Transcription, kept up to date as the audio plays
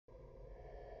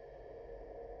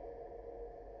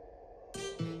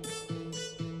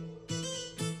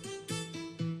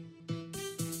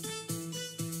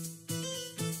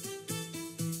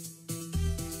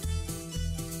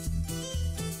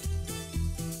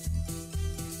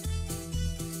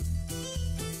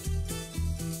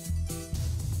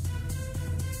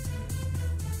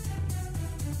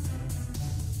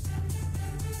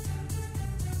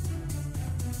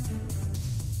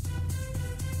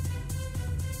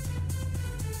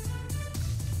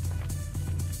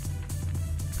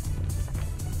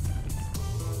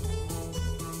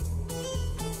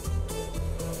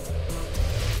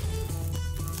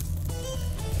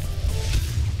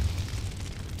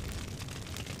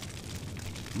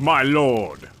My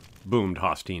lord, boomed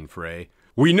Hostine Frey,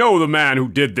 we know the man who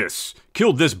did this,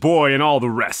 killed this boy and all the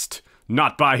rest.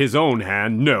 Not by his own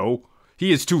hand, no.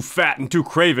 He is too fat and too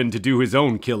craven to do his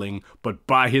own killing, but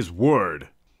by his word.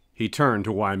 He turned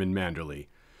to Wyman Manderly.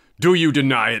 Do you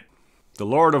deny it? The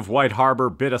Lord of White Harbor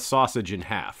bit a sausage in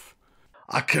half.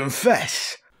 I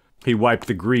confess. He wiped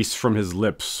the grease from his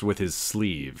lips with his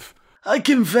sleeve. I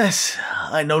confess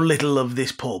I know little of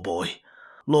this poor boy.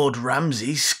 Lord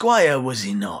Ramsay's squire, was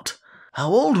he not? How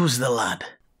old was the lad?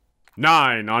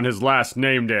 9 on his last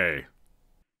name day.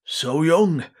 So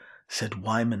young, said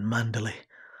Wyman Manderly.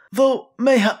 Though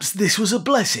mayhaps this was a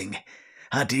blessing.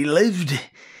 Had he lived,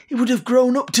 he would have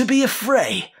grown up to be a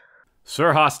Frey.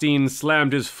 Sir Hostine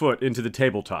slammed his foot into the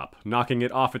tabletop, knocking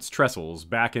it off its trestles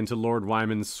back into Lord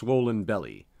Wyman's swollen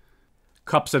belly.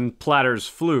 Cups and platters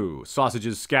flew,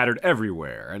 sausages scattered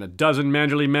everywhere, and a dozen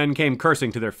Manderly men came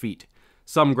cursing to their feet.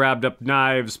 Some grabbed up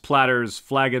knives, platters,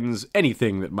 flagons,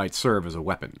 anything that might serve as a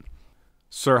weapon.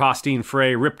 Sir Hostine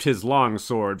Frey ripped his long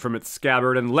sword from its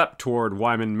scabbard and leapt toward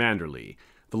Wyman Manderly.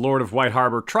 The Lord of White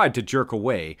Harbor tried to jerk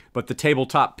away, but the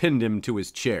tabletop pinned him to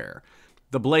his chair.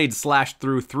 The blade slashed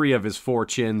through 3 of his 4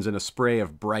 chins in a spray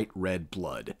of bright red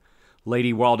blood.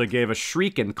 Lady Walda gave a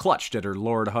shriek and clutched at her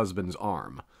lord husband's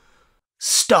arm.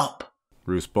 Stop!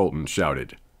 Roose Bolton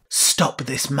shouted. Stop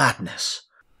this madness!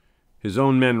 His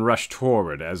own men rushed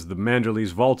forward as the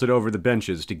Manderlys vaulted over the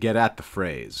benches to get at the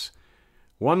Freys.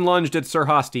 One lunged at Sir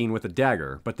Hostine with a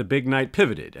dagger, but the big knight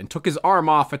pivoted and took his arm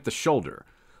off at the shoulder.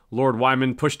 Lord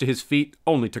Wyman pushed to his feet,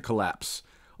 only to collapse.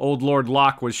 Old Lord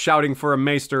Locke was shouting for a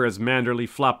maester as Manderly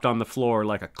flopped on the floor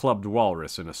like a clubbed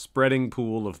walrus in a spreading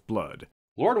pool of blood.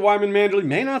 Lord Wyman Manderly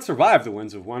may not survive the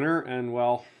Winds of Winter, and,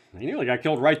 well, he nearly got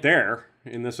killed right there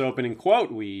in this opening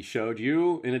quote we showed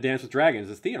you in A Dance with Dragons,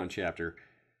 the Theon chapter.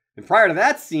 And prior to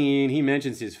that scene, he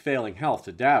mentions his failing health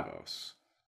to Davos.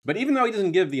 But even though he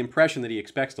doesn't give the impression that he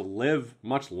expects to live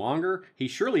much longer, he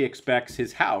surely expects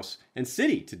his house and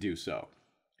city to do so.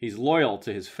 He's loyal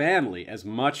to his family as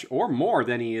much or more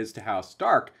than he is to House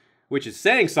Stark, which is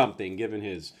saying something given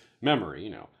his memory. You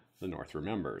know, the North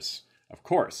remembers, of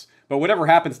course. But whatever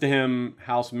happens to him,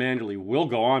 House Manderly will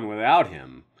go on without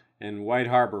him, and White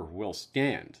Harbor will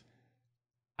stand.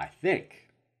 I think.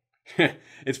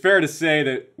 It's fair to say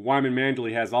that Wyman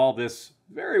Manderly has all this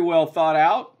very well thought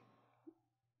out.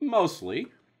 Mostly.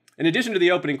 In addition to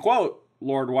the opening quote,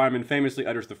 Lord Wyman famously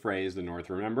utters the phrase, the North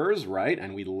remembers, right?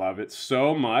 And we love it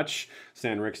so much.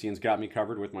 Sanrixian's got me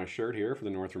covered with my shirt here for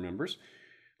the North remembers.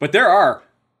 But there are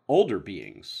older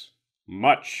beings.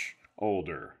 Much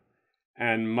older.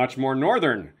 And much more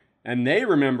northern. And they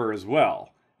remember as well.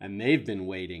 And they've been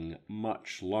waiting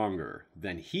much longer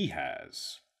than he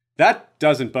has. That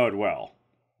doesn't bode well.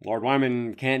 Lord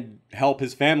Wyman can't help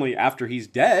his family after he's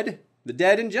dead. The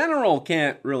dead in general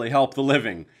can't really help the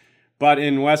living. But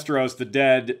in Westeros, the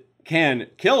dead can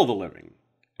kill the living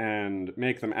and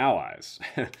make them allies.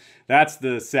 That's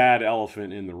the sad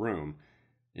elephant in the room.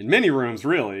 In many rooms,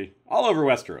 really, all over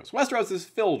Westeros. Westeros is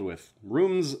filled with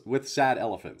rooms with sad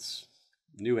elephants.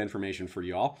 New information for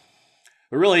y'all.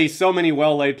 But really, so many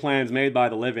well-laid plans made by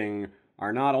the living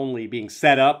are not only being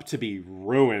set up to be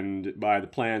ruined by the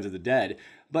plans of the dead,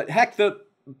 but heck, the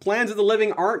plans of the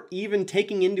living aren't even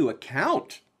taking into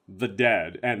account the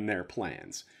dead and their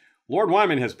plans. Lord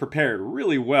Wyman has prepared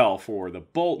really well for the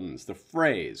Boltons, the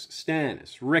Freys,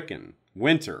 Stannis, Rickon,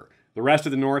 Winter, the rest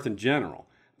of the North in general.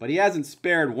 But he hasn't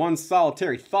spared one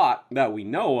solitary thought that we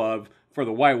know of for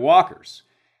the White Walkers.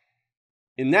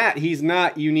 In that, he's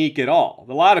not unique at all.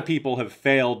 A lot of people have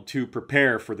failed to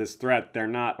prepare for this threat they're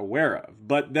not aware of.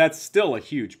 But that's still a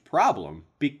huge problem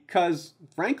because,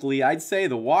 frankly, I'd say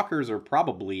the Walkers are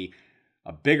probably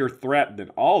a bigger threat than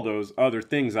all those other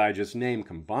things I just named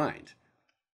combined.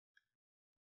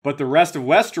 But the rest of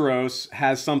Westeros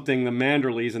has something the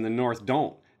Manderlys in the North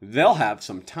don't. They'll have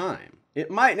some time. It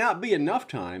might not be enough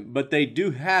time, but they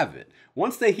do have it.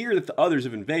 Once they hear that the others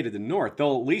have invaded the North,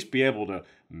 they'll at least be able to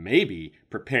maybe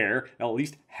prepare, at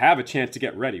least have a chance to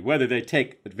get ready. Whether they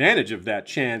take advantage of that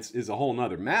chance is a whole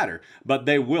nother matter, but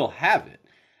they will have it.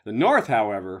 The North,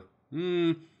 however,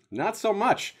 not so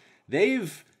much.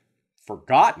 They've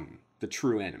forgotten the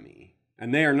true enemy,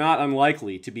 and they are not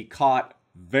unlikely to be caught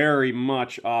very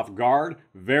much off guard,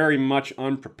 very much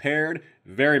unprepared,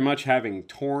 very much having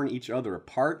torn each other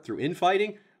apart through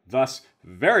infighting, thus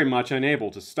very much unable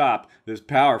to stop this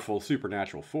powerful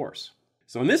supernatural force.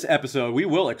 So in this episode, we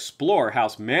will explore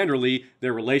House Manderly,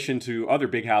 their relation to other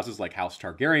big houses like House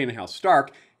Targaryen and House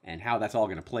Stark, and how that's all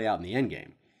going to play out in the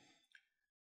endgame.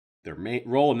 Their main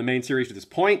role in the main series to this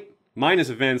point, minus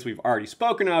events we've already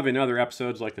spoken of in other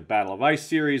episodes like the Battle of Ice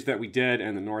series that we did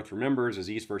and the North Remembers as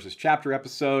East versus Chapter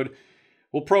episode.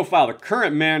 We'll profile the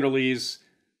current Manderlys,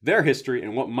 their history,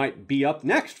 and what might be up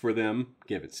next for them.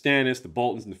 Give it Stannis, the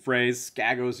Boltons and the Freys,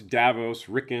 Skagos, Davos,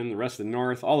 Rickon, the rest of the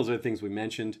North, all those other things we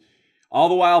mentioned. All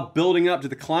the while building up to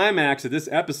the climax of this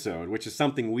episode, which is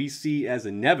something we see as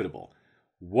inevitable.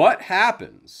 What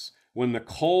happens when the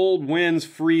cold winds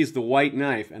freeze the White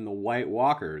Knife and the White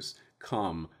Walkers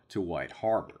come to White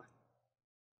Harbor?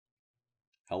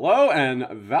 Hello and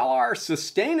Valar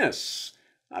Sustainus.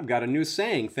 I've got a new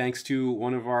saying thanks to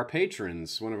one of our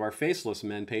patrons, one of our Faceless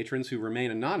Men patrons who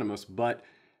remain anonymous, but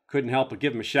couldn't help but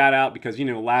give him a shout out because,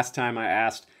 last time I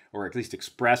asked, or at least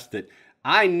expressed, that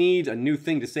I need a new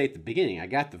thing to say at the beginning. I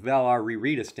got the Valar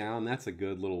Reread Us down. That's a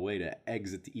good little way to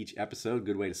exit each episode,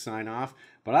 good way to sign off.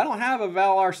 But I don't have a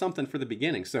Valar something for the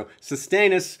beginning. So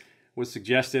Sustainus was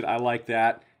suggested. I like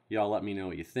that. Y'all let me know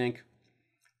what you think.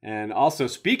 And also,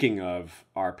 speaking of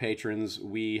our patrons,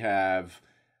 we have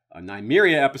a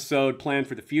Nymeria episode planned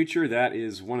for the future. That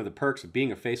is one of the perks of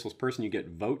being a Faceless person. You get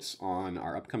votes on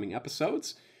our upcoming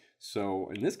episodes.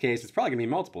 So in this case, it's probably going to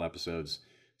be multiple episodes.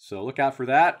 So look out for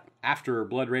that after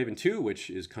Bloodraven 2,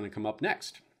 which is going to come up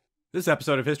next. This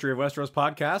episode of History of Westeros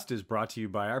podcast is brought to you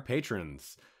by our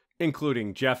patrons,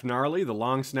 including Jeff Gnarly, the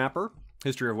Long Snapper,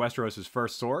 History of Westeros'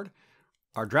 First Sword,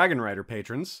 our Dragon Rider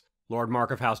patrons, Lord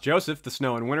Mark of House Joseph, the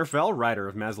Snow and Winterfell, rider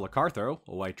of Mazlacartho,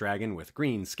 a white dragon with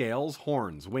green scales,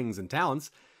 horns, wings, and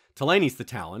talons, Talanis the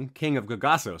Talon, King of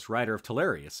Gogassos, rider of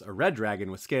Telarius, a red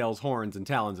dragon with scales, horns, and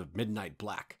talons of midnight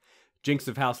black, Jinx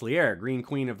of House Lier, Green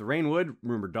Queen of the Rainwood,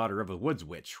 rumored daughter of a woods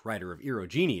witch, rider of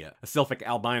Erogenia, a sylphic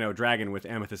albino dragon with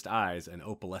amethyst eyes and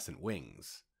opalescent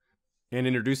wings. And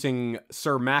introducing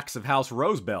Sir Max of House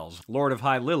Rosebells, Lord of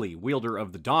High Lily, wielder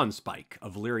of the Dawn Spike, a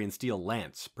Valyrian steel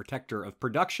lance, protector of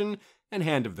production, and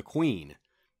hand of the Queen.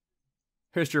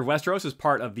 History of Westeros is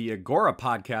part of the Agora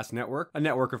Podcast Network, a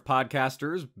network of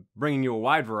podcasters bringing you a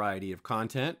wide variety of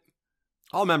content.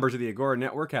 All members of the Agora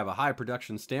Network have a high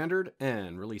production standard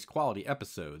and release quality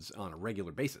episodes on a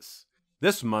regular basis.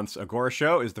 This month's Agora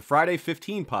show is the Friday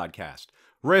 15 podcast.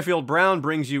 Royfield Brown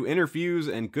brings you interviews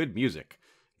and good music.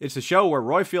 It's a show where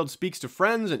Royfield speaks to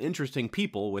friends and interesting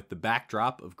people with the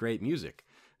backdrop of great music.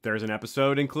 There's an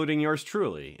episode including yours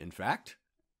truly, in fact.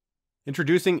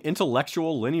 Introducing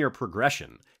intellectual linear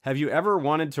progression. Have you ever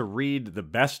wanted to read the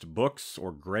best books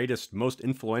or greatest, most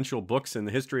influential books in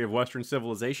the history of Western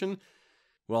civilization?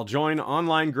 Well, join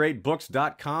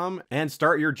onlinegreatbooks.com and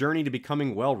start your journey to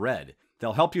becoming well-read.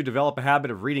 They'll help you develop a habit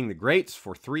of reading the greats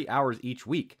for 3 hours each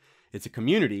week. It's a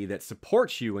community that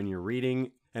supports you in your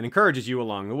reading and encourages you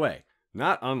along the way.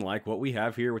 Not unlike what we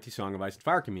have here with the Song of Ice and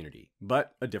Fire community,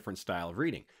 but a different style of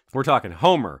reading. We're talking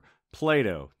Homer,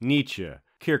 Plato, Nietzsche,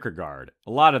 Kierkegaard,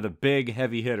 a lot of the big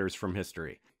heavy hitters from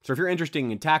history. So if you're interested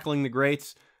in tackling the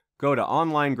greats, go to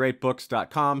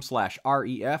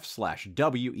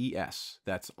onlinegreatbooks.com/ref/WES.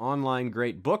 That's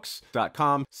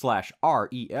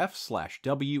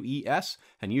onlinegreatbooks.com/ref/WES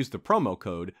and use the promo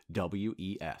code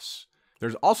WES.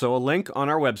 There's also a link on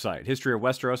our website,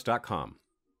 historyofwesteros.com.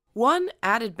 One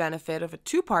added benefit of a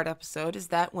two-part episode is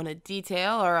that when a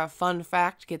detail or a fun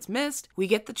fact gets missed, we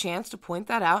get the chance to point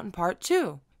that out in part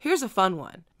two. Here's a fun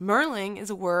one. Merling is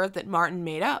a word that Martin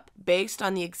made up, based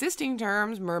on the existing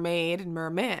terms mermaid and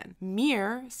merman.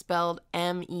 Mere, spelled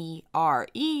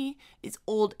M-E-R-E, is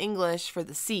Old English for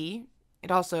the sea.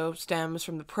 It also stems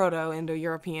from the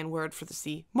Proto-Indo-European word for the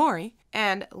sea, mori.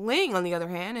 And ling, on the other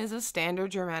hand, is a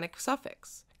standard Germanic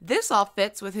suffix. This all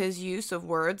fits with his use of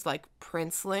words like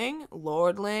princeling,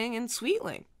 lordling, and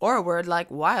sweetling, or a word like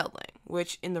wildling,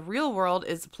 which in the real world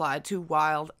is applied to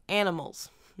wild animals.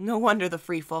 No wonder the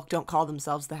free folk don't call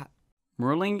themselves that.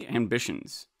 Merling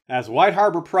ambitions. As White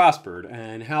Harbor prospered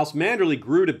and House Manderly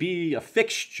grew to be a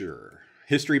fixture,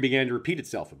 history began to repeat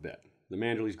itself a bit. The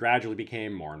Manderlys gradually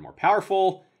became more and more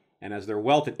powerful, and as their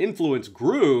wealth and influence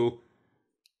grew,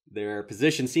 their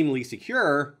position seemingly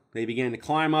secure, they began to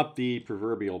climb up the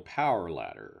proverbial power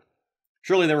ladder.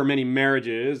 Surely there were many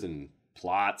marriages and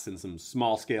plots and some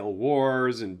small-scale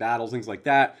wars and battles, things like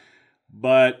that,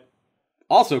 but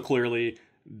also clearly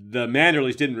the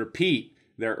Manderlys didn't repeat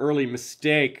their early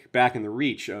mistake back in the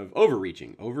Reach of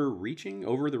overreaching. Overreaching?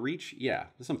 Over the Reach? Yeah,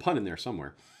 there's some pun in there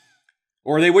somewhere.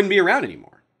 Or they wouldn't be around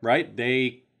anymore, right?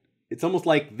 It's almost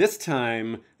like this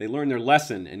time they learned their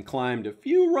lesson and climbed a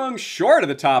few rungs short of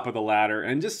the top of the ladder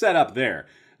and just set up there.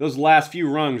 Those last few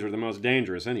rungs are the most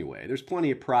dangerous anyway. There's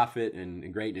plenty of profit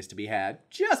and greatness to be had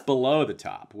just below the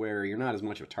top, where you're not as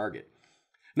much of a target.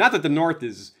 Not that the North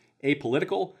is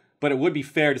apolitical, but it would be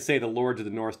fair to say the lords of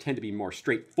the North tend to be more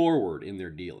straightforward in their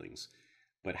dealings.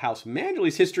 But House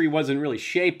Manderly's history wasn't really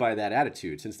shaped by that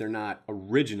attitude, since they're not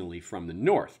originally from the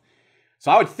north.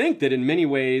 So I would think that in many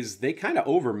ways, they kind of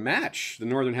overmatch the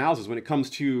northern houses when it comes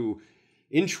to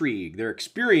intrigue, their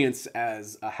experience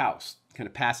as a house, kind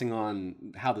of passing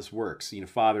on how this works.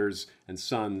 Fathers and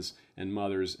sons and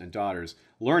mothers and daughters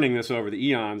learning this over the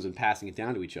eons and passing it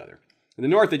down to each other. In the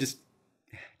north, they just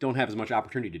don't have as much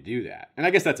opportunity to do that. And I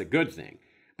guess that's a good thing.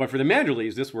 But for the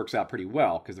Manderlys, this works out pretty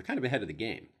well because they're kind of ahead of the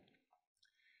game.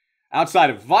 Outside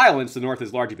of violence, the north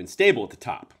has largely been stable at the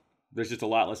top. There's just a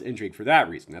lot less intrigue for that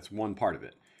reason. That's one part of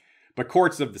it. But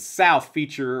courts of the south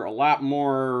feature a lot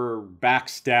more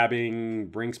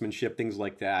backstabbing, brinksmanship, things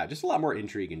like that. Just a lot more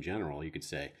intrigue in general, you could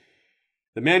say.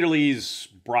 The Manderlys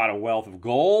brought a wealth of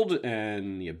gold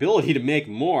and the ability to make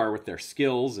more with their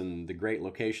skills and the great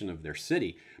location of their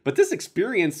city. But this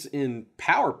experience in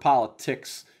power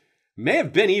politics may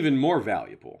have been even more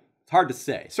valuable. It's hard to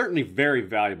say. Certainly very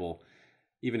valuable,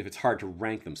 even if it's hard to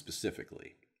rank them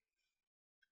specifically.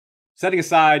 Setting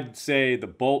aside, say, the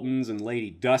Boltons and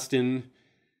Lady Dustin,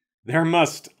 "There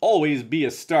must always be a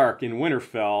Stark in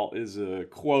Winterfell" is a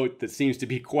quote that seems to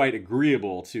be quite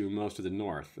agreeable to most of the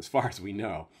North, as far as we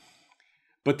know.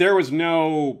 But there was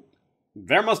no,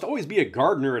 "There must always be a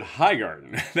Gardener at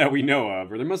Highgarden" that we know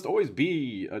of, or "There must always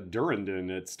be a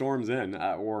Durrandon at Storm's End,"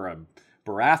 or a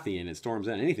Baratheon at Storm's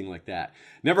End, anything like that.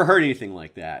 Never heard anything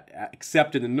like that,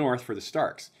 except in the North for the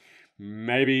Starks.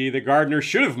 Maybe the Gardener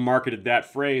should have marketed that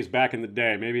phrase back in the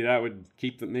day. Maybe that would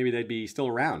keep them, maybe they'd be still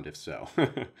around if so.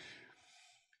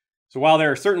 So while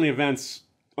there are certainly events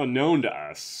unknown to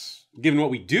us, given what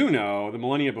we do know, the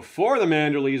millennia before the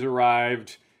Manderlys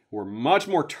arrived were much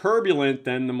more turbulent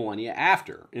than the millennia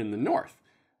after in the North,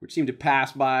 which seemed to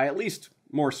pass by at least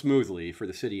more smoothly for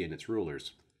the city and its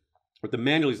rulers, with the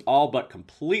Manderlys all but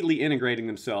completely integrating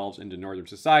themselves into Northern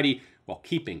society while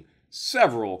keeping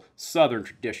several Southern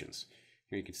traditions.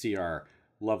 Here you can see our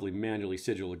lovely Manderly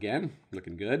sigil again,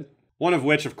 looking good. One of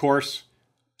which, of course,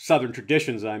 Southern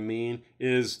traditions,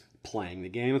 is playing the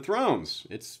Game of Thrones.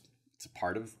 It's a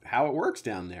part of how it works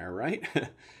down there, right?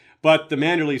 But the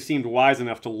Manderlys seemed wise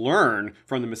enough to learn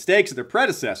from the mistakes of their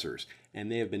predecessors, and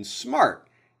they have been smart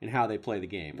in how they play the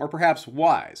game. Or perhaps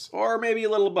wise, or maybe a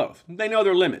little of both. They know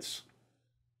their limits.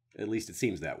 At least it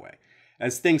seems that way.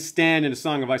 As things stand in A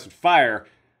Song of Ice and Fire,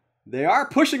 they are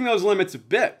pushing those limits a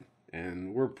bit,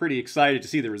 and we're pretty excited to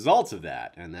see the results of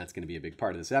that, and that's going to be a big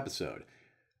part of this episode.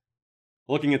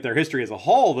 Looking at their history as a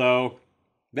whole, though,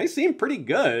 they seem pretty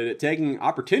good at taking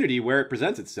opportunity where it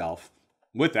presents itself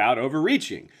without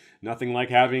overreaching. Nothing like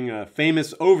having a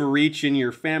famous overreach in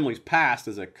your family's past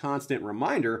as a constant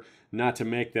reminder not to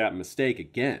make that mistake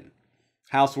again.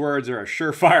 House words are a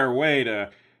surefire way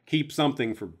to keep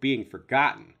something from being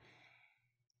forgotten.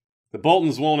 The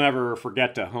Boltons won't ever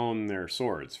forget to hone their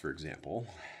swords, for example.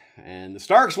 And the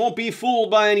Starks won't be fooled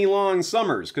by any long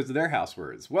summers because of their house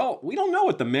words. Well, we don't know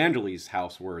what the Manderlys'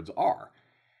 house words are.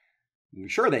 I'm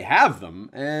sure they have them,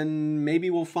 and maybe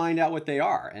we'll find out what they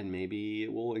are, and maybe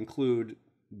it will include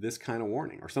this kind of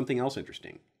warning or something else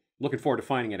interesting. Looking forward to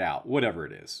finding it out, whatever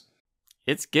it is.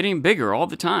 It's getting bigger all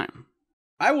the time.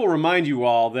 I will remind you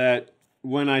all that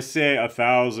when I say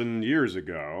 1,000 years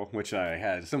ago, which I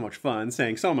had so much fun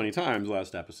saying so many times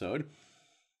last episode,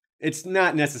 it's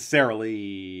not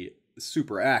necessarily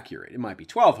super accurate. It might be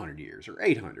 1,200 years or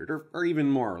 800 or even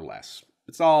more or less.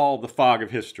 It's all the fog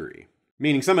of history.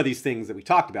 Meaning some of these things that we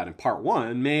talked about in part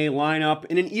 1 may line up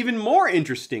in an even more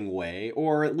interesting way,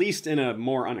 or at least in a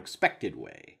more unexpected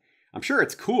way. I'm sure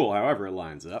it's cool however it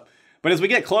lines up, but as we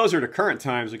get closer to current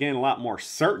times, we gain a lot more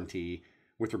certainty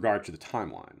with regard to the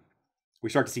timeline.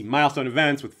 We start to see milestone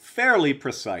events with fairly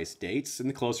precise dates, and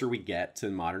the closer we get to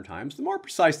modern times, the more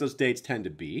precise those dates tend to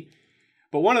be.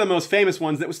 But one of the most famous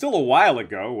ones that was still a while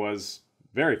ago was,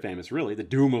 very famous really, the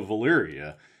Doom of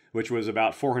Valyria, which was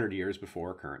about 400 years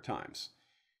before current times.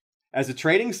 As a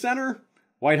trading center,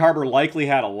 White Harbor likely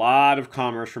had a lot of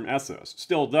commerce from Essos.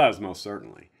 Still does, most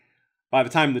certainly. By the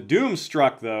time the Doom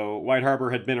struck, though, White Harbor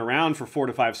had been around for 4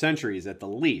 to 5 centuries at the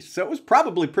least, so it was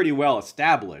probably pretty well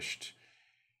established,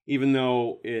 even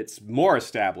though it's more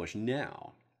established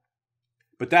now.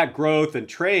 But that growth and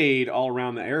trade all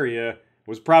around the area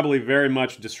was probably very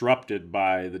much disrupted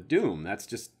by the Doom. That's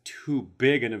just too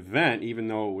big an event, even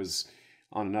though it was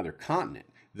on another continent.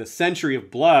 The century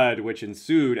of blood which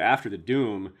ensued after the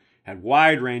Doom had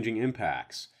wide-ranging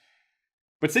impacts.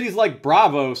 But cities like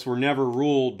Braavos were never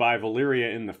ruled by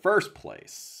Valyria in the first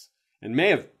place, and may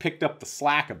have picked up the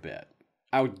slack a bit.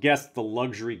 I would guess the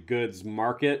luxury goods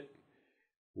market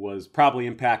was probably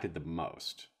impacted the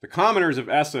most. The commoners of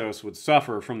Essos would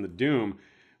suffer from the Doom.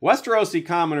 Westerosi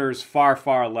commoners far,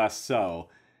 far less so.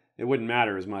 it wouldn't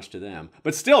matter as much to them.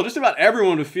 But still, just about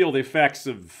everyone would feel the effects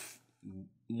of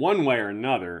one way or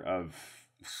another of,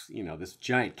 this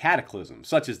giant cataclysm,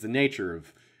 such is the nature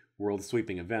of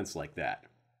world-sweeping events like that.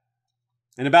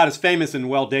 And about as famous and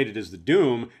well-dated as the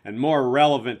Doom, and more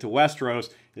relevant to Westeros,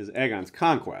 is Aegon's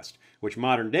conquest, which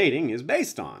modern dating is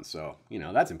based on, so,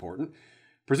 that's important.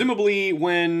 Presumably,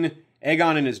 when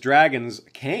Aegon and his dragons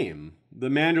came, the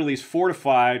Manderlys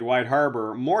fortified White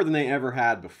Harbor more than they ever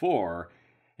had before,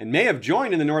 and may have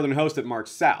joined in the northern host that marched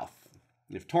south.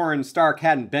 If Torrhen Stark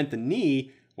hadn't bent the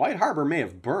knee, White Harbor may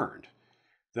have burned.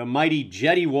 The mighty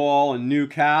jetty wall and new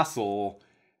castle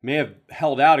may have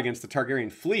held out against the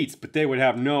Targaryen fleets, but they would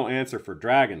have no answer for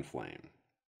Dragonflame.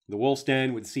 The Wolf's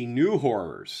Den would see new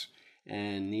horrors,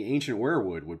 and the ancient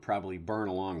weirwood would probably burn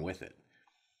along with it.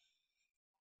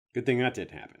 Good thing that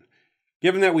didn't happen.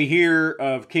 Given that we hear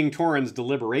of King Torrhen's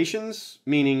deliberations,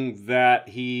 meaning that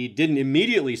he didn't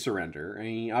immediately surrender, and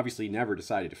he obviously never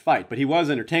decided to fight, but he was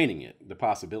entertaining it, the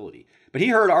possibility. But he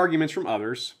heard arguments from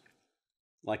others,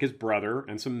 like his brother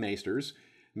and some maesters.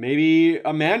 Maybe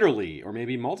a Manderly, or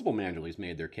maybe multiple Manderlys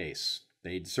made their case.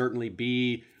 They'd certainly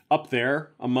be up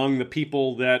there among the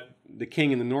people that the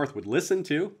king in the north would listen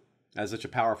to as such a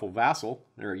powerful vassal.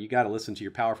 Or you got to listen to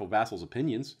your powerful vassal's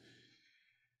opinions.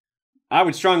 I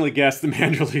would strongly guess the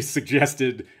Manderlys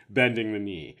suggested bending the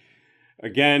knee.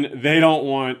 Again, they don't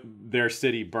want their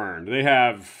city burned. They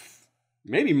have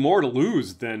maybe more to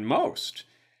lose than most.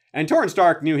 And Torrhen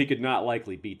Stark knew he could not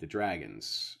likely beat the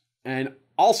dragons, and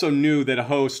also knew that a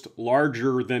host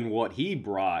larger than what he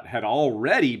brought had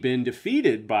already been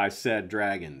defeated by said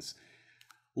dragons.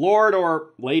 Lord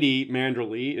or Lady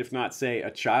Manderly, if not, say,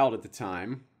 a child at the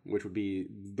time, which would be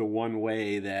the one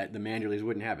way that the Manderlys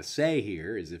wouldn't have a say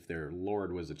here, is if their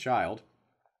lord was a child,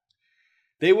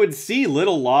 they would see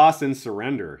little loss in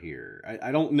surrender here.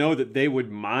 I don't know that they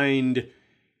would mind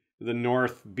the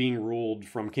North being ruled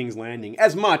from King's Landing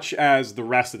as much as the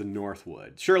rest of the North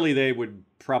would. Surely they would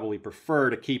probably prefer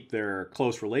to keep their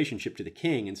close relationship to the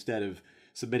king instead of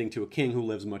submitting to a king who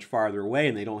lives much farther away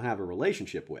and they don't have a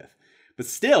relationship with. But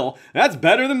still, that's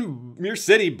better than your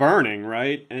city burning,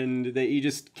 right? And you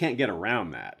just can't get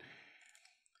around that.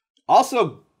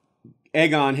 Also,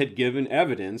 Aegon had given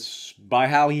evidence by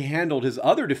how he handled his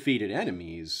other defeated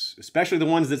enemies, especially the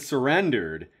ones that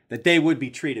surrendered, that they would be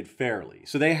treated fairly.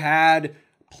 So they had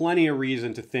plenty of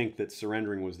reason to think that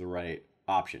surrendering was the right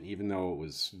option, even though it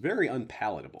was very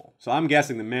unpalatable. So I'm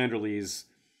guessing the Manderlys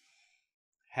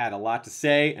had a lot to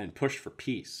say and pushed for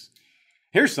peace.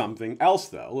 Here's something else,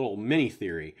 though, a little mini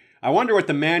theory. I wonder what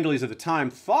the Manderlys at the time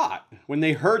thought when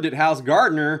they heard that House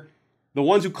Gardner, the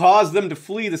ones who caused them to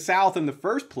flee the south in the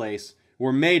first place,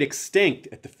 were made extinct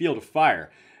at the Field of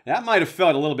Fire. That might have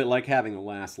felt a little bit like having the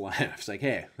last laugh. It's like,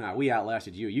 hey, we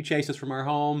outlasted you. You chased us from our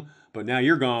home, but now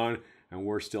you're gone, and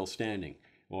we're still standing.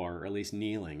 Or at least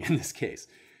kneeling, in this case.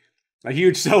 A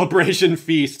huge celebration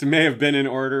feast may have been in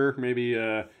order. Maybe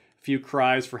a few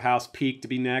cries for House Peak to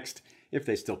be next, if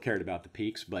they still cared about the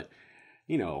Peaks. But,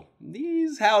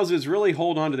 these houses really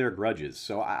hold on to their grudges,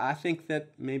 so I think that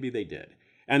maybe they did.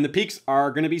 And the Peaks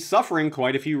are going to be suffering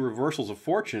quite a few reversals of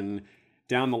fortune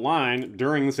down the line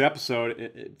during this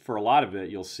episode. For a lot of it,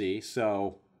 you'll see.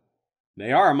 So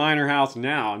they are a minor house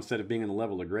now instead of being on the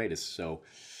level of greatest. So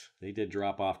they did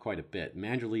drop off quite a bit.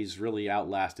 Manderlys really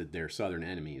outlasted their southern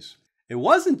enemies. It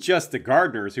wasn't just the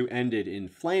Gardeners who ended in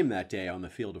flame that day on the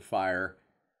Field of Fire.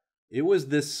 It was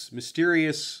this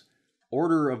mysterious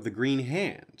Order of the Green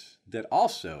Hand that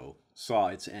also saw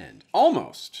its end.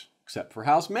 Almost, except for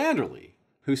House Manderly,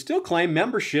 who still claim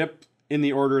membership in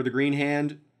the Order of the Green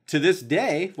Hand to this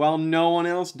day, while no one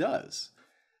else does.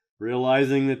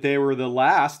 Realizing that they were the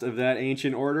last of that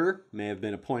ancient order may have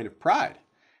been a point of pride.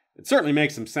 It certainly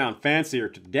makes them sound fancier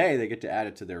today. They get to add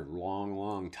it to their long,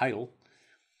 long title.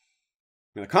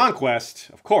 Now, the conquest,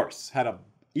 of course, had an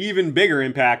even bigger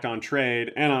impact on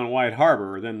trade and on White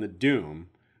Harbor than the Doom,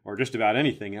 or just about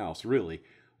anything else, really.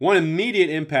 One immediate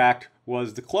impact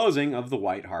was the closing of the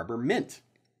White Harbor Mint.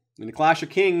 In the Clash of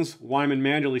Kings, Wyman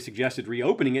Manderly suggested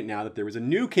reopening it now that there was a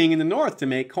new king in the north to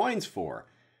make coins for.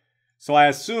 So I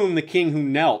assume the king who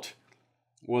knelt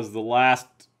was the last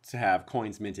to have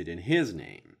coins minted in his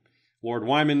name. Lord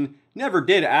Wyman never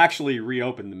did actually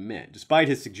reopen the mint, despite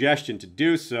his suggestion to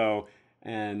do so,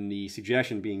 and the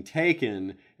suggestion being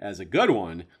taken as a good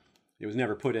one. It was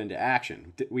never put into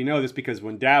action. We know this because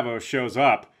when Davos shows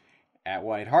up at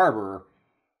White Harbor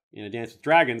in A Dance with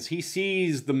Dragons, he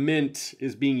sees the mint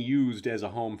is being used as a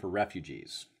home for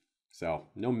refugees. So,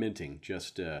 no minting,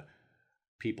 just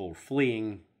people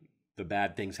fleeing the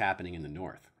bad things happening in the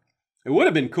north. It would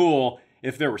have been cool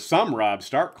if there were some Robb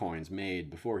Stark coins made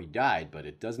before he died, but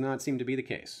it does not seem to be the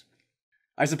case.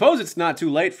 I suppose it's not too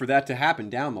late for that to happen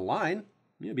down the line.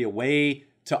 It'd be a way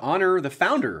to honor the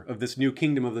founder of this new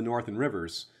kingdom of the North and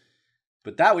Rivers.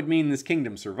 But that would mean this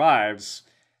kingdom survives,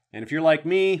 and if you're like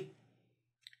me,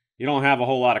 you don't have a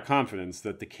whole lot of confidence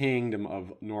that the kingdom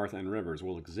of North and Rivers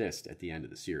will exist at the end of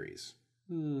the series.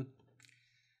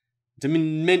 To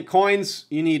mint coins,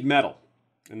 you need metal,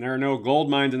 and there are no gold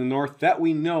mines in the North that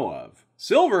we know of.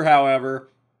 Silver,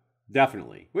 however,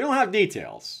 definitely. We don't have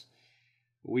details.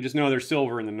 We just know there's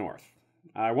silver in the North.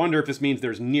 I wonder if this means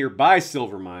there's nearby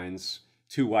silver mines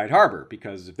to White Harbor,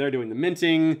 because if they're doing the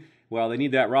minting, well, they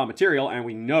need that raw material, and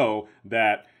we know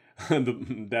that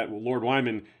that Lord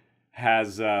Wyman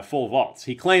has full vaults.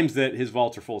 He claims that his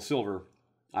vaults are full of silver.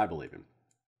 I believe him.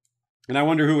 And I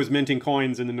wonder who was minting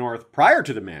coins in the North prior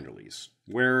to the Manderlys.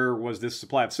 Where was this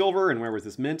supply of silver, and where was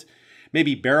this mint?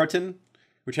 Maybe Barrowton,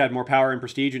 which had more power and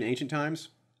prestige in ancient times?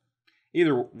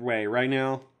 Either way, right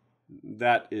now,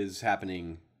 that is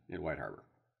happening in White Harbor.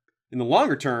 In the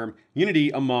longer term,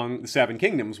 unity among the Seven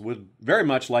Kingdoms would very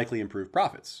much likely improve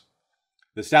profits.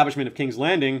 The establishment of King's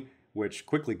Landing, which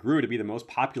quickly grew to be the most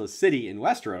populous city in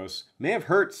Westeros, may have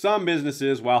hurt some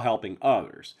businesses while helping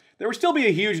others. There would still be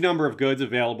a huge number of goods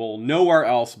available nowhere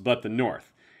else but the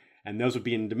North, and those would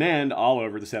be in demand all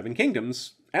over the Seven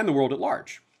Kingdoms and the world at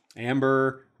large.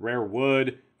 Amber, rare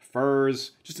wood,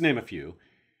 furs, just to name a few.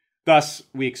 Thus,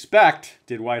 we expect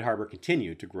did White Harbor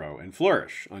continue to grow and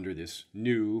flourish under this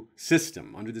new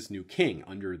system, under this new king,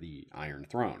 under the Iron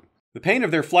Throne. The pain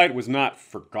of their flight was not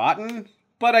forgotten,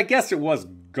 but I guess it was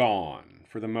gone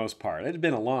for the most part. It had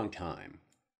been a long time.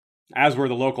 As were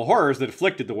the local horrors that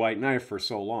afflicted the White Knife for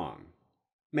so long.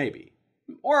 Maybe.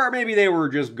 Or maybe they were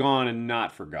just gone and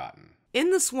not forgotten.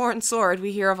 In The Sworn Sword,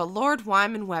 we hear of a Lord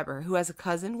Wyman Webber who has a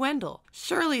cousin Wendell.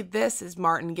 Surely this is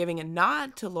Martin giving a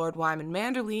nod to Lord Wyman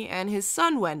Manderly and his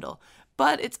son Wendell,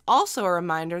 but it's also a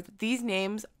reminder that these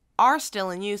names are still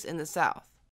in use in the South.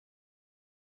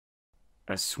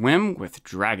 A swim with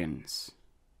dragons.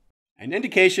 An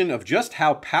indication of just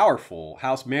how powerful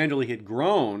House Manderly had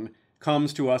grown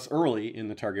comes to us early in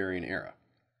the Targaryen era.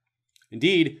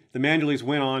 Indeed, the Manderlys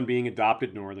went on being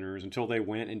adopted Northerners until they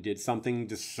went and did something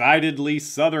decidedly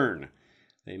Southern.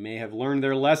 They may have learned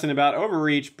their lesson about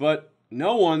overreach, but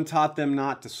no one taught them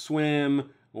not to swim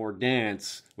or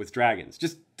dance with dragons.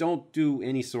 Just don't do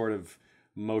any sort of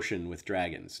motion with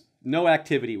dragons. No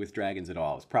activity with dragons at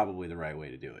all is probably the right way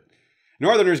to do it.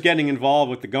 Northerners getting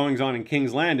involved with the goings-on in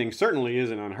King's Landing certainly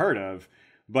isn't unheard of,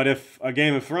 but if A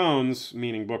Game of Thrones,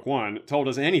 meaning Book 1, told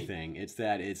us anything, it's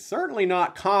that it's certainly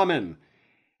not common,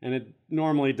 and it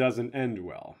normally doesn't end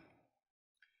well.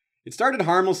 It started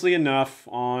harmlessly enough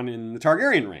on in the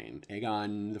Targaryen reign.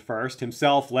 Aegon I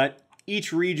himself let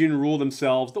each region rule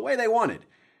themselves the way they wanted,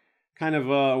 kind of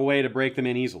a way to break them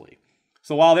in easily.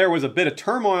 So while there was a bit of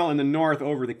turmoil in the north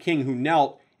over the king who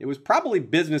knelt, it was probably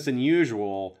business as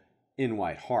usual in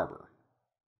White Harbor.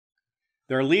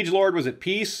 Their liege lord was at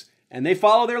peace, and they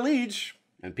follow their liege,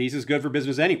 and peace is good for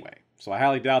business anyway. So I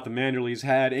highly doubt the Manderlys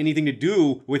had anything to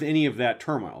do with any of that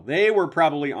turmoil. They were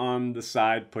probably on the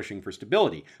side pushing for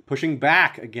stability, pushing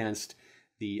back against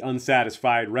the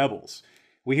unsatisfied rebels.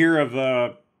 We hear of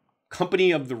a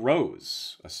Company of the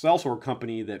Rose, a sellsword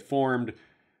company that formed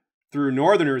through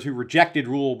Northerners who rejected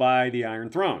rule by the Iron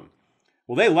Throne.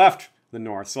 Well, they left the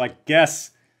North, so I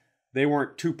guess they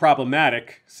weren't too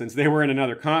problematic since they were in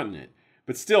another continent.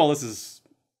 But still, this is,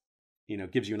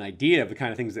 gives you an idea of the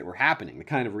kind of things that were happening, the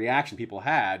kind of reaction people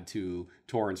had to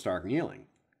Torrhen Stark kneeling.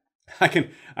 I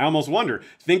almost wonder,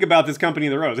 think about this Company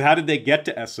of the Rose. How did they get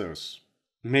to Essos?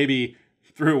 Maybe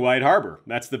through White Harbor.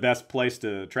 That's the best place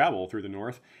to travel through the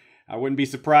north. I wouldn't be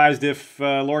surprised if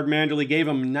Lord Manderly gave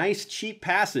them nice, cheap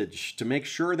passage to make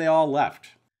sure they all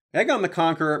left. Aegon the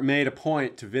Conqueror made a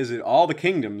point to visit all the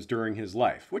kingdoms during his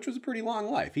life, which was a pretty long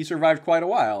life. He survived quite a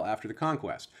while after the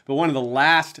conquest. But one of the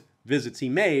last visits he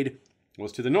made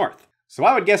was to the north. So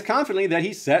I would guess confidently that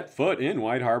he set foot in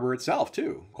White Harbor itself,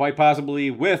 too. Quite possibly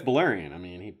with Balerion. I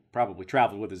mean, he probably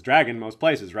traveled with his dragon most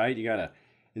places, right? You gotta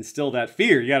instill that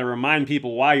fear. You gotta remind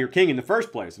people why you're king in the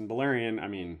first place. And Balerion, I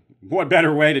mean, what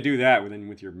better way to do that than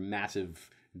with your massive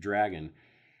dragon?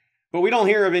 But we don't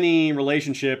hear of any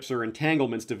relationships or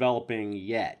entanglements developing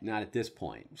yet, not at this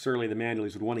point. Certainly the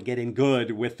Manderlys would want to get in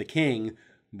good with the king,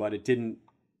 but it didn't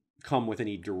come with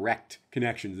any direct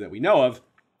connections that we know of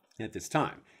at this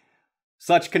time.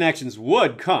 Such connections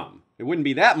would come. It wouldn't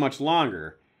be that much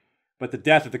longer, but the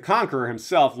death of the Conqueror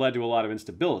himself led to a lot of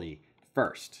instability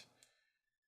first.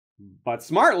 But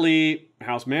smartly,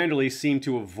 House Manderly seemed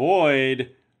to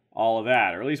avoid all of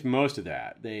that, or at least most of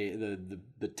that.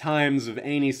 The times of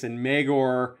Aenys and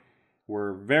Maegor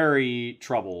were very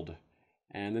troubled,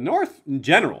 and the North in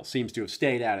general seems to have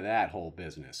stayed out of that whole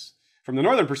business. From the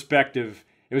Northern perspective,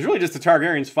 it was really just the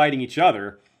Targaryens fighting each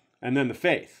other, and then the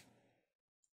Faith.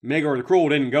 Maegor the Cruel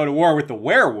didn't go to war with the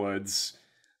Werewoods,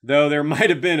 though there might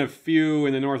have been a few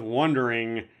in the North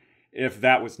wondering if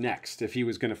that was next. If he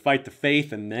was going to fight the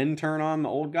Faith and then turn on the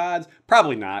Old Gods?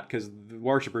 Probably not, because the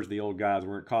worshippers of the Old Gods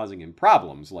weren't causing him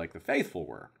problems like the faithful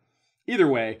were. Either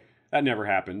way, that never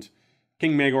happened.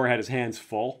 King Maegor had his hands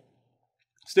full.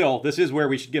 Still, this is where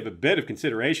we should give a bit of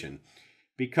consideration,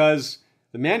 because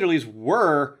the Manderlys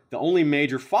were the only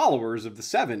major followers of the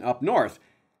Seven up north,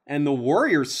 and the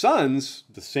warriors' sons,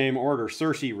 the same order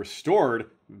Cersei restored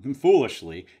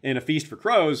foolishly in A Feast for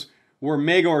Crows, were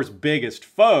Maegor's biggest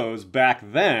foes back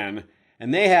then,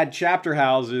 and they had chapter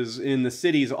houses in the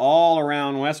cities all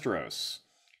around Westeros.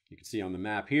 You can see on the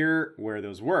map here where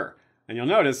those were. And you'll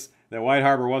notice that White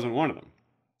Harbor wasn't one of them.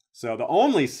 So the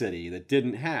only city that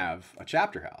didn't have a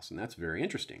chapter house, and that's very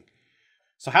interesting.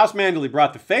 So House Manderly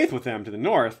brought the faith with them to the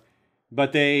north,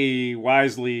 but they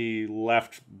wisely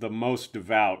left the most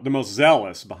devout, the most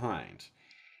zealous behind.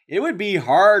 It would be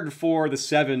hard for the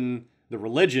Seven, the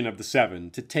religion of the Seven,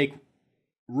 to take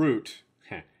root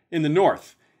in the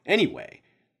north anyway.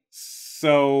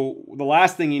 So the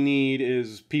last thing you need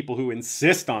is people who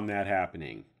insist on that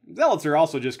happening. Zealots are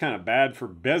also just kind of bad for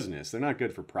business. They're not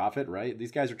good for profit, right?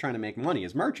 These guys are trying to make money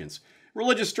as merchants.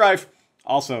 Religious strife,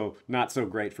 also not so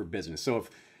great for business. So if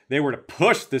they were to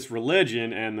push this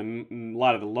religion and a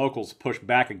lot of the locals push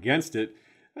back against it,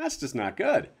 that's just not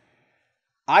good.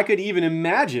 I could even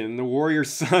imagine the warrior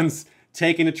sons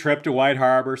taking a trip to White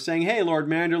Harbor saying, "Hey, Lord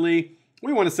Manderly,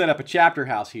 we want to set up a chapter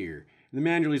house here." And the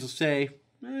Manderlys will say,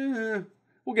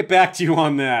 "We'll get back to you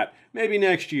on that, maybe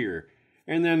next year."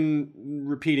 And then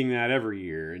repeating that every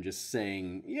year and just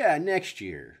saying, "Yeah, next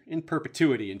year," in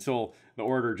perpetuity until the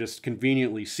order just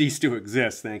conveniently ceased to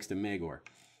exist thanks to Maegor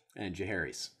and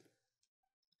Jaehaerys.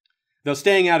 Though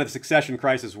staying out of the succession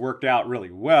crisis worked out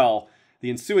really well, the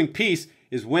ensuing peace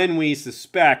is when we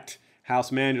suspect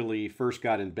House Manderly first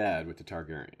got in bed with the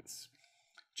Targaryens.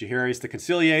 Jaehaerys the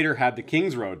Conciliator had the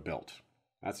King's Road built.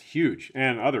 That's huge,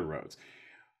 and other roads.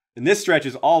 And this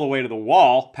stretches all the way to the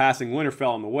Wall, passing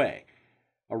Winterfell on the way.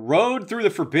 A road through the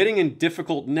forbidding and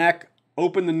difficult neck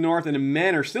opened the north in a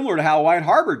manner similar to how White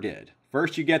Harbor did.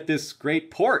 First you get this great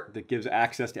port that gives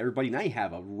access to everybody, now you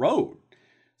have a road.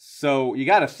 So you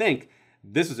got to think,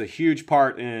 this is a huge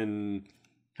part in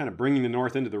kind of bringing the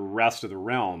north into the rest of the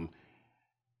realm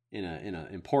in an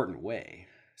important way.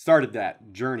 Started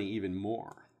that journey even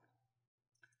more.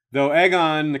 Though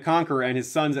Aegon the Conqueror and his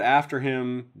sons after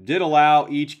him did allow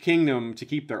each kingdom to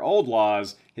keep their old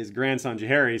laws, his grandson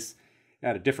Jaehaerys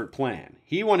had a different plan.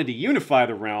 He wanted to unify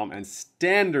the realm and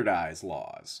standardize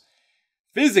laws.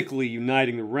 Physically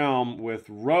uniting the realm with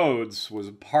roads was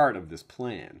a part of this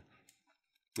plan.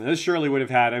 Now, this surely would have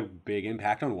had a big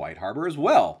impact on White Harbor as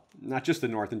well, not just the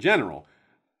north in general,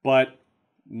 but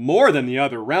more than the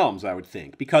other realms, I would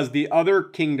think, because the other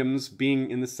kingdoms, being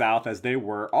in the south as they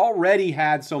were, already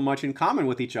had so much in common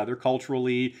with each other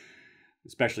culturally,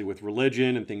 especially with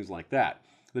religion and things like that.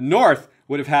 The north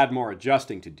would have had more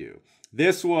adjusting to do.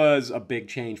 This was a big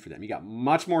change for them. You got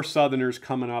much more southerners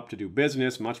coming up to do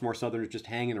business, much more southerners just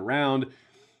hanging around,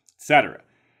 etc.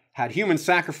 Had human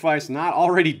sacrifice not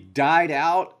already died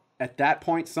out at that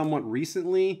point somewhat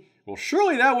recently, well,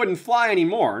 surely that wouldn't fly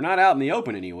anymore. Not out in the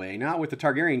open anyway. Not with the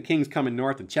Targaryen kings coming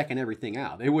north and checking everything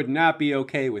out. They would not be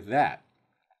okay with that.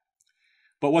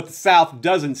 But what the South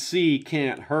doesn't see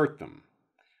can't hurt them.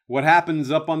 What happens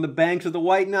up on the banks of the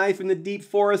White Knife in the deep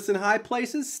forests and high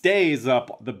places stays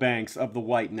up the banks of the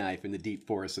White Knife in the deep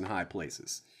forests and high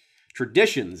places.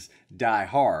 Traditions die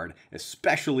hard,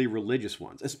 especially religious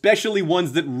ones, especially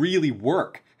ones that really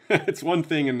work. It's one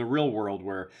thing in the real world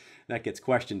where that gets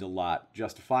questioned a lot,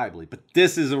 justifiably. But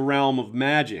this is a realm of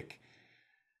magic.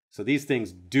 So these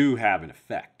things do have an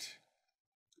effect.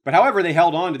 But however they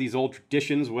held on to these old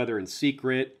traditions, whether in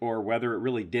secret or whether it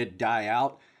really did die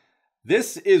out,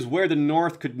 this is where the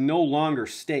North could no longer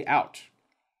stay out.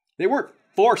 They weren't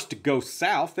forced to go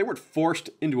south. They weren't forced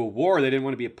into a war they didn't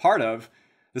want to be a part of.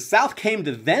 The South came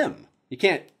to them. You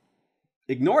can't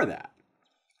ignore that.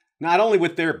 Not only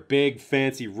with their big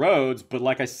fancy roads, but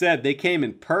like I said, they came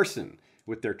in person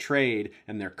with their trade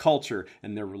and their culture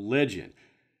and their religion.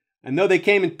 And though they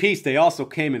came in peace, they also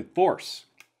came in force.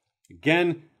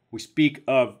 Again, we speak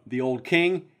of the old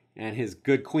king and his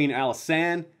good queen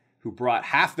Alysanne, who brought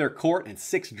half their court and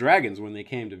 6 dragons when they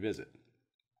came to visit.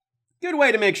 Good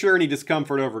way to make sure any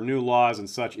discomfort over new laws and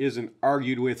such isn't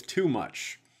argued with too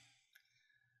much.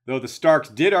 Though the Starks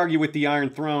did argue with the Iron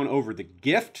Throne over the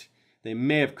gift, they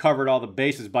may have covered all the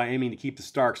bases by aiming to keep the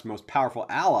Starks' most powerful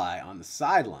ally on the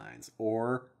sidelines,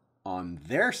 or on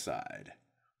their side.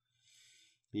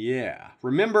 Yeah,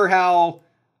 remember how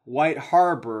White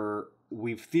Harbor,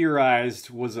 we've theorized,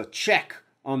 was a check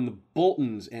on the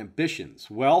Boltons'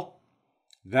 ambitions? Well,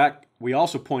 that we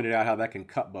also pointed out how that can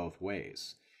cut both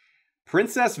ways.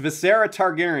 Princess Visera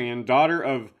Targaryen, daughter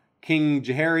of King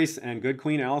Jaehaerys and good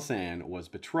Queen Alysanne, was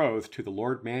betrothed to the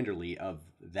Lord Manderly of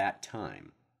that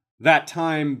time. That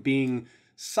time being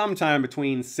sometime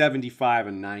between 75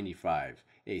 and 95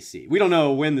 AC. We don't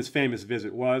know when this famous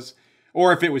visit was,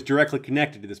 or if it was directly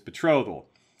connected to this betrothal.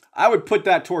 I would put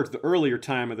that towards the earlier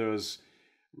time of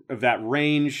that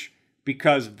range,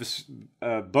 because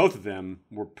both of them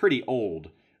were pretty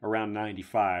old around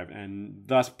 95, and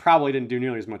thus probably didn't do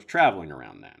nearly as much traveling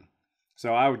around then.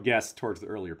 So I would guess towards the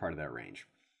earlier part of that range.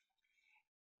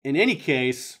 In any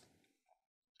case,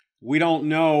 we don't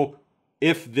know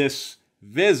if this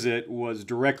visit was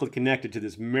directly connected to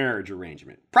this marriage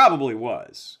arrangement. Probably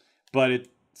was, but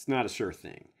it's not a sure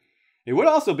thing. It would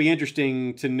also be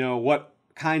interesting to know what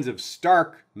kinds of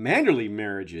Stark Manderly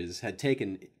marriages had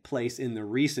taken place in the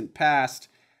recent past,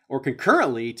 or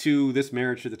concurrently to this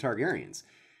marriage to the Targaryens.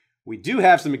 We do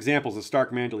have some examples of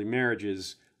Stark Manderly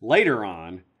marriages later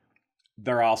on.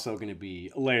 They're also going to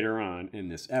be later on in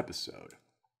this episode.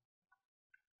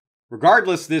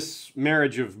 Regardless, this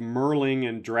marriage of Merling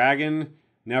and Dragon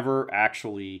never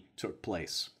actually took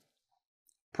place.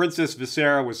 Princess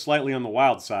Visera was slightly on the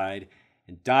wild side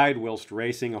and died whilst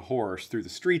racing a horse through the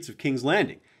streets of King's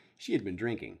Landing. She had been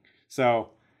drinking.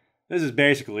 So this is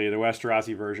basically the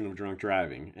Westerosi version of drunk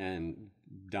driving and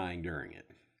dying during it.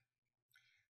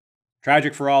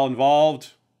 Tragic for all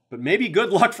involved, but maybe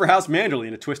good luck for House Manderly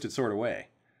in a twisted sort of way.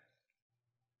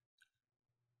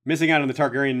 Missing out on the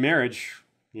Targaryen marriage,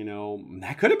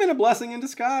 that could have been a blessing in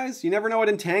disguise. You never know what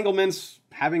entanglements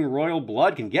having royal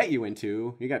blood can get you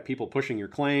into. You got people pushing your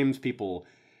claims, people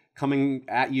coming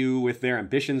at you with their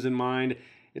ambitions in mind.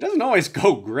 It doesn't always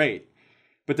go great.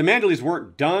 But the Manderlys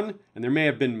weren't done, and there may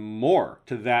have been more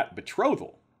to that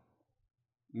betrothal.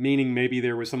 Meaning maybe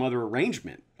there was some other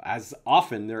arrangement, as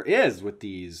often there is with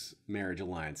these marriage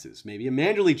alliances. Maybe a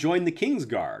Manderly joined the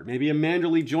Kingsguard. Maybe a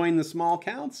Manderly joined the Small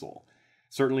Council.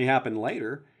 Certainly happened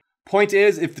later. Point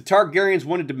is, if the Targaryens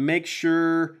wanted to make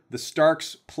sure the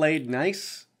Starks played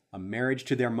nice, a marriage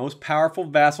to their most powerful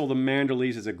vassal, the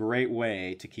Manderlys, is a great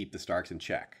way to keep the Starks in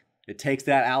check. It takes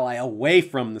that ally away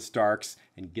from the Starks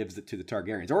and gives it to the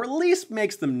Targaryens, or at least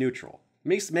makes them neutral.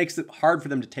 Makes it hard for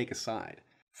them to take a side.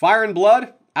 Fire and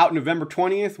Blood, out November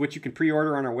 20th, which you can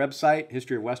pre-order on our website,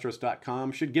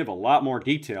 historyofwesteros.com, should give a lot more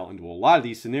detail into a lot of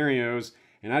these scenarios,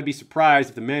 and I'd be surprised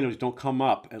if the Manderlys don't come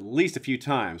up at least a few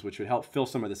times, which would help fill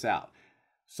some of this out.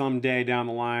 Someday down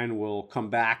the line, we'll come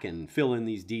back and fill in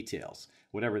these details.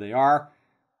 Whatever they are,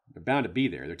 they're bound to be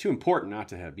there. They're too important not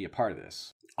to be a part of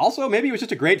this. Also, maybe it was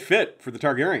just a great fit for the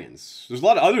Targaryens. There's a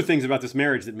lot of other things about this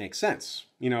marriage that make sense.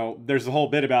 There's the whole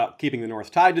bit about keeping the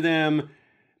North tied to them,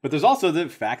 but there's also the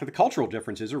fact that the cultural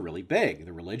differences are really big,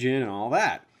 the religion and all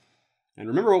that. And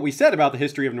remember what we said about the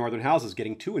history of northern houses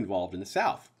getting too involved in the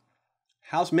South.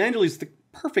 House Manderly is the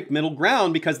perfect middle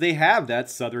ground because they have that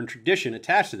southern tradition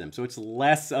attached to them, so it's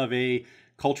less of a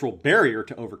cultural barrier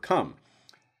to overcome.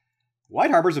 White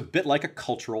Harbor's a bit like a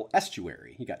cultural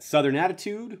estuary. You got southern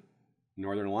attitude,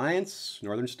 northern alliance,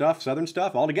 northern stuff, southern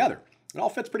stuff, all together. It all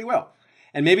fits pretty well.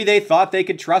 And maybe they thought they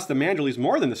could trust the Manderlys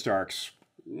more than the Starks.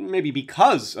 Maybe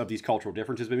because of these cultural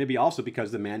differences, but maybe also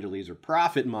because the Manderlys are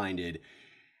profit-minded,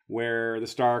 where the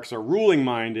Starks are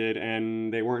ruling-minded,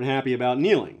 and they weren't happy about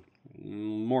kneeling.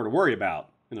 More to worry about,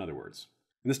 in other words.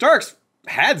 And the Starks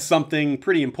had something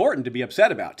pretty important to be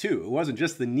upset about, too. It wasn't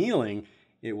just the kneeling,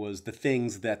 it was the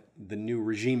things that the new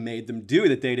regime made them do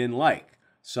that they didn't like,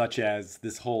 such as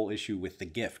this whole issue with the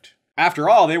gift. After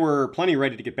all, they were plenty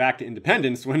ready to get back to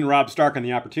independence when Robb Stark and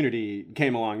the opportunity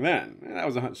came along then. That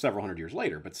was several hundred years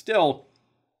later, but still,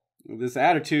 this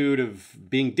attitude of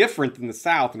being different than the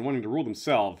South and wanting to rule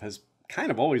themselves has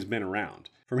kind of always been around.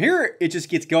 From here, it just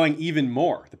gets going even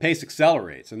more. The pace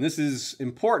accelerates, and this is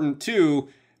important too,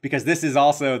 because this is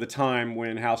also the time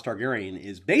when House Targaryen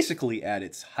is basically at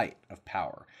its height of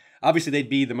power. Obviously, they'd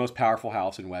be the most powerful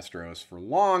house in Westeros for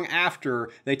long after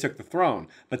they took the throne,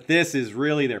 but this is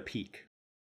really their peak.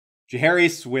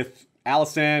 Jaehaerys, with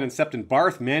Alysanne and Septon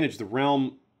Barth, managed the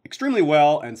realm extremely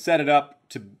well and set it up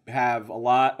to have a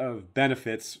lot of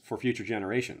benefits for future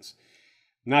generations.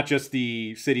 Not just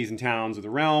the cities and towns of the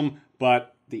realm,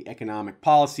 but the economic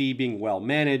policy being well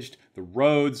managed, the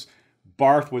roads,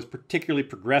 Barth was particularly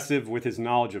progressive with his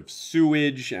knowledge of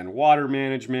sewage and water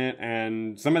management,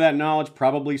 and some of that knowledge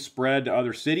probably spread to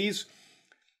other cities.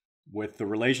 With the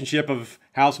relationship of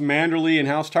House Manderly and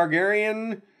House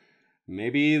Targaryen,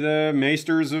 maybe the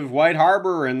maesters of White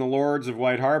Harbor and the lords of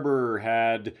White Harbor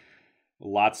had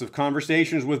lots of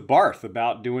conversations with Barth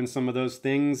about doing some of those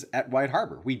things at White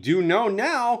Harbor. We do know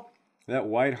now that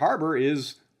White Harbor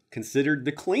is considered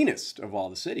the cleanest of all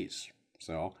the cities.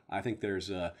 So I think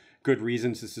there's good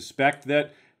reason to suspect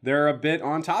that they're a bit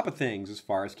on top of things as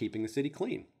far as keeping the city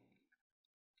clean.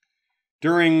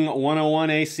 During 101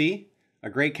 AC, a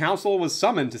great council was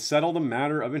summoned to settle the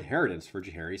matter of inheritance for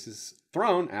Jaehaerys'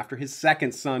 throne after his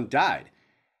second son died.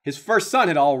 His first son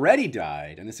had already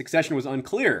died, and the succession was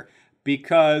unclear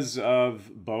because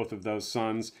of both of those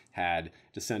sons had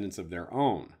descendants of their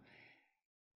own.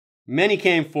 Many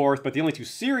came forth, but the only two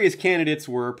serious candidates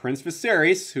were Prince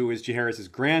Viserys, who is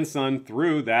Jaehaerys' grandson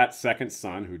through that second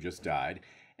son who just died,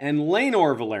 and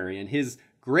Laenor Velaryon, his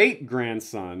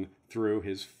great-grandson through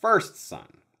his first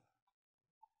son.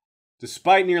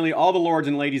 Despite nearly all the lords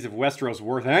and ladies of Westeros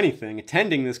worth anything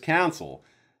attending this council,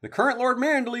 the current Lord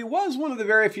Manderly was one of the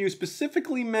very few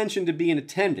specifically mentioned to be in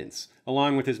attendance,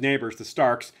 along with his neighbors the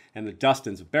Starks and the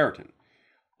Dustons of Barrington.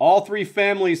 All three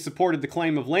families supported the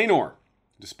claim of Laenor,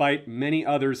 despite many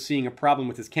others seeing a problem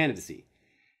with his candidacy.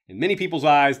 In many people's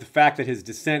eyes, the fact that his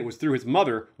descent was through his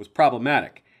mother was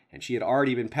problematic, and she had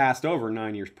already been passed over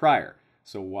 9 years prior.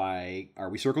 So why are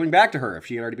we circling back to her if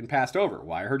she had already been passed over?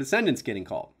 Why are her descendants getting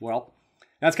called? Well,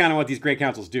 that's kind of what these great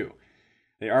councils do.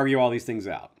 They argue all these things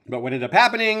out. But what ended up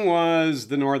happening was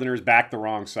the Northerners backed the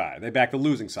wrong side. They backed the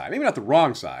losing side. Maybe not the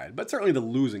wrong side, but certainly the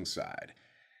losing side.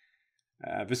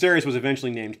 Viserys was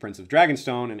eventually named Prince of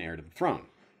Dragonstone and heir to the throne.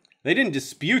 They didn't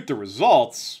dispute the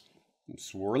results,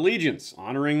 swore allegiance,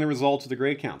 honoring the results of the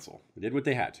Great Council. They did what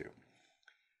they had to.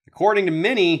 According to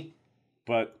many,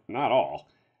 but not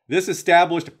all, this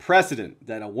established a precedent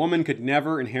that a woman could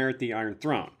never inherit the Iron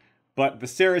Throne. But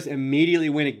Viserys immediately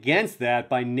went against that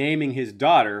by naming his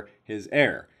daughter his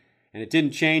heir, and it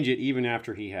didn't change it even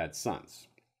after he had sons.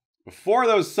 Before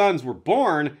those sons were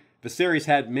born, Viserys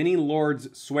had many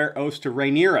lords swear oaths to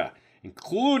Rhaenyra,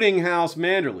 including House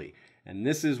Manderly, and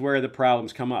this is where the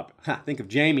problems come up. Think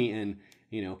of Jaime and,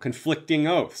 conflicting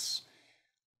oaths.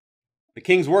 The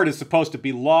king's word is supposed to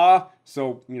be law,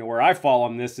 so, where I fall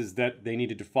on this is that they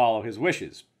needed to follow his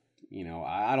wishes.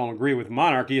 I don't agree with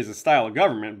monarchy as a style of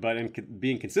government, but in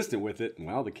being consistent with it,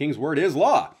 well, the king's word is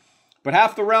law. But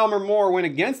half the realm or more went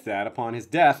against that upon his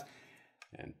death,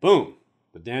 and boom,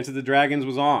 the Dance of the Dragons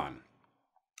was on.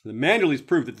 The Manderlys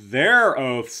proved that their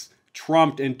oaths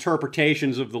trumped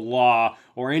interpretations of the law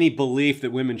or any belief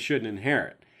that women shouldn't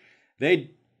inherit.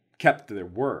 They kept to their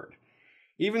word.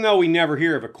 Even though we never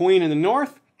hear of a queen in the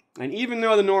North, and even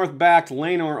though the North backed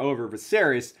Laenor over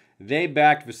Viserys, they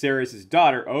backed Viserys'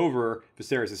 daughter over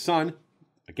Viserys' son,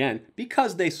 again,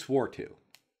 because they swore to.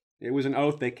 It was an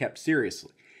oath they kept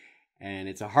seriously. And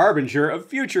it's a harbinger of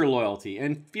future loyalty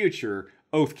and future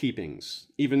oath-keepings,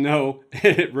 even though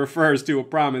it refers to a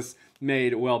promise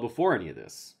made well before any of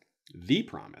this. The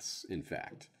promise, in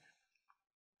fact.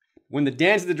 When the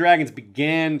Dance of the Dragons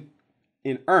began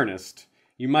in earnest,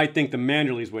 you might think the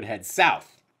Manderlys would head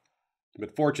south.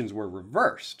 But fortunes were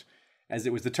reversed, as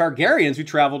it was the Targaryens who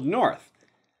traveled north.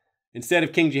 Instead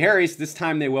of King Jaehaerys, this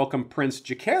time they welcomed Prince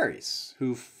Jaehaerys,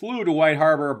 who flew to White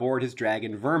Harbor aboard his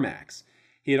dragon Vermax.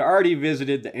 He had already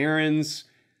visited the Arryns,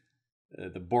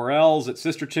 the Borels at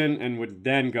Sisterton, and would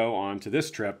then go on to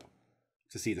this trip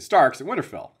to see the Starks at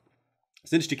Winterfell.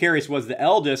 Since Jaehaerys was the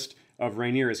eldest of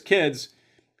Rhaenyra's kids,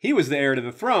 he was the heir to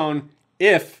the throne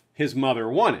if his mother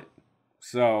won it.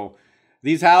 So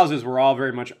these houses were all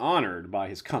very much honored by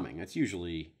his coming. That's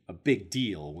usually a big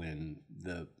deal when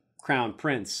the crown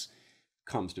prince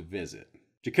comes to visit.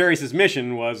 Jaehaerys'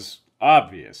 mission was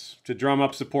obvious, to drum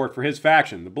up support for his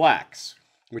faction, the Blacks,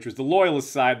 which was the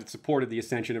loyalist side that supported the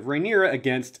ascension of Rhaenyra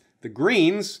against the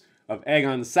Greens of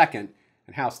Aegon II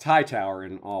and House Hightower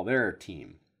and all their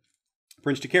team.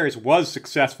 Prince Jaehaerys was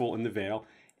successful in the Vale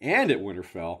and at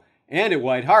Winterfell and at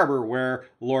White Harbor, where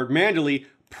Lord Manderly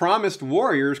promised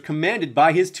warriors commanded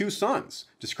by his two sons,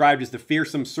 described as the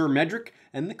fearsome Sir Medric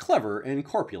and the clever and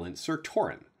corpulent Sir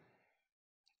Torrhen.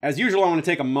 As usual, I want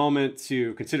to take a moment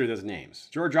to consider those names.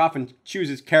 George often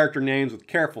chooses character names with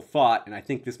careful thought, and I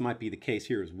think this might be the case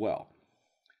here as well.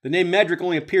 The name Medric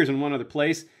only appears in one other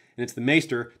place, and it's the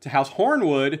Maester to House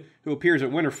Hornwood, who appears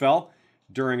at Winterfell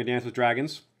during A Dance with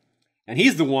Dragons. And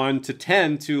he's the one to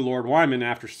tend to Lord Wyman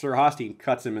after Sir Hostine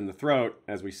cuts him in the throat,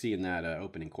 as we see in that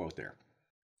opening quote there.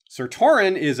 Sir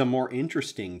Torrin is a more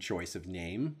interesting choice of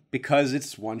name because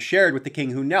it's one shared with the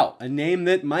king who knelt, a name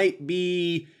that might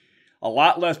be a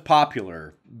lot less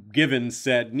popular given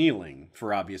said kneeling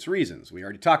for obvious reasons. We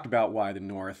already talked about why the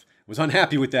North was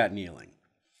unhappy with that kneeling.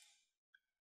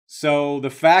 So the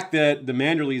fact that the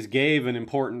Manderlys gave an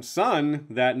important son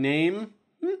that name,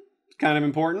 kind of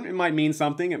important. It might mean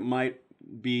something. It might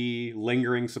be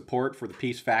lingering support for the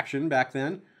peace faction back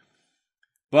then.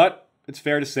 But it's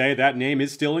fair to say that name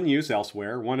is still in use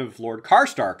elsewhere. One of Lord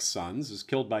Karstark's sons is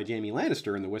killed by Jaime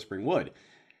Lannister in the Whispering Wood.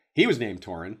 He was named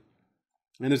Torrin.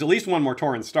 And there's at least one more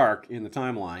Torrin Stark in the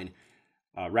timeline,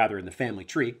 rather in the family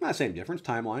tree. Not the same difference,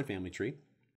 timeline, family tree.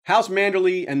 House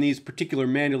Manderly and these particular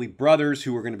Manderly brothers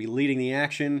who were going to be leading the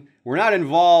action were not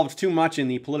involved too much in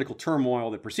the political turmoil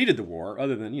that preceded the war,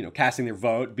 other than, casting their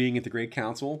vote, being at the Great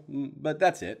Council, but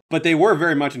that's it. But they were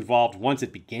very much involved once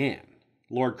it began.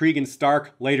 Lord Cregan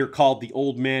Stark, later called the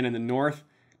Old Man in the North,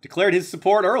 declared his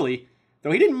support early,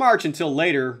 though he didn't march until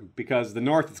later because the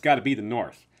North has got to be the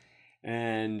North.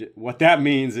 And what that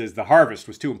means is the harvest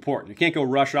was too important. You can't go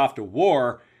rush off to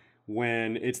war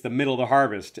when it's the middle of the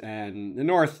harvest, and the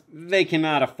North, they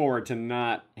cannot afford to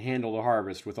not handle the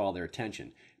harvest with all their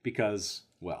attention because,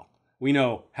 well, we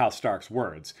know House Stark's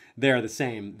words. They're the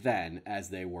same then as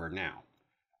they were now.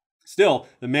 Still,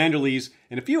 the Manderlys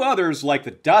and a few others like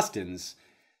the Dustins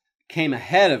came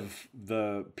ahead of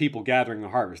the people gathering the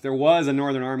harvest. There was a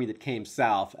northern army that came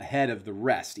south ahead of the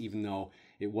rest, even though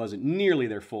it wasn't nearly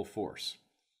their full force.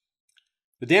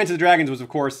 The Dance of the Dragons was, of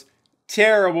course,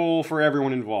 terrible for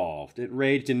everyone involved. It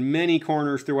raged in many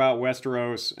corners throughout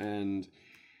Westeros, and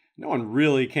no one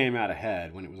really came out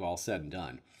ahead when it was all said and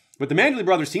done. But the Manderly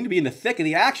brothers seemed to be in the thick of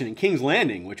the action in King's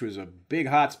Landing, which was a big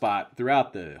hotspot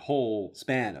throughout the whole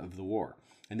span of the war.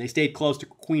 And they stayed close to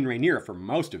Queen Rhaenyra for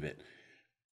most of it.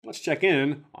 Let's check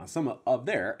in on some of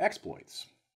their exploits.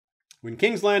 When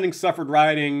King's Landing suffered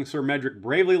rioting, Sir Medric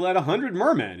bravely led 100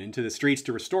 mermen into the streets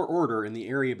to restore order in the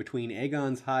area between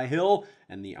Aegon's High Hill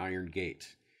and the Iron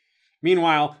Gate.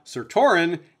 Meanwhile, Sir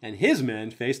Torrin and his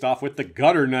men faced off with the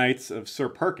Gutter Knights of Sir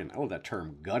Perkin. I love that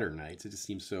term, Gutter Knights. It just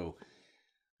seems so,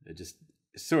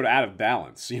 sort of out of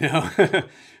balance,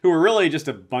 who were really just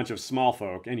a bunch of small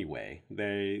folk anyway.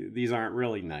 These aren't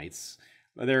really knights.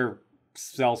 They're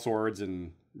sellswords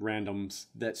and randoms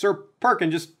that Sir Perkin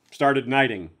just started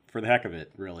knighting for the heck of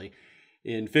it, really,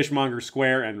 in Fishmonger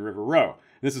Square and River Row.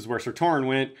 This is where Sir Torrin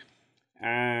went,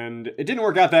 and it didn't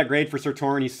work out that great for Sir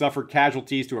Torrin. He suffered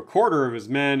casualties to a quarter of his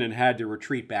men and had to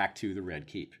retreat back to the Red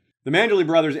Keep. The Manderly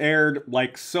brothers erred,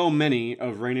 like so many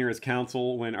of Rhaenyra's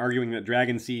council, when arguing that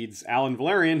Dragonseed's Alan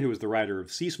Valerian, who was the writer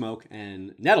of Sea Smoke,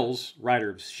 and Nettles, writer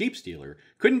of Sheepstealer,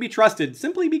 couldn't be trusted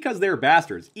simply because they were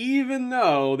bastards, even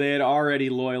though they had already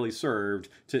loyally served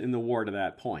in the war to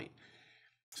that point.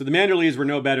 So the Manderlys were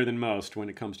no better than most when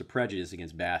it comes to prejudice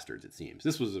against bastards, it seems.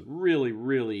 This was a really,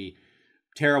 really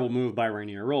terrible move by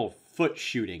Rhaenyra, a real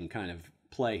foot-shooting kind of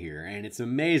play here, and it's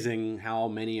amazing how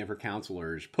many of her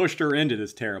counselors pushed her into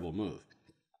this terrible move.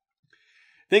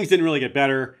 Things didn't really get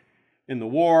better in the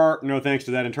war, no thanks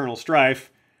to that internal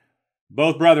strife.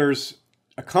 Both brothers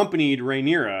accompanied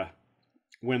Rhaenyra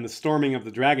when the storming of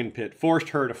the dragon pit forced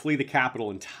her to flee the capital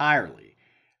entirely.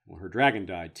 Well, her dragon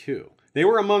died too. They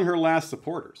were among her last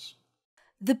supporters.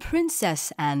 The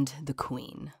Princess and the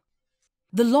Queen.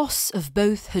 The loss of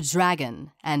both her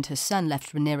dragon and her son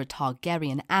left Rhaenyra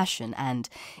Targaryen ashen and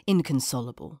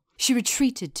inconsolable. She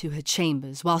retreated to her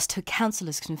chambers whilst her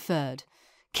councillors conferred.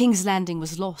 King's Landing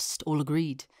was lost, all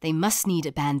agreed. They must need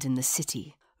abandon the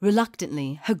city.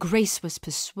 Reluctantly, her grace was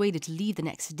persuaded to leave the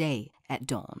next day at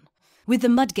dawn. With the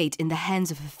Mudgate in the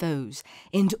hands of her foes,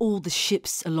 and all the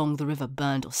ships along the river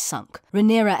burned or sunk,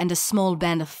 Rhaenyra and a small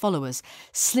band of followers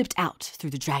slipped out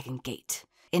through the Dragon Gate,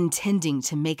 intending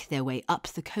to make their way up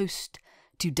the coast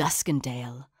to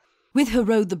Duskendale. With her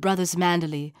rode the brothers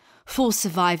Manderly, 4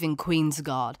 surviving Queen's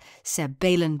Guard, Sir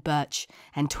Balon Birch,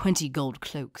 and 20 gold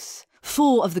cloaks,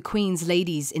 4 of the Queen's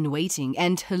ladies in waiting,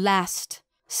 and her last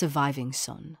surviving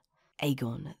son,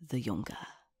 Aegon the Younger.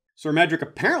 Sir Medric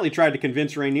apparently tried to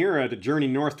convince Rhaenyra to journey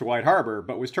north to White Harbor,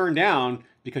 but was turned down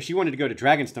because she wanted to go to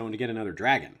Dragonstone to get another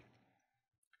dragon.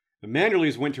 The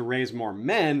Manderlys went to raise more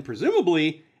men,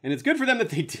 presumably, and it's good for them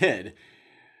that they did,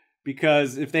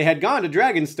 because if they had gone to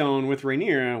Dragonstone with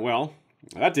Rhaenyra, well,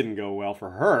 that didn't go well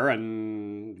for her,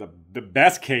 and the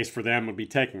best case for them would be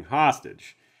taken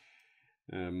hostage.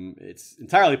 It's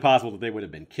entirely possible that they would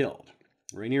have been killed.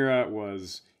 Rhaenyra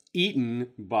was eaten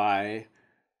by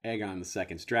Aegon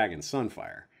II's dragon,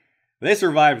 Sunfire. They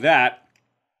survived that,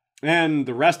 and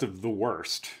the rest of the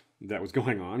worst that was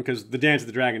going on, because the Dance of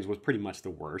the Dragons was pretty much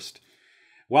the worst.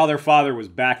 while their father was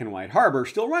back in White Harbor,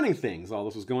 still running things. All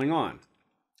this was going on.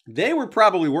 They were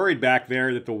probably worried back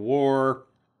there that the war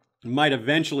might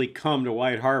eventually come to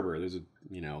White Harbor. The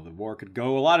war could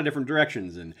go a lot of different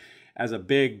directions, and as a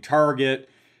big target,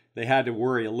 they had to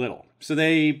worry a little. So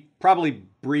they probably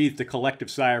breathed a collective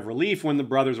sigh of relief when the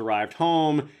brothers arrived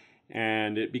home,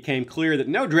 and it became clear that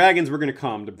no dragons were going to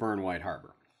come to burn White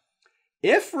Harbor.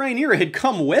 If Rhaenyra had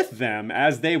come with them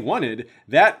as they wanted,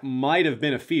 that might have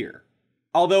been a fear.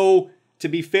 Although, to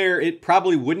be fair, it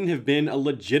probably wouldn't have been a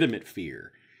legitimate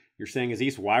fear. You're saying,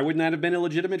 Aziz, why wouldn't that have been a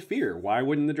legitimate fear? Why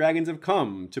wouldn't the dragons have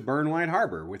come to burn White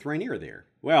Harbor with Rhaenyra there?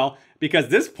 Well, because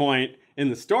this point in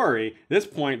the story, this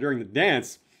point during the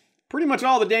dance, pretty much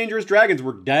all the dangerous dragons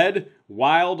were dead,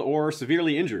 wild, or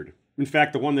severely injured. In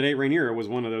fact, the one that ate Rhaenyra was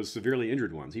one of those severely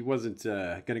injured ones. He wasn't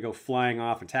going to go flying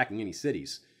off attacking any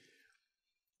cities.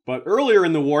 But earlier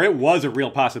in the war, it was a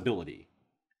real possibility.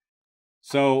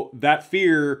 So that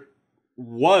fear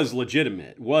was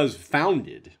legitimate, was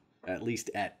founded, at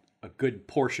least at a good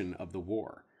portion of the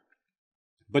war.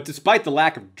 But despite the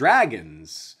lack of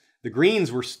dragons, the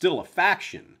Greens were still a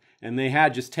faction, and they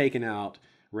had just taken out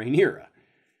Rhaenyra.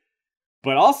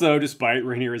 But also, despite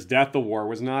Rhaenyra's death, the war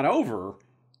was not over,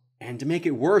 and to make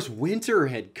it worse, winter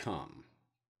had come.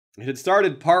 It had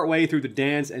started partway through the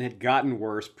dance and had gotten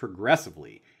worse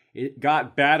progressively. It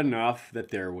got bad enough that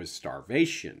there was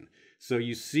starvation. So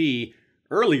you see,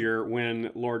 earlier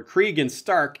when Lord Cregan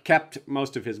Stark kept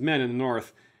most of his men in the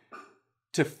north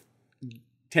to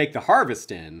take the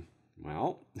harvest in,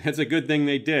 well, it's a good thing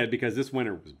they did because this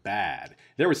winter was bad.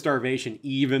 There was starvation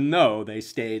even though they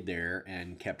stayed there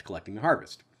and kept collecting the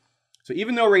harvest. So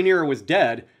even though Rhaenyra was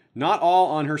dead, not all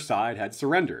on her side had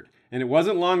surrendered, and it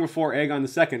wasn't long before Aegon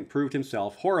II proved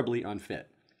himself horribly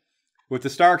unfit. With the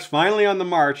Starks finally on the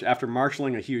march after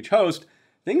marshalling a huge host,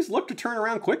 things looked to turn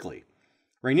around quickly.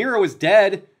 Rhaenyra was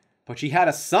dead, but she had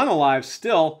a son alive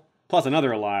still, plus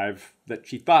another alive that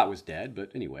she thought was dead,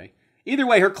 but anyway. Either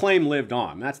way, her claim lived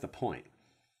on. That's the point.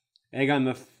 Aegon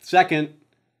II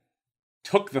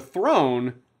took the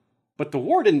throne, but the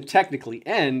war didn't technically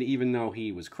end even though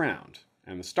he was crowned,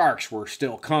 and the Starks were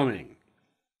still coming.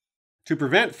 To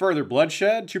prevent further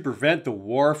bloodshed, to prevent the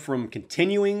war from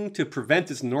continuing, to prevent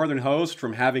this northern host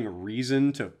from having a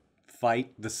reason to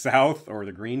fight the South or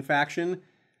the Green faction,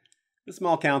 the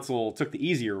small council took the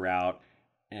easier route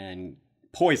and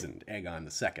poisoned Aegon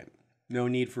II. No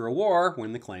need for a war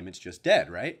when the claimant's just dead,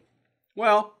 right?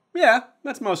 Well, yeah,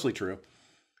 that's mostly true.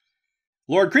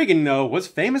 Lord Cregan, though, was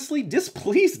famously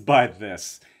displeased by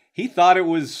this. He thought it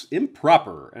was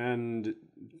improper, and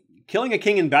killing a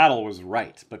king in battle was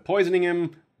right, but poisoning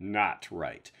him, not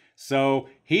right. So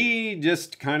he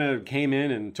just kind of came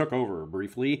in and took over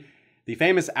briefly. The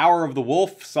famous Hour of the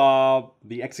Wolf saw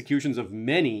the executions of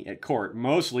many at court,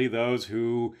 mostly those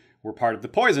who were part of the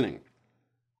poisoning.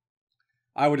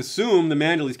 I would assume the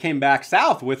Manderlys came back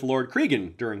south with Lord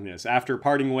Cregan during this, after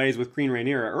parting ways with Queen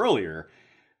Rhaenyra earlier.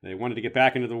 They wanted to get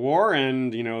back into the war,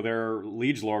 and, their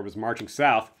liege lord was marching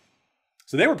south.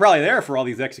 So they were probably there for all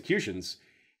these executions,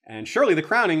 and surely the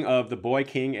crowning of the boy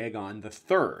king Aegon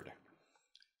III.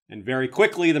 And very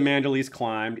quickly, the Manderlys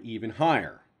climbed even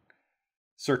higher.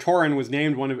 Ser Torrhen was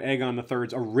named one of Aegon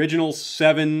III's original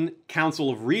 7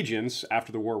 Council of Regents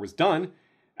after the war was done,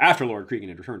 after Lord Cregan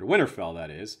had returned to Winterfell,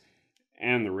 that is,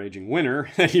 and the raging winter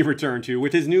that he returned to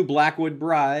with his new Blackwood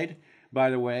bride, by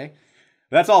the way.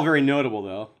 That's all very notable,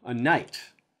 though. A knight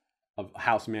of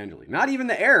House Manderly, not even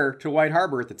the heir to White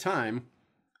Harbor at the time,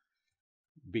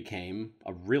 became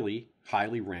a really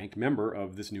highly ranked member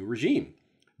of this new regime.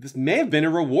 This may have been a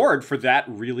reward for that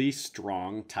really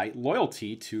strong, tight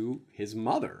loyalty to his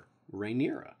mother,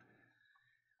 Rhaenyra.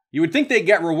 You would think they'd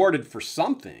get rewarded for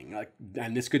something,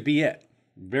 and this could be it.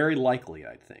 Very likely,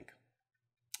 I'd think.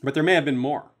 But there may have been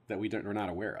more that we're not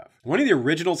aware of. One of the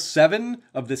original 7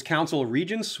 of this Council of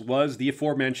Regents was the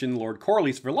aforementioned Lord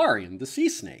Corlys Velaryon, the Sea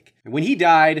Snake. And when he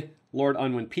died, Lord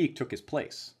Unwin Peake took his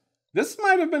place. This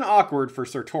might have been awkward for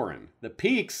Ser Torrhen. The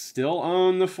Peakes still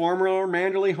own the former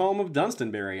Manderly home of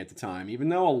Dunstonbury at the time, even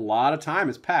though a lot of time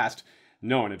has passed.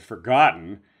 No one had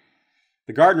forgotten.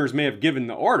 The Gardeners may have given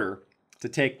the order to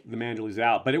take the Manderlys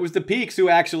out, but it was the Peakes who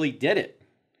actually did it.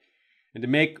 And to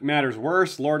make matters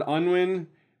worse, Lord Unwin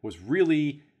was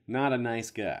really not a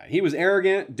nice guy. He was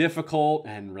arrogant, difficult,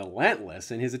 and relentless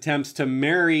in his attempts to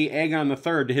marry Aegon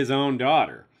III to his own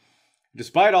daughter.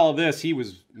 Despite all of this, he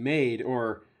was made,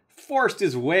 or forced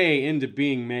his way into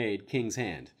being made, King's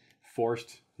Hand.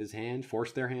 Forced his hand?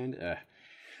 Forced their hand?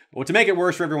 Well, to make it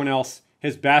worse for everyone else,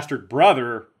 his bastard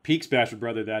brother, Peake's bastard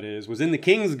brother that is, was in the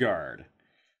King's Guard.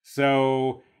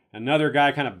 So, another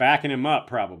guy kind of backing him up,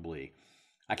 probably.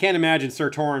 I can't imagine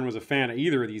Sir Torrhen was a fan of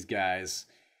either of these guys,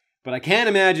 but I can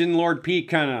imagine Lord Peake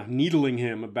kind of needling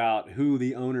him about who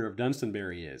the owner of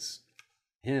Dunstonbury is.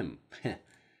 Him.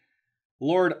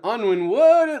 Lord Unwin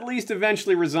would at least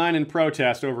eventually resign in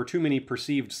protest over too many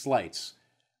perceived slights.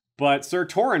 But Sir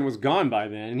Torrhen was gone by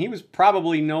then, and he was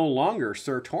probably no longer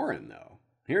Sir Torrhen, though.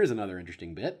 Here's another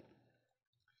interesting bit.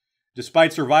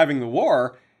 Despite surviving the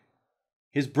war,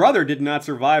 his brother did not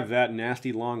survive that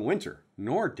nasty long winter,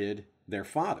 nor did their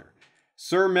father.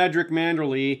 Sir Medric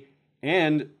Manderly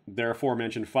and their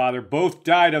aforementioned father both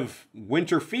died of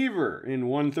winter fever in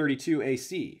 132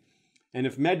 AC. And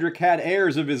if Medric had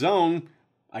heirs of his own,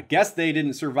 I guess they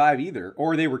didn't survive either,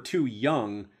 or they were too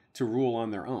young to rule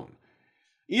on their own.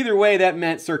 Either way, that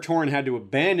meant Sir Torrhen had to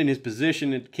abandon his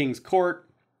position at King's Court,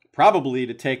 probably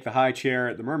to take the high chair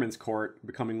at the Merman's Court,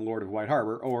 becoming Lord of White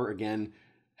Harbor, or again,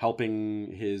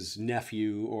 helping his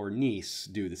nephew or niece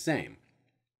do the same.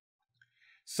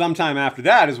 Sometime after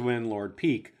that is when Lord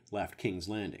Peake left King's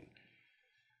Landing.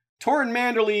 Torrhen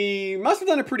Manderly must have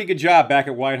done a pretty good job back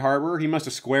at White Harbor. He must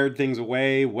have squared things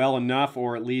away well enough,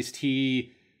 or at least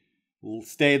he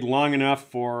stayed long enough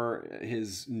for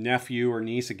his nephew or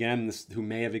niece, again, who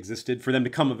may have existed, for them to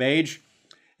come of age.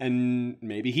 And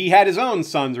maybe he had his own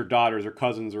sons or daughters or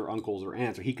cousins or uncles or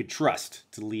aunts, or he could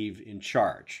trust to leave in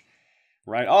charge.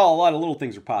 Right? Oh, a lot of little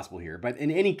things are possible here. But in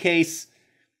any case,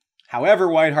 however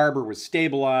White Harbor was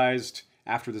stabilized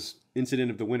after this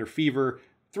incident of the winter fever,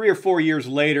 3 or 4 years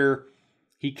later,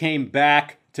 he came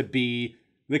back to be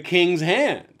the King's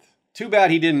Hand. Too bad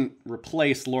he didn't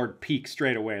replace Lord Peake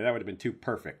straight away. That would have been too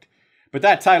perfect. But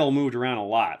that title moved around a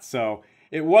lot, so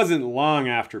it wasn't long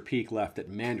after Peake left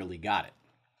that Manderly got it.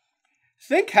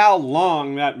 Think how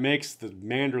long that makes the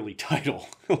Manderly title.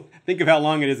 Think of how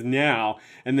long it is now,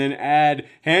 and then add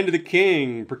Hand of the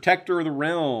King, Protector of the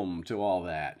Realm to all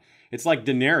that. It's like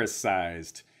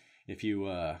Daenerys-sized, if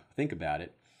you think about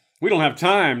it. We don't have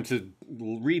time to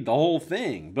read the whole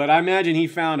thing, but I imagine he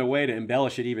found a way to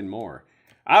embellish it even more.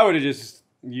 I would have just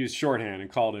used shorthand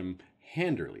and called him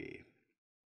Handerly.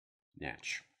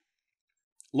 Natch.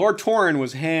 Lord Torrhen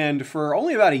was Hand for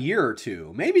only about a year or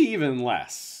two, maybe even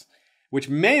less, which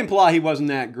may imply he wasn't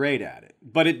that great at it,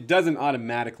 but it doesn't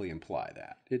automatically imply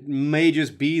that. It may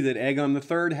just be that Aegon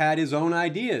III had his own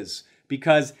ideas,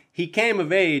 because he came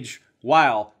of age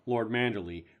while Lord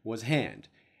Manderly was Hand.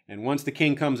 And once the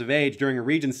king comes of age during a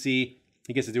regency,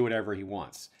 he gets to do whatever he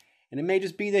wants. And it may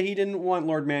just be that he didn't want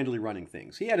Lord Manderly running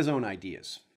things. He had his own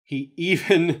ideas. He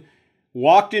even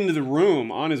walked into the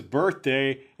room on his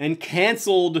birthday and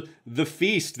canceled the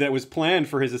feast that was planned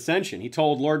for his ascension. He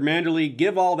told Lord Manderly,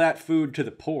 give all that food to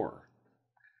the poor.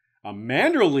 A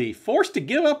Manderly forced to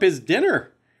give up his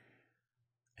dinner.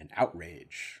 An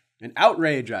outrage. An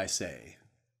outrage, I say.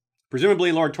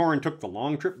 Presumably, Lord Torrhen took the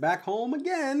long trip back home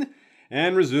again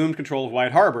and resumed control of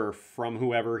White Harbor from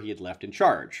whoever he had left in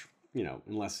charge. You know,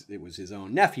 unless it was his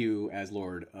own nephew as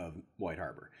Lord of White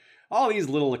Harbor. All these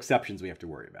little exceptions we have to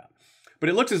worry about. But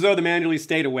it looks as though the Manderlys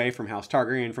stayed away from House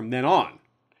Targaryen from then on.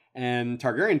 And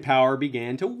Targaryen power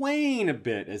began to wane a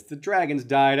bit as the dragons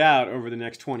died out over the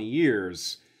next 20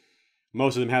 years.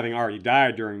 Most of them having already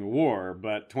died during the war,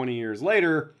 but 20 years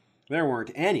later, there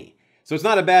weren't any. So it's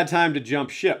not a bad time to jump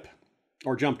ship,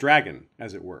 or jump dragon,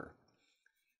 as it were.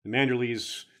 The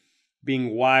Manderlys,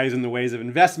 being wise in the ways of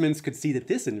investments, could see that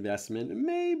this investment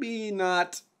may be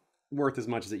not worth as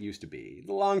much as it used to be.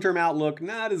 The long-term outlook,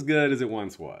 not as good as it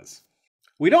once was.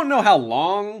 We don't know how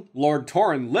long Lord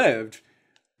Torrhen lived,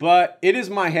 but it is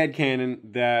my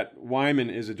headcanon that Wyman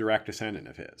is a direct descendant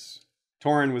of his.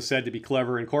 Torrhen was said to be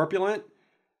clever and corpulent.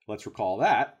 Let's recall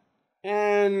that.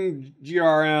 And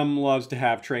GRM loves to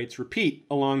have traits repeat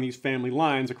along these family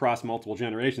lines across multiple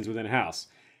generations within a house.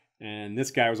 And this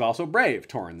guy was also brave,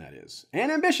 Torrhen that is,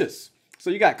 and ambitious.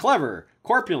 So you got clever,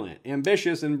 corpulent,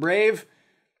 ambitious, and brave.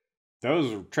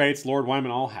 Those are traits Lord Wyman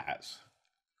all has.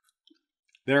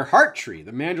 Their heart tree,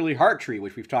 the Manderly heart tree,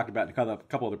 which we've talked about in a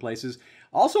couple other places,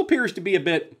 also appears to be a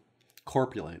bit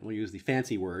corpulent. We'll use the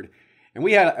fancy word. And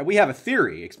we have a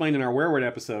theory explained in our Werewood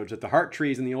episodes that the heart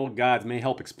trees in the old gods may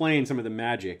help explain some of the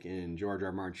magic in George R.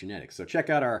 R. Martin's genetics. So check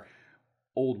out our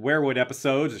old Werewood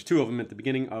episodes. There's 2 of them at the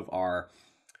beginning of our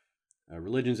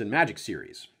Religions and Magic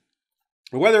series.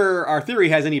 But whether our theory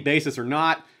has any basis or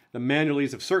not, the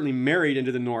Manderlys have certainly married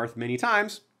into the North many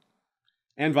times,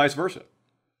 and vice versa.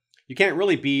 You can't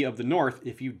really be of the North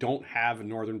if you don't have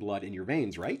Northern blood in your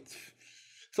veins, right?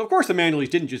 So of course the Manderlys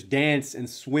didn't just dance and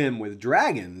swim with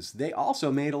dragons, they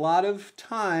also made a lot of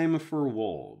time for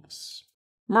wolves.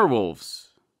 Merwolves.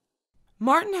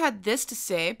 Martin had this to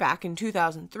say back in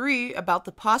 2003 about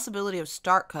the possibility of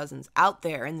Stark cousins out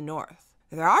there in the North.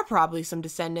 There are probably some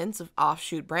descendants of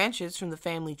offshoot branches from the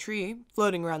family tree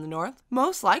floating around the north,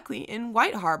 most likely in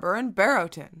White Harbor and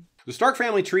Barrowton. The Stark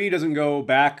family tree doesn't go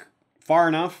back far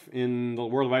enough in the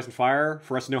world of Ice and Fire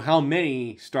for us to know how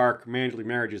many Stark Manderly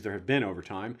marriages there have been over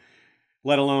time,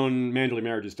 let alone Manderly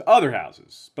marriages to other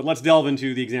houses. But let's delve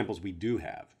into the examples we do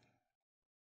have.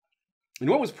 In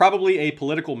what was probably a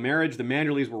political marriage, the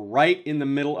Manderlys were right in the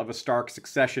middle of a Stark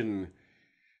succession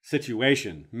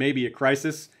situation. Maybe a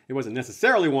crisis. It wasn't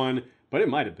necessarily one, but it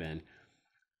might have been.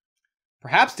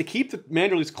 Perhaps to keep the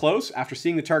Manderlys close after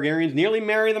seeing the Targaryens nearly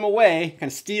marry them away,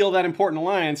 kind of steal that important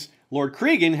alliance, Lord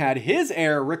Cregan had his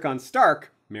heir, Rickon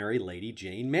Stark, marry Lady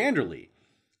Jane Manderly.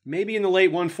 Maybe in the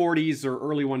late 140s or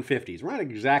early 150s. We're not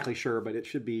exactly sure, but it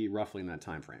should be roughly in that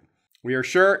time frame. We are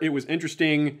sure it was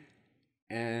interesting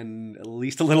and at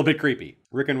least a little bit creepy.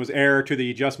 Rickon was heir to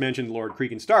the just mentioned Lord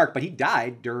Cregan Stark, but he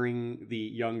died during the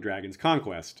young dragon's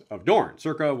conquest of Dorne,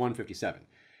 circa 157.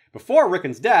 Before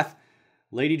Rickon's death,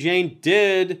 Lady Jane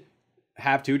did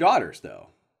have 2 daughters, though,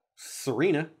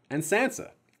 Serena and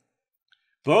Sansa.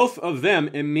 Both of them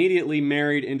immediately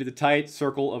married into the tight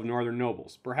circle of northern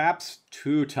nobles, perhaps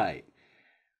too tight.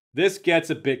 This gets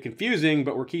a bit confusing,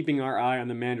 but we're keeping our eye on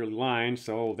the Manderly line,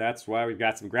 so that's why we've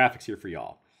got some graphics here for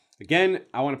y'all. Again,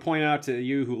 I want to point out to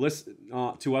you who listen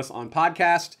to us on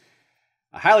podcast,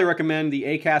 I highly recommend the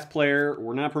Acast player.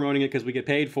 We're not promoting it because we get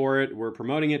paid for it. We're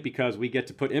promoting it because we get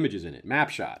to put images in it, map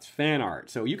shots, fan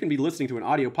art. So you can be listening to an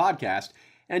audio podcast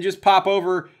and just pop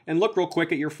over and look real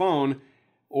quick at your phone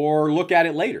or look at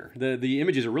it later. The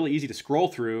images are really easy to scroll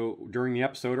through during the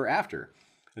episode or after.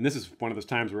 And this is one of those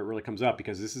times where it really comes up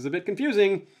because this is a bit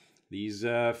confusing, these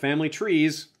family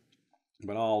trees,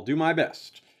 but I'll do my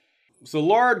best. So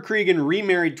Lord Cregan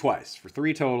remarried twice for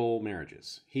 3 total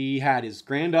marriages. He had his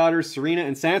granddaughters Serena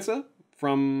and Sansa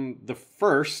from the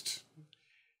first.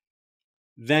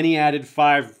 Then he added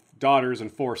 5 daughters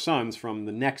and 4 sons from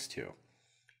the next 2.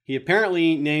 He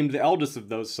apparently named the eldest of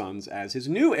those sons as his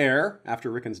new heir after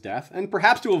Rickon's death, and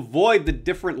perhaps to avoid the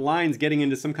different lines getting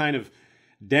into some kind of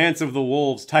Dance of the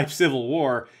Wolves type civil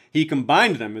war, he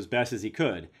combined them as best as he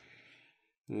could.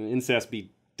 Incest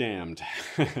be damned.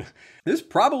 This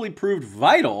probably proved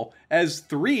vital as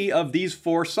 3 of these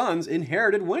 4 sons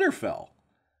inherited Winterfell.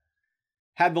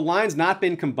 Had the lines not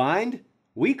been combined,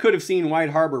 we could have seen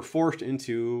White Harbor forced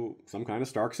into some kind of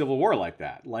Stark civil war like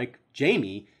that. Like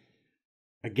Jaime,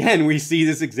 again, we see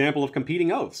this example of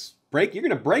competing oaths. You're going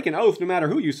to break an oath no matter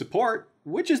who you support.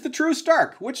 Which is the true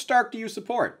Stark? Which Stark do you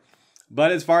support?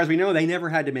 But as far as we know, they never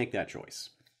had to make that choice.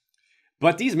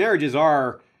 But these marriages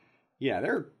are,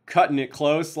 they're cutting it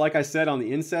close, like I said, on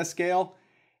the incest scale.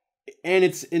 And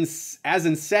it's as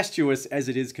incestuous as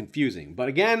it is confusing. But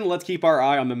again, let's keep our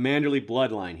eye on the Manderly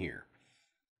bloodline here.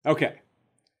 Okay,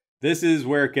 this is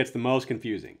where it gets the most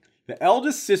confusing. The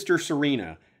eldest sister,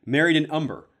 Serena, married an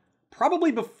Umber,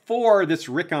 probably before this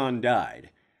Rickon died.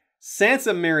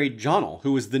 Sansa married Jonel,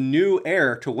 who was the new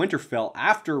heir to Winterfell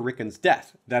after Rickon's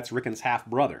death. That's Rickon's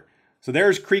half-brother. So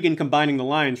there's Cregan combining the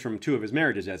lines from 2 of his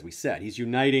marriages, as we said. He's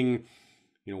uniting,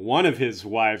 one of his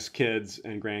wife's kids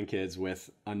and grandkids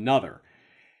with another.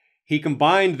 He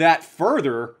combined that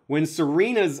further when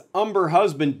Serena's Umber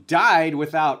husband died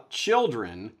without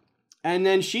children, and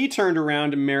then she turned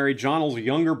around to marry Jonel's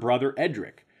younger brother,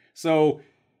 Edric. So,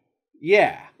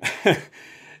 yeah,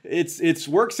 it's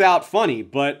works out funny,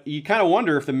 but you kind of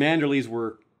wonder if the Manderlys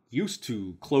were used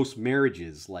to close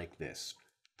marriages like this.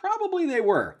 Probably they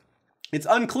were. It's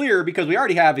unclear because we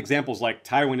already have examples like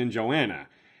Tywin and Joanna.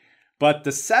 But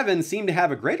the Seven seem to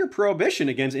have a greater prohibition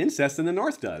against incest than the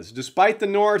North does, despite the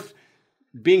North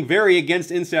being very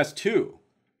against incest too.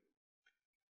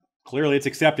 Clearly it's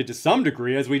accepted to some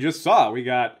degree, as we just saw. We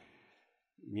got,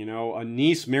 a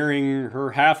niece marrying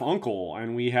her half-uncle,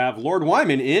 and we have Lord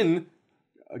Wyman in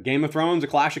Game of Thrones, A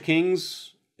Clash of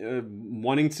Kings,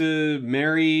 wanting to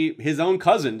marry his own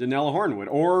cousin, Daenerys Hornwood,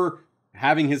 or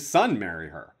having his son marry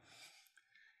her.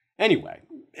 Anyway,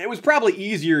 it was probably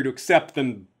easier to accept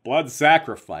than blood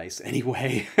sacrifice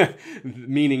anyway,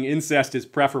 meaning incest is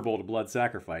preferable to blood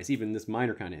sacrifice, even this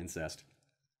minor kind of incest.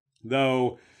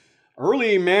 Though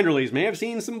early Manderlys may have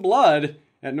seen some blood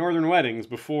at northern weddings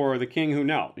before the king who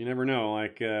knelt. You never know,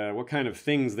 what kind of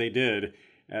things they did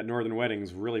at northern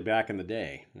weddings really back in the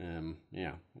day.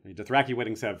 Dothraki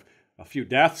weddings have a few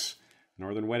deaths.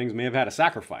 Northern weddings may have had a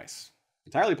sacrifice.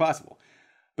 Entirely possible.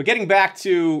 But getting back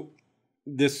to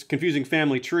this confusing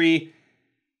family tree,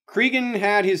 Cregan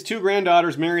had his 2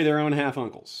 granddaughters marry their own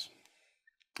half-uncles.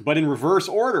 But in reverse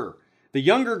order. The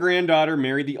younger granddaughter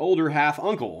married the older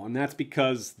half-uncle, and that's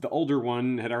because the older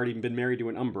one had already been married to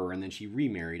an Umber, and then she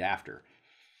remarried after.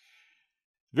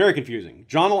 Very confusing.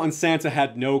 Jonel and Sansa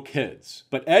had no kids,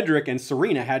 but Edric and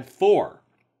Serena had 4.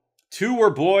 2 were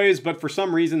boys, but for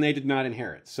some reason they did not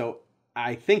inherit. So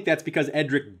I think that's because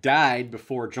Edric died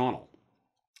before Jonel.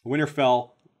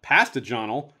 Winterfell passed to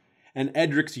Jonel and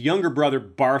Edric's younger brother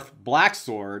Barth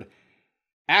Blacksword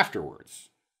afterwards.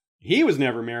 He was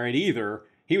never married either.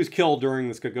 He was killed during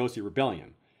the Skagosi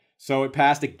Rebellion. So it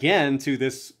passed again to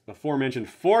this aforementioned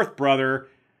 4th brother,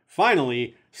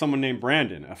 finally, someone named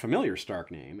Brandon, a familiar Stark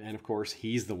name. And of course,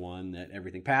 he's the one that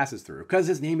everything passes through. Because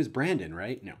his name is Brandon,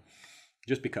 right? No,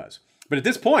 just because. But at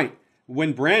this point,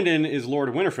 when Brandon is Lord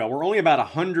of Winterfell, we're only about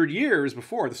 100 years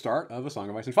before the start of A Song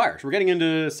of Ice and Fire. So we're getting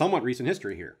into somewhat recent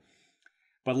history here.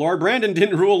 But Lord Brandon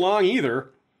didn't rule long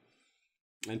either,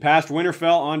 and passed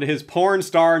Winterfell on to his porn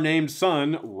star named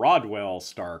son, Rodwell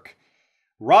Stark.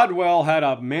 Rodwell had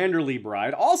a Manderly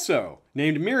bride, also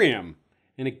named Miriam.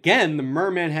 And again, the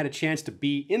merman had a chance to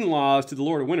be in-laws to the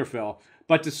Lord of Winterfell.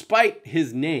 But despite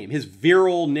his name, his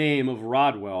virile name of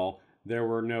Rodwell, there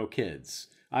were no kids.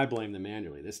 I blame the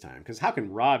Manderly this time, because how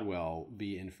can Rodwell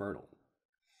be infertile?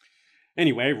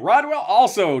 Anyway, Rodwell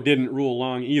also didn't rule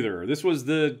long either. This was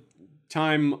the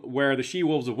time where the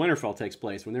She-Wolves of Winterfell takes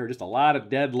place, when there were just a lot of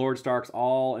dead Lord Starks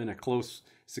all in a close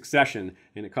succession,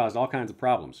 and it caused all kinds of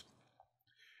problems.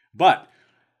 But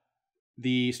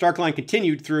the Stark line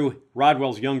continued through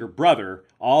Rodwell's younger brother,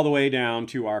 all the way down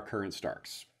to our current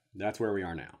Starks. That's where we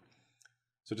are now.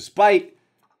 So despite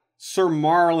Sir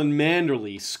Marlon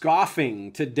Manderly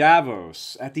scoffing to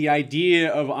Davos at the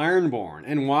idea of Ironborn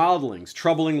and wildlings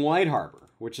troubling White Harbor,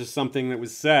 which is something that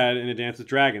was said in A Dance with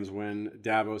Dragons when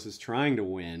Davos is trying to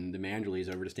win the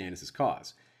Manderlys over to Stannis'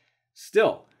 cause.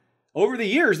 Still, over the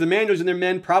years, the Manderlys and their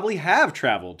men probably have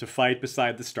traveled to fight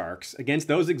beside the Starks against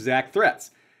those exact threats.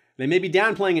 They may be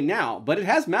downplaying it now, but it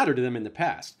has mattered to them in the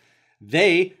past.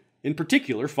 They, in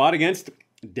particular, fought against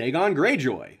Dagon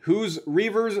Greyjoy, whose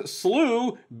reavers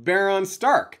slew Baron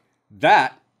Stark.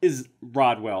 That is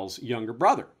Rodwell's younger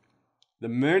brother. The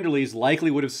Manderlys likely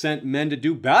would have sent men to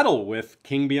do battle with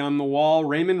King Beyond the Wall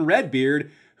Raymond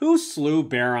Redbeard, who slew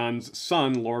Baron's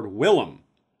son, Lord Willem.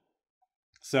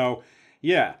 So,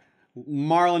 yeah,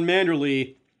 Marlon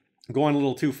Manderly going a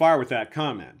little too far with that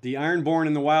comment. The Ironborn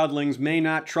and the Wildlings may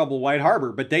not trouble White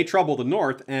Harbor, but they trouble the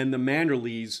North, and the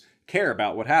Manderlys care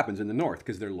about what happens in the North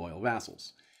because they're loyal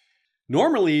vassals.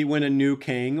 Normally, when a new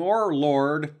king or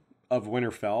lord of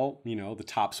Winterfell, the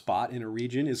top spot in a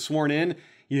region, is sworn in,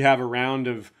 you have a round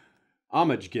of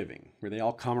homage giving, where they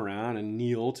all come around and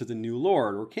kneel to the new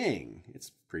lord or king.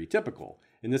 It's pretty typical.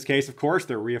 In this case, of course,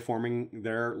 they're reaffirming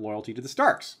their loyalty to the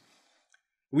Starks.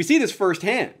 We see this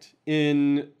firsthand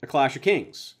in A Clash of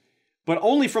Kings, but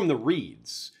only from the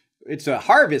reeds. It's a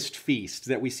harvest feast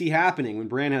that we see happening when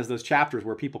Bran has those chapters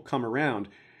where people come around.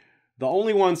 The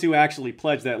only ones who actually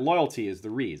pledge that loyalty is the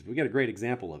reeds. We get a great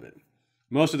example of it.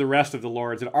 Most of the rest of the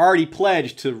lords had already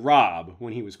pledged to Robb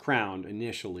when he was crowned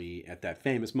initially at that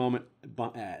famous moment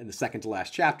in the second to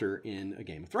last chapter in A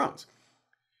Game of Thrones.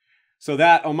 So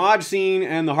that homage scene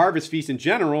and the harvest feast in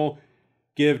general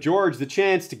give George the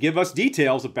chance to give us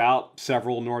details about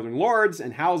several northern lords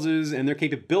and houses and their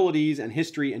capabilities and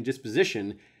history and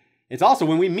disposition. It's also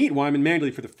when we meet Wyman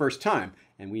Manderly for the first time,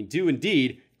 and we do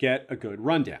indeed get a good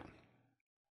rundown.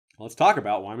 Let's talk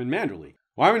about Wyman Manderly.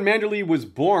 Wyman Manderly was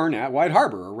born at White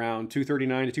Harbor around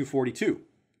 239 to 242.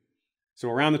 So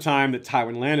around the time that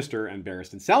Tywin Lannister and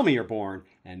Barristan Selmy are born,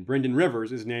 and Brynden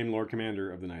Rivers is named Lord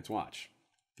Commander of the Night's Watch.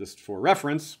 Just for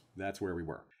reference, that's where we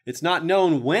were. It's not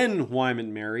known when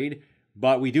Wyman married,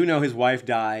 but we do know his wife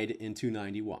died in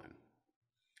 291.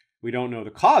 We don't know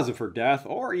the cause of her death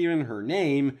or even her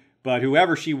name, but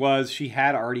whoever she was, she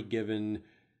had already given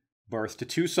birth to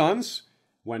 2 sons,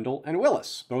 Wendell and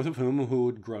Willis, both of whom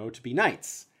would grow to be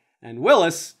knights. And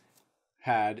Willis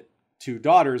had 2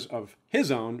 daughters of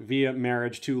his own via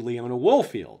marriage to Leona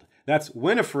Woolfield. That's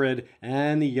Winifred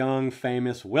and the young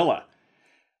famous Willa.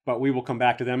 But we will come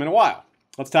back to them in a while.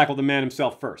 Let's tackle the man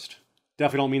himself first.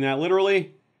 Definitely don't mean that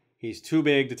literally. He's too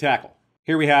big to tackle.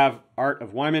 Here we have Art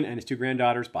of Wyman and His 2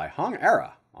 Granddaughters by Hong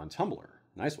Era on Tumblr.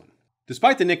 Nice one.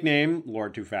 Despite the nickname,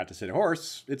 Lord Too Fat to Sit a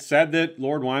Horse, it's said that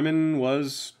Lord Wyman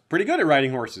was pretty good at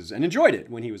riding horses and enjoyed it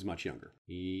when he was much younger.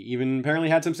 He even apparently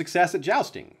had some success at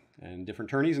jousting and different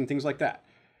tourneys and things like that.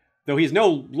 Though he's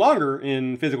no longer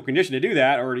in physical condition to do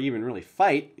that or to even really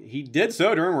fight, he did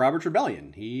so during Robert's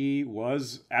Rebellion. He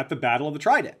was at the Battle of the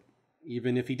Trident,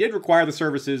 even if he did require the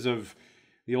services of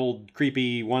the old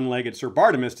creepy one-legged Sir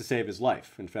Bartimus to save his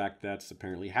life. In fact, that's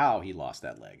apparently how he lost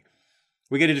that leg.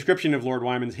 We get a description of Lord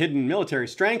Wyman's hidden military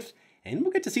strength, and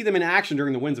we'll get to see them in action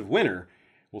during the Winds of Winter.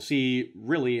 We'll see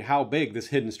really how big this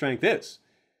hidden strength is.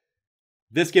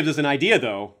 This gives us an idea,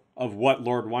 though, of what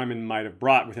Lord Wyman might have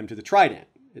brought with him to the Trident.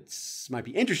 It might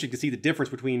be interesting to see the difference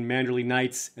between Manderly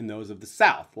knights and those of the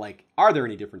South. Like, are there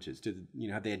any differences?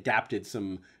 Have they adapted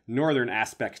some northern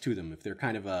aspects to them? If they're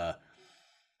kind of a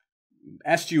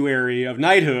estuary of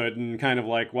knighthood and kind of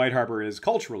like White Harbor is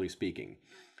culturally speaking.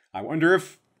 I wonder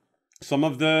if some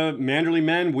of the Manderly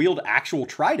men wield actual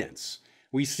tridents.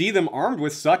 We see them armed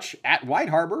with such at White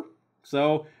Harbor,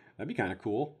 so that'd be kind of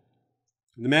cool.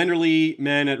 The Manderly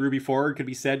men at Ruby Ford could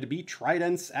be said to be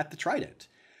tridents at the Trident.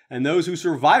 And those who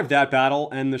survived that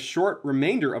battle and the short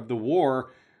remainder of the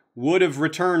war would have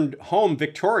returned home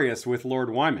victorious with Lord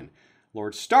Wyman.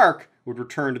 Lord Stark would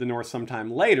return to the north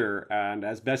sometime later, and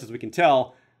as best as we can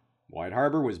tell, White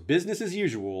Harbor was business as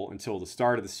usual until the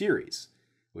start of the series,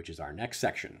 which is our next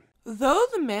section. Though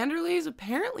the Manderleys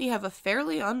apparently have a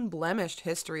fairly unblemished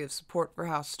history of support for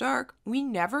House Stark, we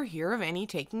never hear of any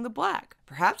taking the black.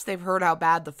 Perhaps they've heard how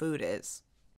bad the food is.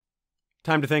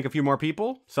 Time to thank a few more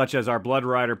people, such as our Blood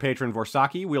Rider patron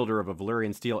Vorsaki, wielder of a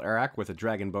Valyrian steel arak with a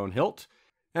dragonbone hilt,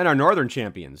 and our northern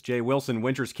champions, Jay Wilson,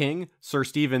 Winter's King, Sir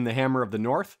Stephen, the Hammer of the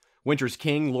North, Winter's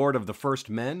King, Lord of the First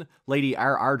Men, Lady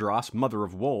Ardross, Mother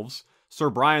of Wolves, Sir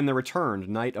Brian the Returned,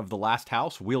 Knight of the Last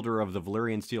House, wielder of the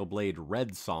Valyrian steel blade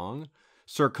Red Song,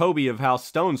 Sir Kobe of House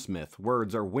Stonesmith,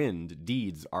 Words are wind,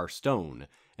 deeds are stone,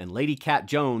 and Lady Cat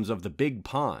Jones of the Big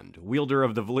Pond, wielder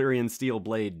of the Valyrian steel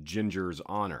blade Ginger's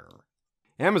Honor.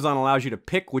 Amazon allows you to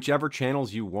pick whichever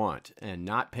channels you want and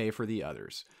not pay for the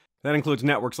others. That includes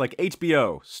networks like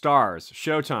HBO, Starz,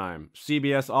 Showtime,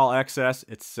 CBS All Access,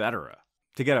 etc.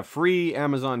 To get a free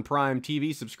Amazon Prime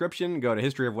TV subscription, go to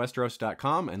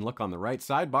historyofwesteros.com and look on the right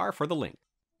sidebar for the link.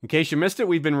 In case you missed it,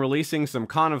 we've been releasing some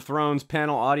Con of Thrones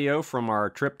panel audio from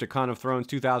our trip to Con of Thrones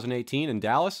 2018 in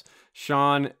Dallas.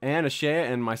 Sean and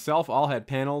Ashea and myself all had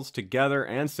panels together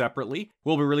and separately.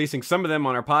 We'll be releasing some of them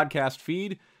on our podcast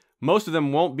feed. Most of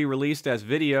them won't be released as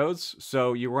videos,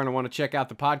 so you're going to want to check out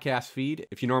the podcast feed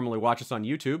if you normally watch us on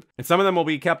YouTube. And some of them will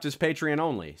be kept as Patreon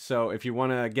only. So if you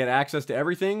want to get access to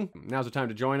everything, now's the time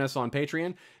to join us on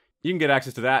Patreon. You can get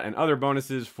access to that and other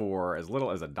bonuses for as little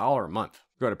as $1 a month.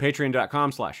 Go to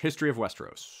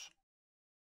patreon.com/historyofwesteros.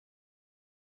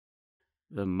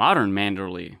 The modern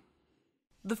Manderly.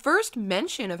 The first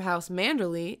mention of House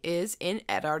Manderly is in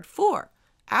Eddard IV.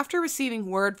 After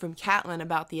receiving word from Catelyn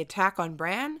about the attack on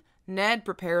Bran, Ned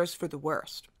prepares for the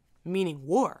worst, meaning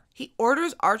war. He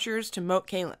orders archers to moat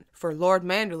Caelin, for Lord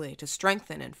Manderly to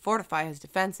strengthen and fortify his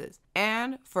defenses,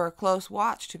 and for a close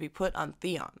watch to be put on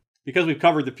Theon. Because we've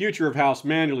covered the future of House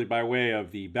Manderly by way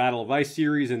of the Battle of Ice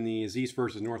series and the East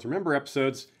versus North Remember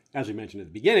episodes, as we mentioned at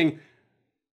the beginning,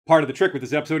 part of the trick with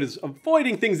this episode is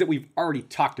avoiding things that we've already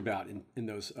talked about in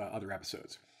those other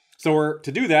episodes. So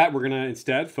to do that, we're going to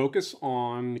instead focus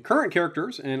on current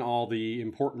characters and all the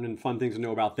important and fun things to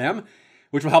know about them,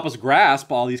 which will help us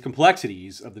grasp all these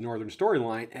complexities of the Northern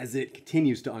storyline as it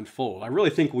continues to unfold. I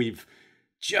really think we've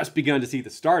just begun to see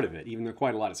the start of it, even though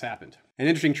quite a lot has happened. An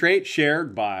interesting trait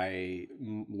shared by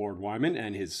Lord Wyman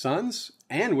and his sons,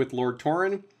 and with Lord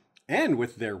Torrhen, and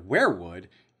with their werewood,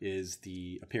 is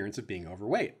the appearance of being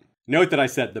overweight. Note that I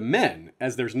said the men,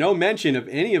 as there's no mention of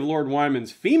any of Lord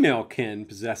Wyman's female kin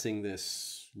possessing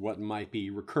this, what might be,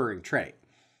 recurring trait.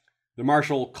 The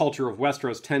martial culture of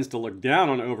Westeros tends to look down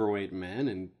on overweight men,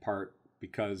 in part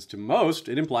because to most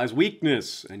it implies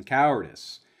weakness and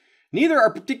cowardice. Neither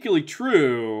are particularly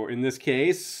true in this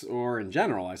case, or in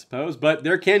general, I suppose, but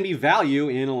there can be value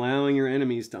in allowing your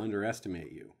enemies to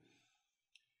underestimate you.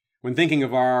 When thinking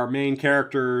of our main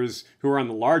characters who are on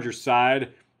the larger side,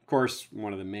 of course,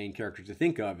 one of the main characters to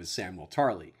think of is Samwell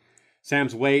Tarly.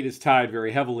 Sam's weight is tied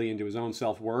very heavily into his own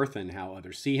self-worth and how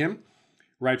others see him.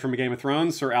 Right from A Game of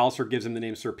Thrones, Sir Alliser gives him the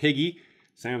name Sir Piggy.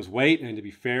 Sam's weight, and to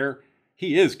be fair,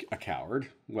 he is a coward.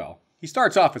 Well, he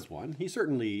starts off as one. He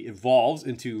certainly evolves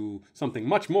into something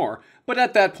much more, but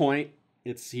at that point,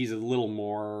 he's a little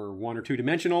more one or two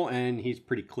dimensional, and he's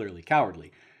pretty clearly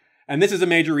cowardly. And this is a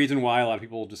major reason why a lot of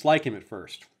people dislike him at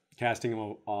first, casting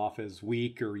him off as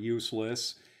weak or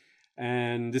useless.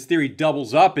 And this theory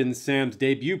doubles up in Sam's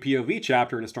debut POV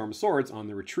chapter in A Storm of Swords on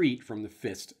the retreat from the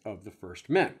Fist of the First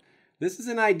Men. This is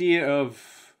an idea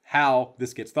of how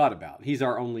this gets thought about. He's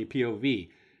our only POV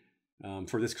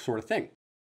for this sort of thing.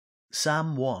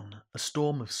 Sam won A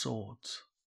Storm of Swords.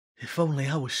 If only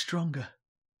I was stronger.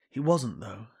 He wasn't,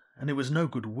 though, and it was no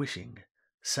good wishing.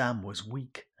 Sam was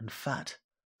weak and fat,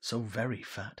 so very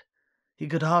fat. He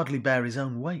could hardly bear his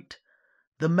own weight.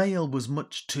 The mail was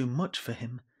much too much for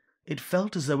him. It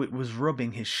felt as though it was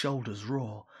rubbing his shoulders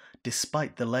raw,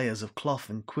 despite the layers of cloth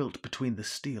and quilt between the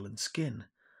steel and skin.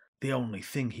 The only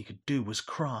thing he could do was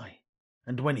cry,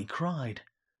 and when he cried,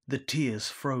 The tears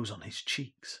froze on his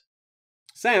cheeks.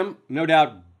 Sam, no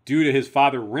doubt due to his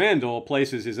father Randall,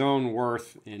 places his own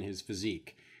worth in his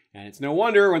physique. And it's no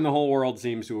wonder when the whole world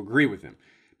seems to agree with him.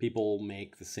 People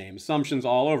make the same assumptions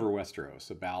all over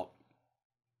Westeros about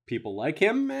people like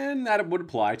him, and that would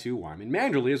apply to Wyman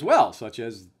Manderly as well, such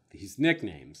as these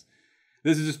nicknames.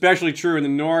 This is especially true in the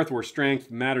North, where strength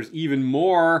matters even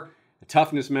more,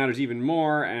 toughness matters even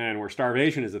more, and where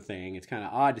starvation is a thing. It's kind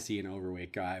of odd to see an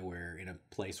overweight guy in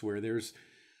a place where there's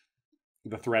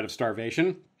the threat of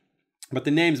starvation. But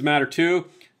the names matter too.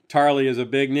 Tarly is a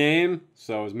big name,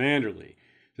 so is Manderly.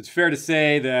 It's fair to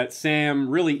say that Sam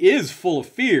really is full of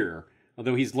fear,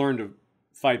 although he's learned to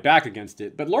fight back against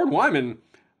it. But Lord Wyman,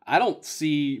 I don't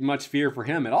see much fear for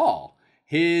him at all.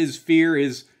 His fear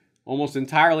is almost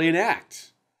entirely an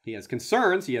act. He has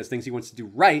concerns, he has things he wants to do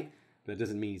right, but that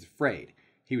doesn't mean he's afraid.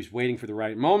 He was waiting for the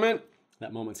right moment.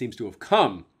 That moment seems to have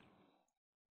come.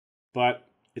 But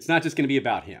it's not just going to be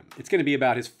about him. It's going to be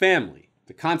about his family.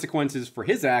 The consequences for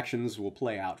his actions will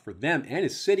play out for them and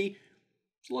his city.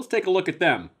 So let's take a look at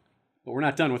them. But we're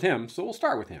not done with him, so we'll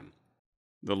start with him.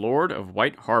 The Lord of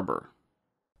White Harbor.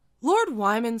 Lord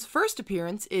Wyman's first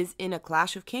appearance is in A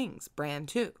Clash of Kings, Bran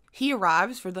 2. He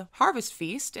arrives for the harvest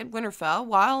feast at Winterfell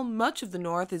while much of the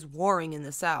North is warring in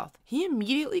the South. He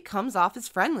immediately comes off as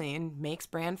friendly and makes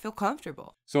Bran feel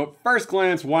comfortable. So at first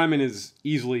glance, Wyman is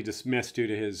easily dismissed due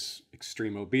to his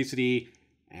extreme obesity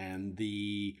and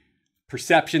the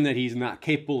perception that he's not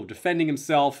capable of defending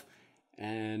himself.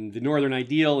 And the Northern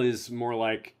ideal is more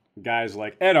like guys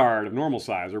like Eddard of normal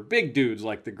size or big dudes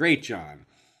like the Great John.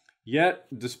 Yet,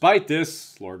 despite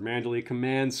this, Lord Manderly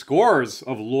commands scores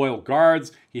of loyal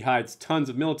guards, he hides tons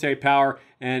of military power,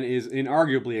 and is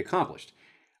inarguably accomplished.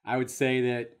 I would say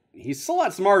that he's a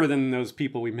lot smarter than those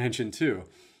people we mentioned too.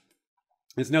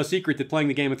 It's no secret that playing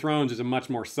the Game of Thrones is a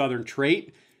much more southern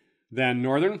trait than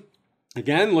northern.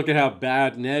 Again, look at how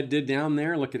bad Ned did down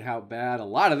there. Look at how bad a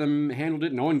lot of them handled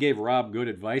it. No one gave Robb good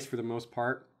advice for the most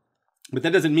part. But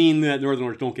that doesn't mean that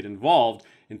Northerners don't get involved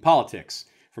in politics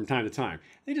from time to time.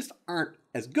 They just aren't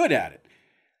as good at it.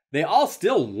 They all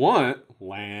still want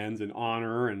lands and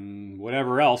honor and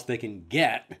whatever else they can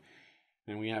get.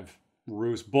 And we have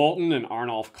Roose Bolton and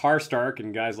Arnulf Karstark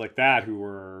and guys like that who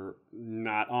are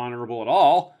not honorable at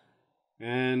all.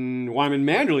 And Wyman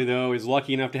Manderly, though, is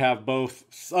lucky enough to have both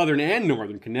southern and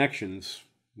northern connections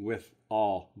with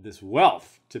all this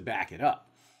wealth to back it up.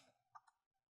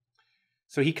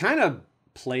 So he kind of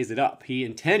plays it up. He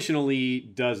intentionally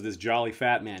does this jolly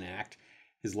fat man act.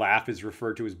 His laugh is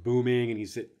referred to as booming, and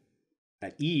he's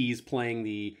at ease playing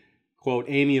the, quote,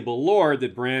 amiable lord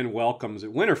that Bran welcomes at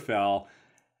Winterfell,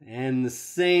 and the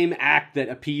same act that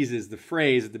appeases the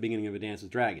phrase at the beginning of A Dance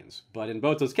with Dragons. But in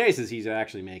both those cases, he's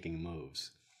actually making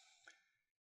moves.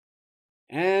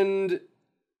 And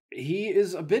he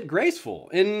is a bit graceful.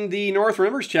 In the North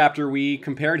Rimmers chapter, we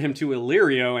compared him to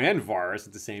Illyrio and Varys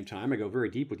at the same time. I go very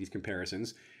deep with these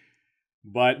comparisons.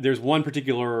 But there's one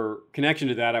particular connection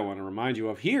to that I want to remind you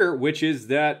of here, which is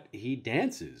that he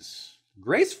dances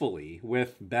gracefully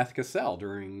with Beth Cassel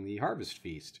during the Harvest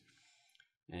Feast.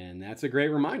 And that's a great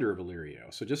reminder of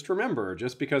Illyrio. So just remember,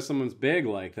 just because someone's big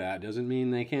like that doesn't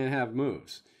mean they can't have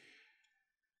moves.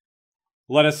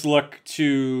 Let us look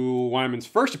to Wyman's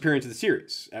first appearance of the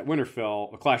series at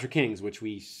Winterfell, A Clash of Kings, which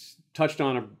we touched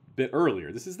on a bit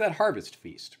earlier. This is that Harvest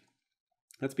Feast.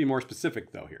 Let's be more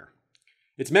specific, though, here.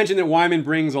 It's mentioned that Wyman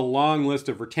brings a long list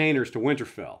of retainers to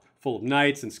Winterfell, full of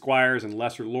knights and squires and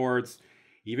lesser lords,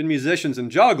 even musicians and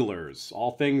jugglers,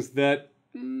 all things that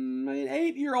an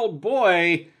 8-year-old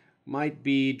boy might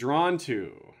be drawn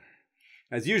to.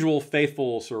 As usual,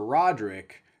 faithful Sir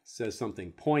Roderick says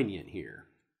something poignant here.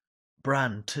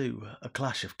 Bran 2, A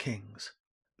Clash of Kings.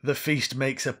 The feast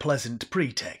makes a pleasant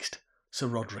pretext, Sir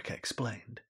Roderick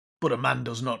explained. But a man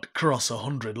does not cross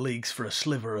 100 leagues for a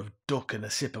sliver of duck and a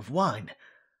sip of wine.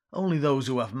 Only those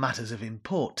who have matters of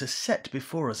import to set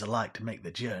before us alike to make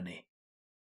the journey.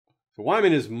 So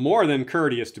Wyman is more than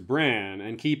courteous to Bran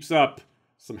and keeps up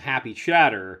some happy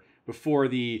chatter before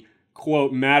the,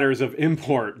 quote, matters of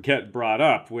import get brought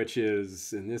up, which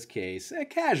is, in this case, a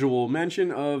casual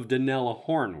mention of Danella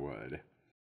Hornwood.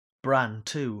 Bran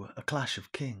 2, A Clash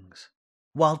of Kings.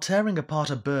 While tearing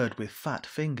apart a bird with fat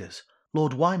fingers,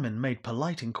 Lord Wyman made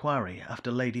polite inquiry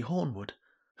after Lady Hornwood,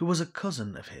 who was a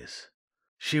cousin of his.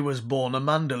 She was born a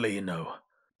Manderly, you know.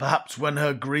 Perhaps when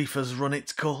her grief has run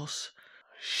its course,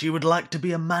 she would like to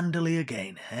be a Manderly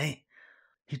again, eh?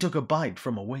 He took a bite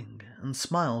from a wing and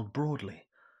smiled broadly.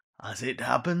 As it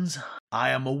happens, I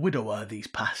am a widower these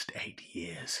past 8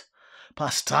 years.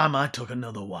 Past time I took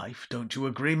another wife, don't you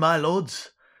agree, my lords?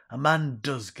 A man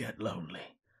does get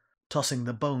lonely. Tossing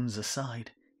the bones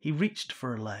aside, he reached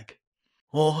for a leg.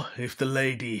 Or, if the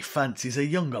lady fancies a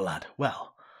younger lad,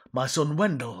 well, my son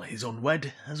Wendell is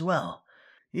unwed as well.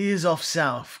 He is off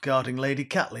south guarding Lady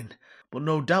Catelyn, but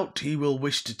no doubt he will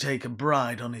wish to take a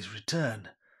bride on his return.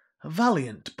 A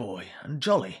valiant boy and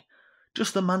jolly.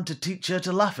 Just the man to teach her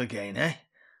to laugh again, eh?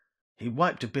 He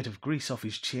wiped a bit of grease off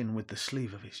his chin with the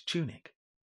sleeve of his tunic.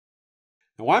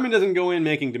 Now, Wyman doesn't go in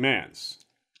making demands.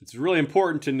 It's really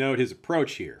important to note his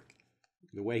approach here.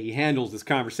 The way he handles this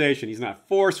conversation, he's not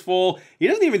forceful. He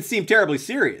doesn't even seem terribly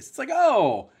serious. It's like,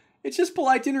 oh, it's just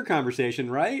polite dinner conversation,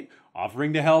 right?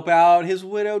 Offering to help out his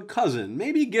widowed cousin,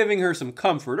 maybe giving her some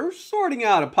comfort or sorting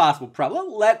out a possible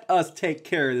problem. Let us take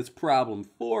care of this problem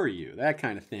for you. That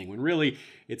kind of thing, when really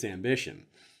it's ambition.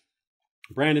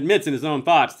 Bran admits in his own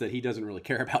thoughts that he doesn't really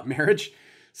care about marriage.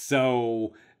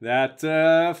 So that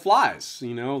flies,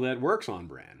 that works on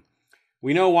Bran.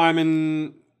 We know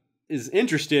Wyman is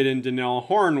interested in Danella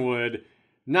Hornwood,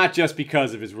 not just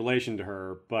because of his relation to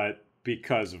her, but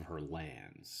because of her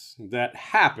lands that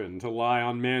happen to lie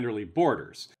on Manderly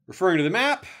borders. Referring to the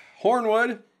map,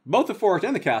 Hornwood, both the forest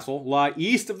and the castle, lie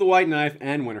east of the White Knife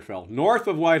and Winterfell, north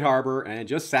of White Harbor, and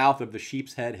just south of the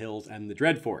Sheep's Head Hills and the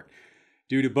Dreadfort.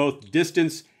 Due to both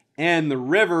distance and the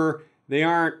river, they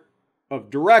aren't of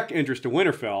direct interest to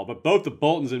Winterfell, but both the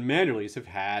Boltons and Manderlys have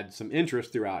had some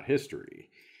interest throughout history.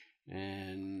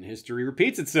 And history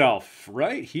repeats itself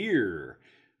right here.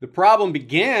 The problem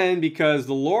began because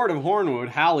the Lord of Hornwood,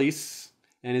 Hallis,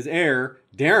 and his heir,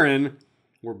 Daeron,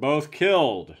 were both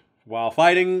killed while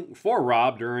fighting for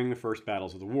Robb during the first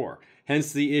battles of the war.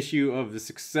 Hence the issue of the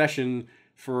succession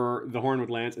for the Hornwood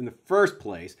lands in the first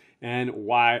place, and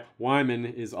why Wyman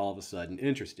is all of a sudden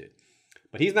interested.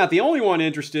 But he's not the only one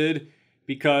interested,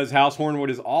 because House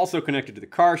Hornwood is also connected to the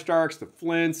Karstarks, the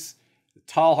Flints, the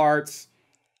Tallhearts.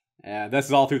 This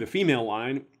is all through the female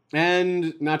line.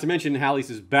 And not to mention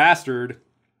Hallis' bastard,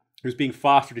 who's being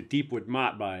fostered at Deepwood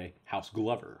Motte by House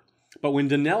Glover. But when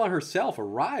Danella herself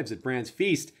arrives at Bran's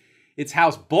feast, it's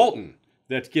House Bolton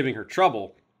that's giving her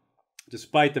trouble.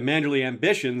 Despite the Manderly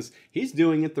ambitions, he's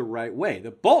doing it the right way.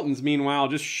 The Boltons, meanwhile,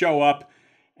 just show up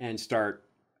and start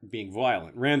being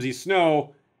violent. Ramsay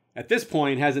Snow, at this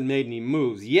point, hasn't made any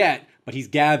moves yet, but he's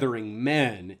gathering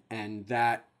men, and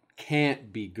that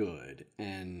can't be good.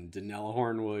 And Danella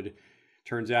Hornwood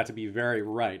turns out to be very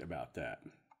right about that.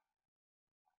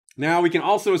 Now, we can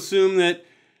also assume that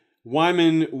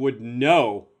Wyman would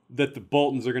know that the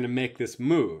Boltons are going to make this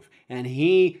move, and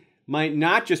he might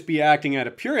not just be acting out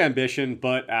of pure ambition,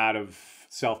 but out of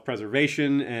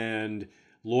self-preservation and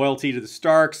loyalty to the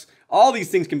Starks. All these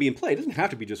things can be in play. It doesn't have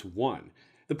to be just one.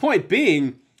 The point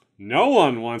being, no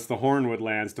one wants the Hornwood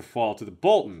lands to fall to the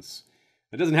Boltons.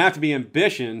 It doesn't have to be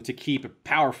ambition to keep a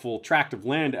powerful tract of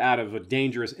land out of a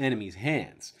dangerous enemy's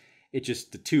hands. It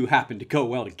just, the two happen to go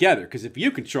well together, because if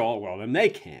you control it, well, then they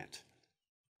can't.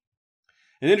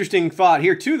 An interesting thought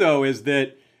here, too, though, is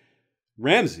that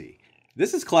Ramsay,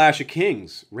 this is Clash of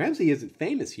Kings. Ramsay isn't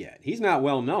famous yet. He's not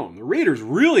well known. The readers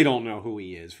really don't know who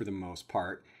he is for the most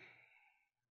part.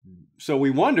 So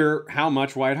we wonder how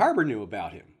much White Harbor knew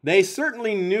about him. They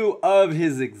certainly knew of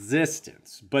his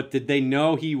existence, but did they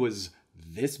know he was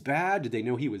this bad? Did they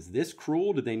know he was this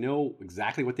cruel? Did they know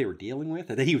exactly what they were dealing with?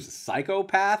 That he was a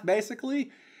psychopath,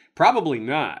 basically? Probably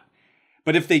not.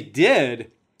 But if they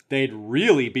did, they'd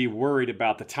really be worried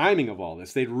about the timing of all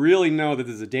this. They'd really know that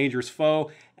this is a dangerous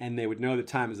foe, and they would know that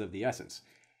time is of the essence.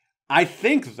 I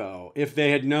think, though, if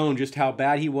they had known just how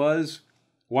bad he was,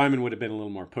 Wyman would have been a little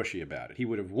more pushy about it. He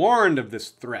would have warned of this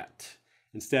threat,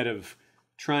 instead of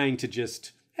trying to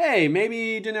just, hey,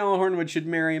 maybe Danella Hornwood should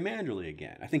marry a Manderly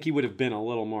again. I think he would have been a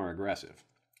little more aggressive.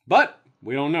 But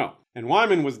we don't know. And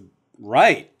Wyman was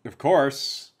right, of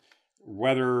course.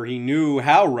 Whether he knew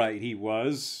how right he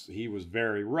was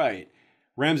very right.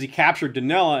 Ramsay captured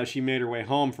Danella as she made her way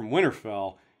home from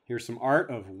Winterfell. Here's some art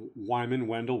of Wyman,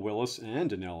 Wendell, Willis, and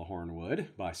Danella Hornwood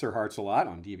by Sir Hartsalot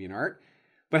on DeviantArt.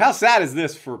 But how sad is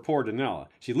this for poor Danella?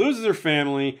 She loses her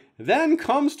family, then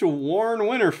comes to warn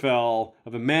Winterfell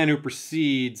of a man who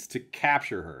proceeds to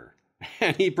capture her.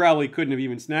 And he probably couldn't have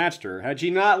even snatched her had she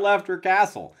not left her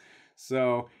castle.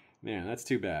 So, man, that's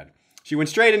too bad. She went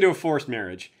straight into a forced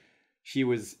marriage. She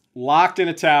was locked in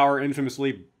a tower,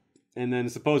 infamously, and then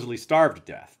supposedly starved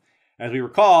to death. As we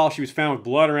recall, she was found with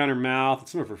blood around her mouth, and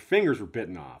some of her fingers were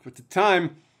bitten off. At the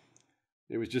time,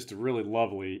 it was just a really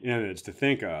lovely image to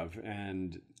think of,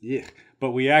 and yeah.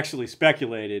 But we actually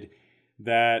speculated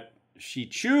that she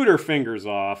chewed her fingers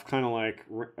off, kind of like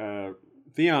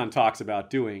Theon talks about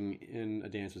doing in A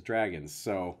Dance with Dragons.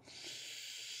 So,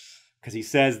 because he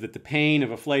says that the pain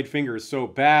of a flayed finger is so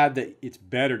bad that it's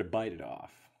better to bite it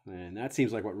off. And that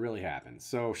seems like what really happened.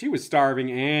 So she was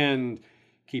starving and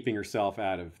keeping herself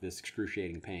out of this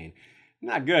excruciating pain.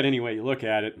 Not good any way you look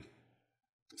at it.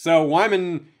 So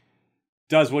Wyman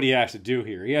does what he has to do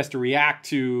here. He has to react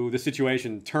to the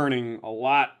situation turning a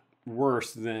lot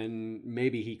worse than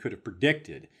maybe he could have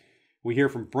predicted. We hear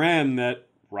from Bran that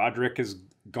Roderick has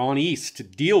gone east to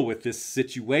deal with this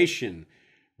situation.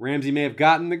 Ramsay may have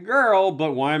gotten the girl,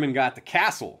 but Wyman got the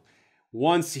castle.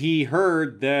 Once he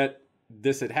heard that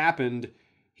this had happened,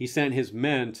 he sent his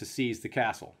men to seize the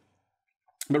castle.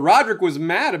 But Roderick was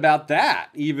mad about that,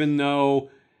 even though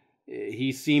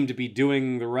he seemed to be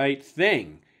doing the right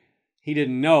thing. He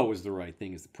didn't know it was the right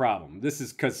thing is the problem. This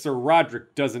is because Sir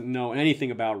Roderick doesn't know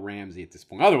anything about Ramsay at this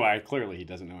point. Otherwise, clearly he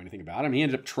doesn't know anything about him. He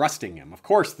ended up trusting him. Of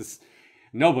course,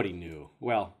 nobody knew.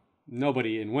 Well,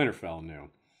 nobody in Winterfell knew.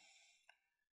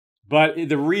 But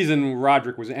the reason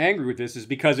Roderick was angry with this is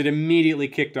because it immediately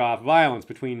kicked off violence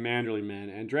between Manderly men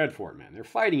and Dreadfort men. They're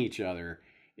fighting each other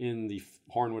in the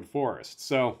Hornwood Forest.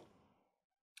 So,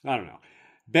 I don't know.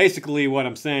 Basically, what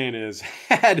I'm saying is,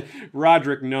 had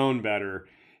Roderick known better,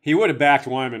 he would have backed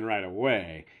Wyman right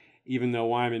away, even though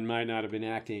Wyman might not have been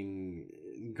acting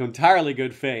in entirely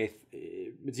good faith.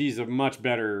 He's a much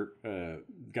better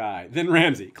guy than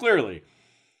Ramsay, clearly.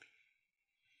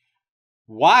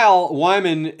 While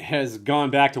Wyman has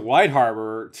gone back to White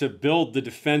Harbor to build the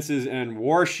defenses and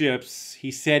warships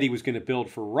he said he was going to build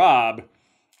for Robb,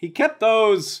 he kept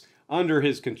those under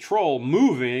his control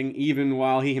moving even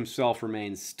while he himself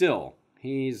remained still.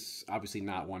 He's obviously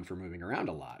not one for moving around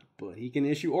a lot, but he can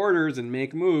issue orders and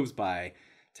make moves by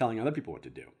telling other people what to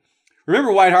do.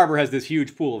 Remember, White Harbor has this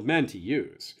huge pool of men to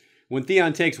use. When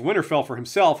Theon takes Winterfell for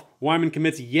himself, Wyman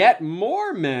commits yet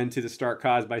more men to the Stark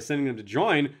cause by sending them to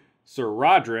join Sir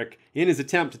Roderick in his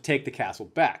attempt to take the castle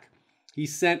back. He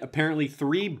sent apparently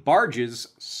 3 barges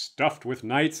stuffed with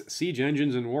knights, siege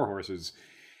engines, and warhorses.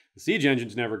 The siege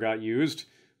engines never got used.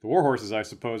 The warhorses, I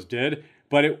suppose, did.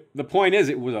 But the point is,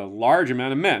 it was a large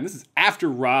amount of men. This is after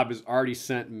Robb has already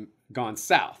gone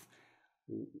south.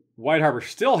 White Harbor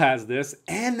still has this,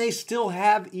 and they still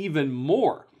have even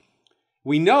more.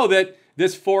 We know that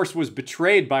this force was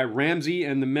betrayed by Ramsay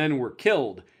and the men were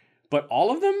killed. But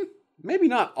all of them? Maybe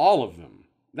not all of them.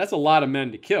 That's a lot of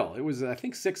men to kill. It was, I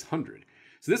think, 600.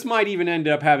 So this might even end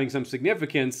up having some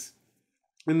significance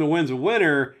in the Winds of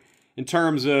Winter in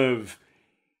terms of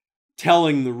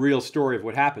telling the real story of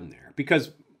what happened there.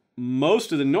 Because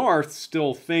most of the North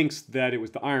still thinks that it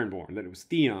was the Ironborn, that it was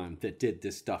Theon that did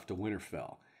this stuff to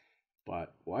Winterfell.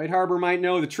 But White Harbor might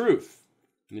know the truth.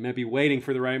 They might be waiting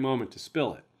for the right moment to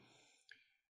spill it.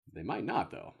 They might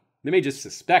not, though. They may just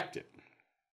suspect it.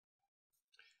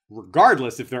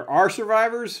 Regardless, if there are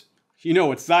survivors, you know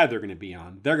what side they're going to be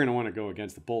on. They're going to want to go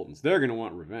against the Boltons. They're going to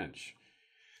want revenge.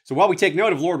 So while we take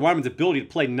note of Lord Wyman's ability to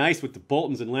play nice with the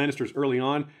Boltons and Lannisters early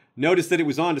on, notice that it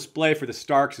was on display for the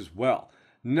Starks as well.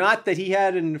 Not that he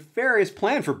had a nefarious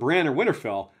plan for Bran or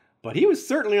Winterfell, but he was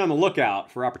certainly on the lookout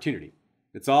for opportunity.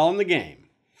 It's all in the game.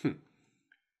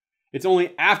 It's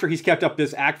only after he's kept up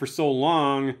this act for so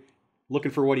long,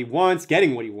 looking for what he wants,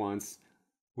 getting what he wants,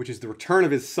 which is the return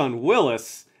of his son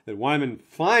Willis, that Wyman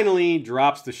finally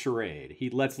drops the charade. He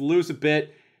lets loose a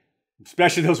bit,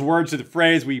 especially those words to the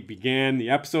phrase we began the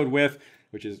episode with,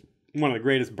 which is one of the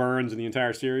greatest burns in the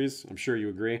entire series. I'm sure you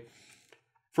agree.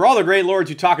 For all the great lords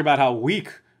who talk about how weak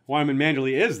Wyman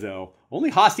Manderly is, though, only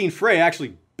Hostine Frey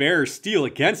actually bears steel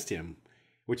against him,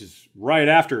 which is right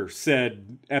after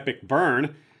said epic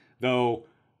burn. Though,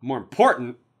 more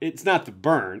important, it's not the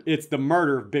burn, it's the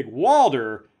murder of Big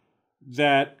Walder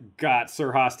that got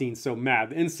Sir Hostine so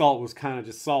mad. The insult was kind of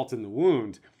just salt in the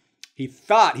wound. He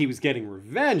thought he was getting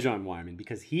revenge on Wyman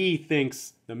because he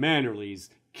thinks the Manderlys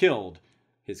killed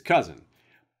his cousin.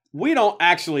 We don't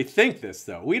actually think this,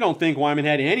 though. We don't think Wyman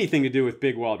had anything to do with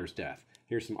Big Walder's death.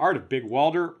 Here's some art of Big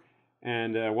Walder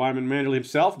and Wyman Manderly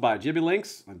himself by Gibby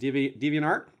on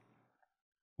DeviantArt.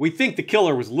 We think the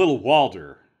killer was Little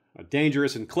Walder, a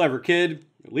dangerous and clever kid,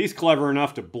 at least clever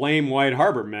enough to blame White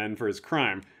Harbor men for his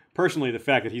crime. Personally, the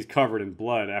fact that he's covered in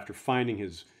blood after finding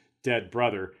his dead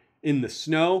brother in the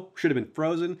snow, should have been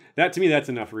frozen, to me, that's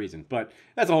enough reason. But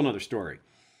that's a whole nother story.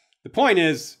 The point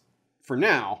is, for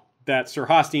now, that Sir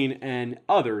Hostine and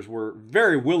others were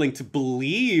very willing to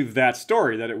believe that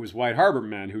story, that it was White Harbor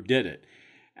men who did it.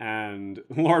 And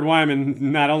Lord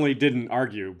Wyman not only didn't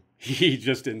argue, he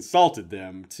just insulted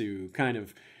them to kind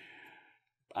of,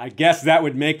 I guess that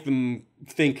would make them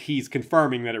think he's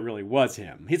confirming that it really was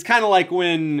him. It's kind of like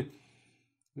when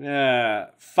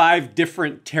 5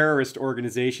 different terrorist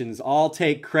organizations all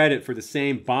take credit for the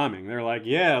same bombing. They're like,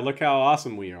 yeah, look how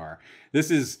awesome we are.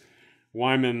 This is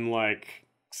Wyman, like,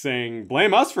 saying,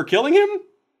 blame us for killing him?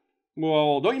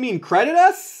 Well, don't you mean credit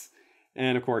us?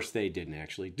 And of course, they didn't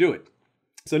actually do it.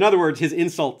 So in other words, his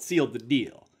insult sealed the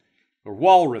deal. Or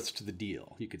walrused the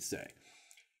deal, you could say.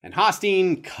 And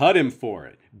Hostine cut him for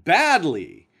it.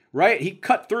 Badly, right? He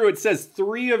cut through, it says,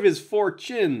 3 of his 4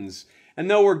 chins. And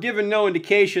though we're given no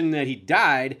indication that he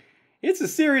died, it's a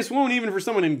serious wound even for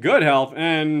someone in good health,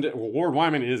 and Lord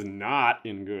Wyman is not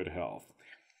in good health.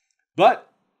 But,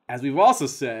 as we've also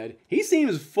said, he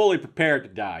seems fully prepared to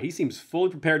die. He seems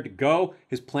fully prepared to go.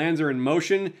 His plans are in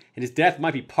motion, and his death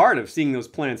might be part of seeing those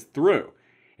plans through.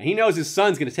 And he knows his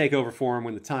son's going to take over for him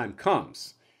when the time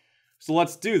comes. So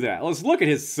let's do that. Let's look at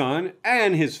his son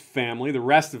and his family, the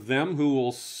rest of them, who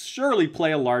will surely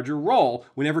play a larger role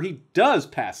whenever he does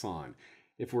pass on.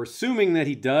 If we're assuming that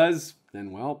he does,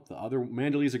 then, well, the other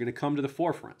Manderlys are going to come to the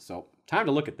forefront. So, time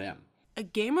to look at them. A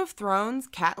Game of Thrones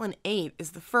Catelyn 8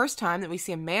 is the first time that we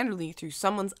see a Manderly through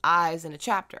someone's eyes in a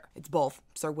chapter. It's both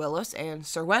Sir Willis and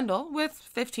Sir Wendell, with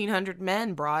 1,500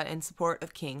 men brought in support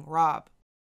of King Robb.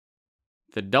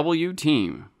 The W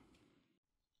Team.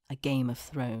 A Game of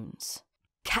Thrones.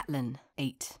 Catelyn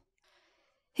 8.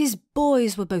 His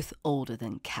boys were both older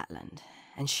than Catelyn,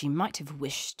 and she might have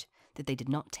wished that they did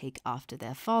not take after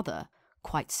their father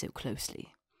quite so closely.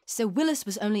 Sir Willis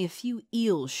was only a few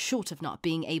eels short of not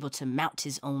being able to mount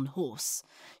his own horse.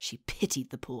 She pitied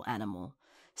the poor animal.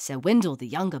 Sir Wendell, the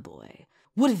younger boy,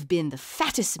 would have been the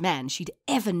fattest man she'd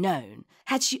ever known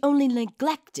had she only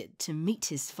neglected to meet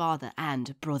his father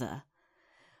and brother.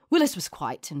 Willis was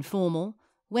quiet and formal,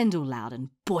 Wendell loud and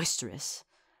boisterous.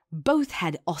 Both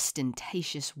had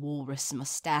ostentatious walrus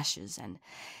moustaches and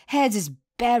heads as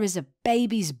bare as a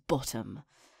baby's bottom.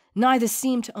 Neither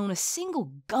seemed to own a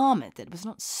single garment that was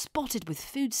not spotted with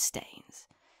food stains.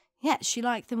 Yet she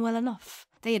liked them well enough.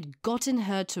 They had gotten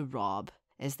her to Robb,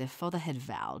 as their father had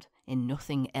vowed, and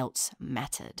nothing else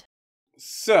mattered.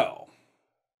 So,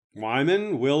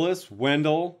 Wyman, Willis,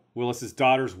 Wendell, Willis's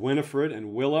daughters Winifred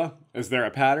and Willa. Is there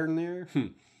a pattern there?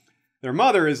 Their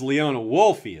mother is Leona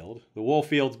Woolfield, the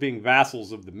Woolfields being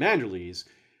vassals of the Manderlys,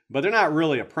 but they're not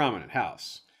really a prominent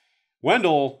house.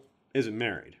 Wendell isn't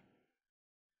married.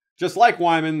 Just like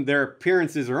Wyman, their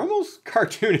appearances are almost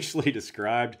cartoonishly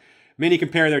described. Many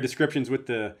compare their descriptions with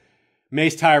the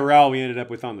Mace Tyrell we ended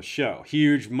up with on the show.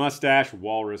 Huge mustache,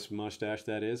 walrus mustache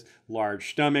that is,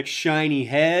 large stomach, shiny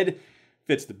head,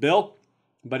 fits the bill.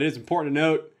 But it is important to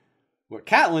note what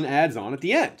Catelyn adds on at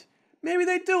the end. Maybe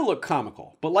they do look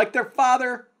comical, but like their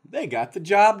father, they got the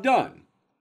job done.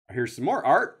 Here's some more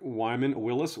art. Wyman,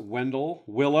 Willis, Wendell,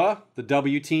 Willa, the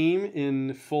W Team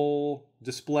in full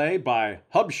display by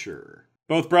Hubsher.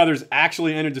 Both brothers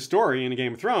actually entered the story in A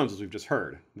Game of Thrones, as we've just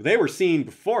heard. They were seen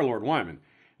before Lord Wyman.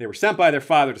 They were sent by their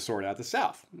father to sort out the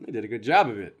South. They did a good job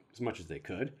of it, as much as they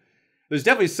could. There's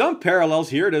definitely some parallels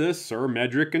here to the Sir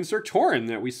Medric and Sir Torrin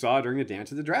that we saw during the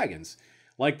Dance of the Dragons.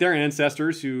 Like their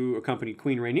ancestors who accompanied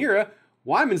Queen Rhaenyra,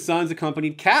 Wyman's sons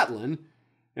accompanied Catelyn,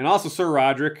 and also Sir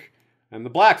Roderick and the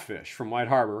Blackfish from White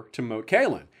Harbor to Moat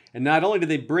Cailin. And not only did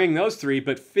they bring those 3,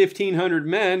 but 1,500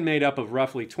 men made up of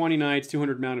roughly 20 knights,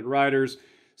 200 mounted riders,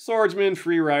 swordsmen,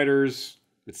 free riders,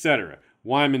 etc.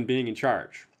 Wyman being in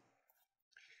charge.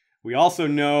 We also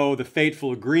know the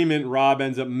fateful agreement Robb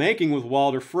ends up making with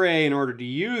Walder Frey in order to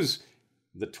use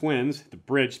the twins, the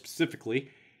bridge specifically,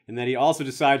 and that he also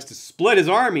decides to split his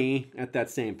army at that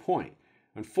same point.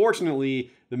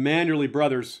 Unfortunately, the Manderly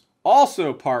brothers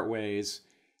also part ways,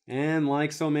 and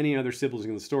like so many other siblings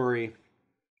in the story,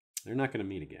 they're not going to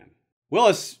meet again.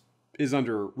 Willis is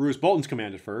under Roose Bolton's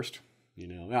command at first.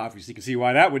 Obviously you can see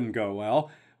why that wouldn't go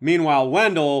well. Meanwhile,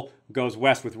 Wendell goes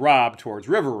west with Robb towards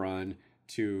River Run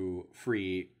to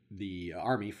free the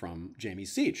army from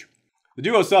Jaime's siege. The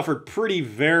duo suffered pretty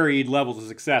varied levels of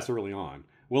success early on.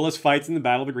 Willis fights in the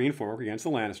Battle of the Green Fork against the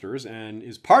Lannisters and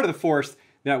is part of the force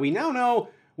that we now know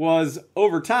was,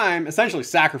 over time, essentially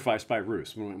sacrificed by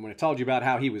Roose. When I told you about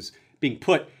how he was being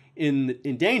put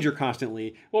in danger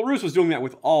constantly, well, Roose was doing that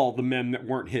with all the men that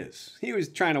weren't his. He was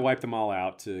trying to wipe them all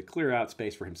out to clear out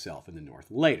space for himself in the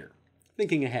north later.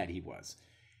 Thinking ahead, he was.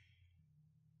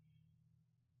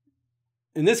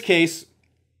 In this case,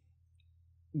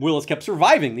 Willis kept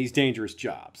surviving these dangerous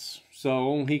jobs.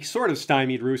 So he sort of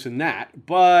stymied Roose in that,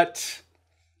 but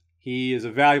he is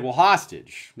a valuable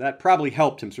hostage. That probably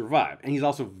helped him survive. And he's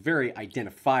also very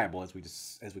identifiable, as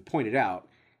we pointed out.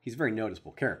 He's a very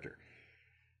noticeable character.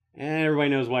 And everybody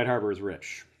knows White Harbor is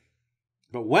rich.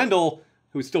 But Wendell,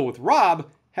 who's still with Robb,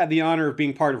 had the honor of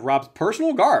being part of Robb's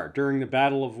personal guard during the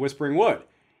Battle of Whispering Wood.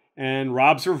 And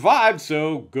Robb survived,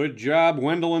 so good job,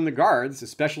 Wendell and the guards,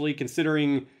 especially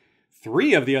considering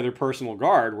 3 of the other personal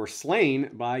guard were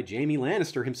slain by Jaime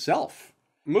Lannister himself.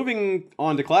 moving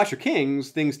on to Clash of Kings,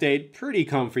 things stayed pretty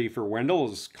comfy for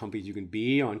Wendell, as comfy as you can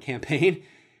be on campaign.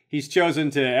 He's chosen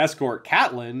to escort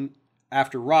Catelyn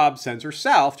after Robb sends her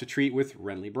south to treat with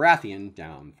Renly Baratheon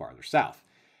down farther south.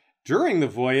 During the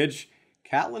voyage,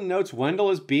 Catelyn notes Wendell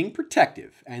as being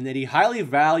protective and that he highly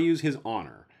values his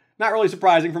honor. Not really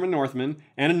surprising from a Northman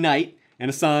and a knight and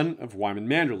a son of Wyman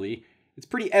Manderly. It's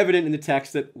pretty evident in the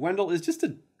text that Wendell is just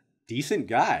a decent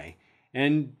guy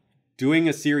and doing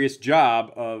a serious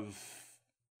job of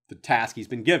the task he's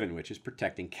been given, which is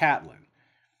protecting Catelyn.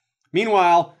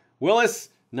 Meanwhile, Willis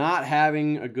not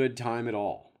having a good time at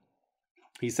all.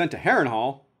 He's sent to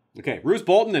Harrenhal. Okay, Roose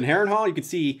Bolton and Harrenhal, you can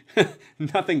see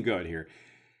nothing good here.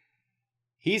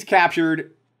 He's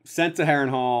captured, sent to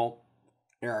Harrenhal.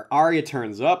 Arya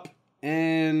turns up,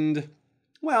 and,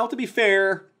 well, to be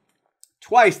fair,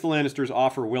 twice the Lannisters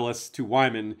offer Willis to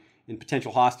Wyman in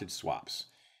potential hostage swaps,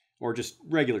 or just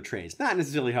regular trades, not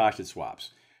necessarily hostage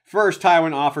swaps. First,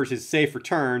 Tywin offers his safe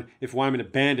return if Wyman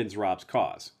abandons Robb's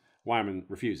cause. Wyman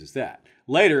refuses that.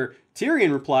 Later,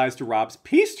 Tyrion replies to Robb's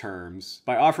peace terms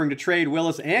by offering to trade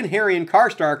Willis and Harrion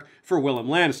Karstark for Willem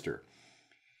Lannister.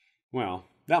 Well,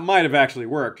 that might have actually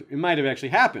worked. It might have actually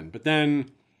happened. But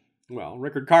then, well,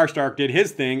 Rickard Karstark did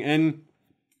his thing and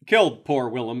killed poor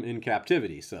Willem in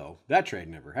captivity, so that trade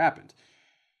never happened.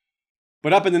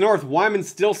 But up in the north, Wyman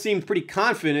still seemed pretty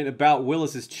confident about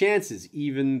Willis's chances,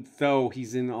 even though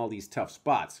he's in all these tough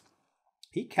spots.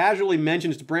 He casually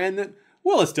mentions to Bran that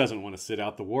Willis doesn't want to sit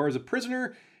out the war as a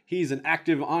prisoner. He's an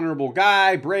active, honorable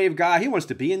guy, brave guy. He wants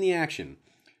to be in the action.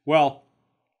 Well,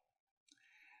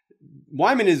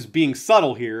 Wyman is being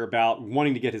subtle here about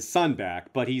wanting to get his son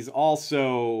back, but he's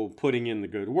also putting in the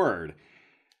good word.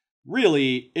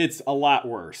 Really, it's a lot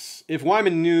worse. If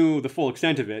Wyman knew the full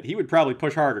extent of it, he would probably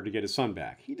push harder to get his son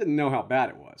back. He didn't know how bad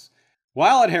it was.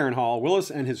 While at Harrenhal, Willis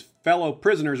and his fellow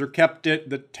prisoners are kept at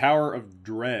the Tower of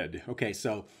Dread. Okay,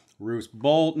 so Roose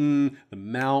Bolton, the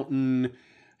Mountain,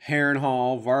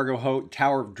 Harrenhal, Vargo Hoat,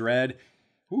 Tower of Dread.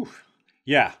 Oof.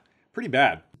 Yeah, pretty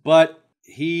bad. But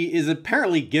he is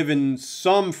apparently given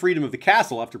some freedom of the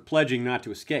castle after pledging not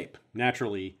to escape.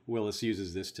 Naturally, Willis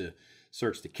uses this to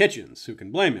search the kitchens. Who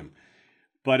can blame him?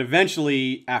 But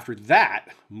eventually, after that,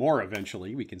 more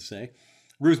eventually, we can say,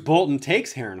 Roose Bolton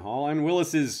takes Harrenhal and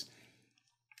Willis is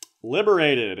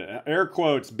liberated. Air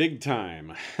quotes, big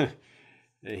time.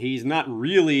 He's not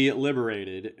really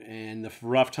liberated, and the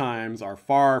rough times are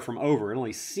far from over. It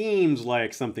only seems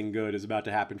like something good is about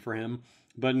to happen for him,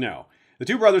 but no. The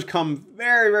two brothers come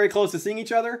very, very close to seeing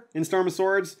each other in Storm of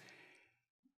Swords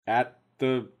at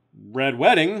the Red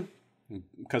Wedding,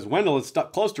 because Wendell is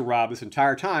stuck close to Robb this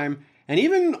entire time, and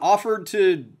even offered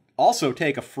to also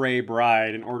take a Frey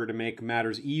bride in order to make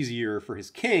matters easier for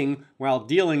his king while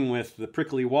dealing with the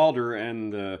prickly Walder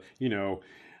and the,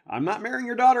 I'm not marrying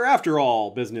your daughter after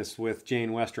all business with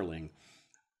Jane Westerling.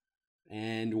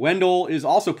 And Wendell is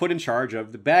also put in charge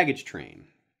of the baggage train.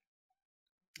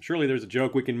 Surely there's a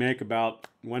joke we can make about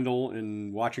Wendell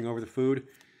and watching over the food,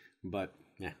 but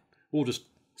yeah, we'll just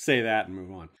say that and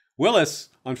move on. Willis,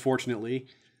 unfortunately,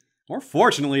 or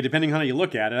fortunately, depending on how you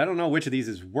look at it, I don't know which of these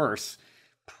is worse.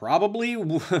 Probably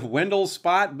Wendell's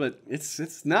spot, but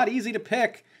it's not easy to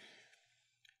pick.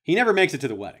 He never makes it to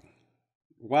the wedding.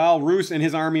 While Roose and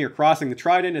his army are crossing the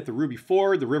Trident at the Ruby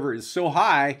Ford, the river is so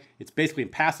high, it's basically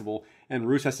impassable, and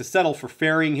Roose has to settle for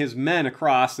ferrying his men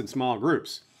across in small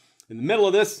groups. In the middle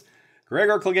of this,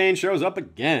 Gregor Clegane shows up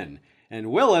again, and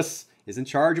Willis is in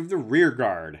charge of the rear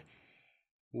guard,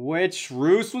 which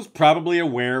Roose was probably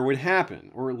aware would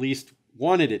happen, or at least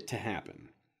wanted it to happen.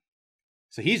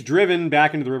 So he's driven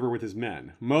back into the river with his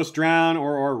men. Most drown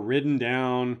or ridden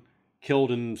down,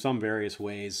 killed in some various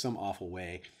ways, some awful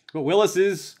way. But Willis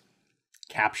is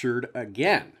captured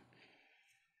again.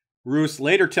 Roose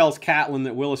later tells Catelyn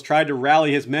that Willis tried to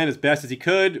rally his men as best as he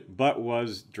could, but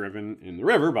was driven in the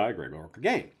river by Gregor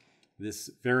Clegane. This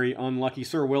very unlucky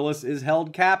Sir Willis is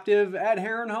held captive at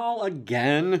Harrenhal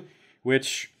again,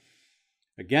 which,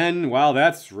 again, while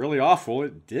that's really awful,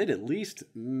 it did at least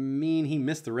mean he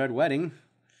missed the Red Wedding.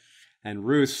 And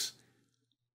Roose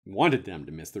wanted them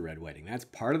to miss the Red Wedding. That's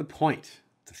part of the point.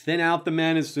 To thin out the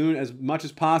men as much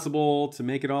as possible to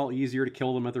make it all easier to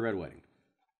kill them at the Red Wedding.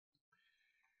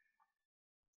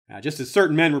 Just as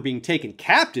certain men were being taken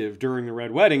captive during the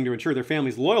Red Wedding to ensure their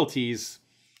families' loyalties,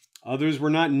 others were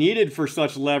not needed for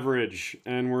such leverage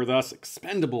and were thus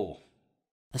expendable.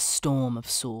 A storm of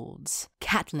swords.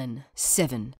 Catelyn,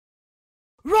 7.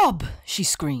 "Robb!" she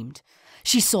screamed.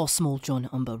 She saw Small John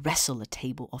Umber wrestle a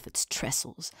table off its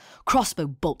trestles. Crossbow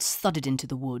bolts thudded into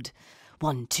the wood.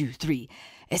 1, 2, 3,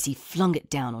 as he flung it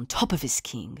down on top of his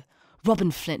king.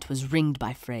 Robin Flint was ringed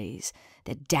by frays,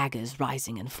 their daggers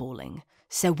rising and falling.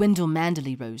 Sir Wendell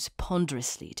Manderly rose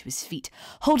ponderously to his feet,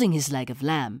 holding his leg of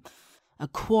lamb. A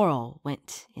quarrel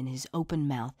went in his open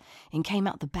mouth and came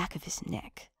out the back of his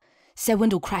neck. Sir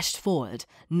Wendell crashed forward,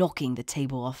 knocking the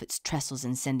table off its trestles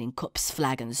and sending cups,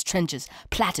 flagons, trenchers,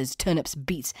 platters, turnips,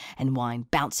 beets, and wine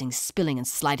bouncing, spilling, and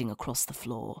sliding across the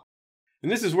floor.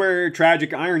 And this is where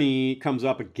tragic irony comes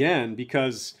up again,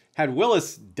 because had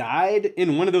Willis died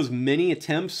in one of those many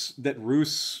attempts that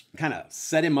Roose kind of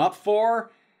set him up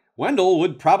for, Wendell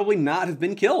would probably not have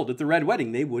been killed at the Red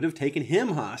Wedding. They would have taken him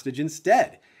hostage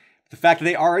instead. The fact that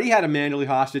they already had a Manderly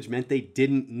hostage meant they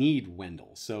didn't need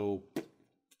Wendell, so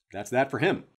that's that for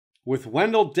him. With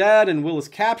Wendell dead and Willis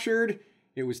captured,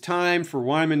 it was time for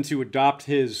Wyman to adopt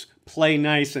his play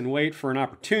nice and wait for an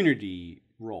opportunity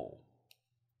role.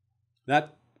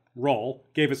 That role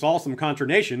gave us all some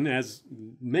consternation, as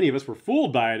many of us were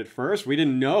fooled by it at first. We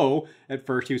didn't know at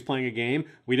first he was playing a game.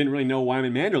 We didn't really know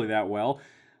Wyman Manderly that well.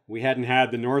 We hadn't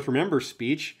had the North Remembers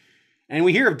speech. And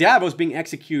we hear of Davos being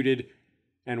executed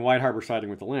and White Harbor siding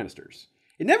with the Lannisters.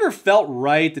 It never felt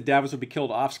right that Davos would be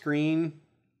killed off screen,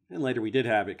 and later we did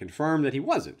have it confirmed that he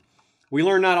wasn't. We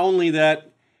learned not only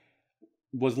that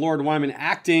was Lord Wyman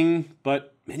acting,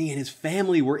 but many in his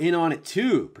family were in on it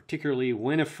too, particularly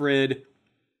Winifred,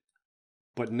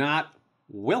 but not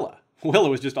Willa. Willa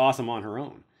was just awesome on her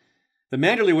own. The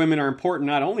Manderly women are important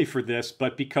not only for this,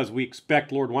 but because we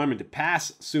expect Lord Wyman to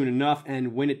pass soon enough,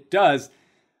 and when it does,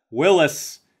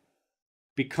 Willis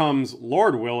becomes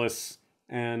Lord Willis,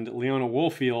 and Leona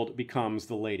Woolfield becomes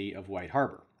the Lady of White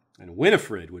Harbor, and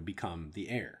Winifred would become the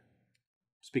heir.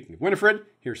 Speaking of Winifred,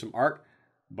 here's some art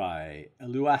by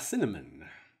Elua Cinnamon.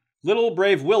 Little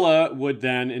brave Willa would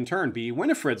then, in turn, be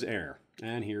Winifred's heir.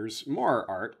 And here's more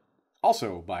art,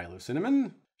 also by Elua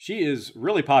Cinnamon. She is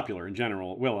really popular in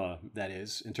general, Willa, that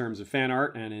is, in terms of fan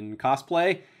art and in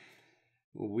cosplay.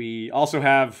 We also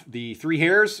have the Three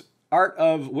Hairs art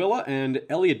of Willa, and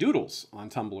Elia Doodles on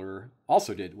Tumblr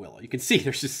also did Willa. You can see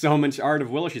there's just so much art of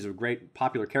Willa. She's a great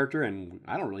popular character, and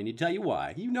I don't really need to tell you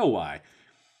why. You know why.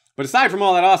 But aside from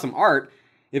all that awesome art,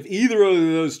 if either of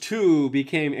those two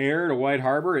became heir to White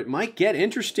Harbor, it might get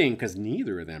interesting, because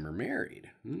neither of them are married.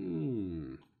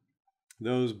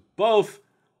 Those both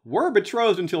were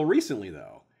betrothed until recently,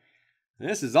 though.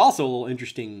 This is also a little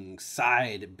interesting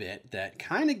side bit that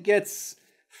kind of gets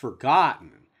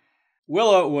forgotten.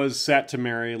 Willa was set to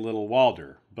marry Little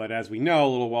Walder, but as we know,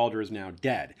 Little Walder is now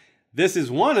dead. This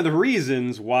is one of the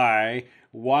reasons why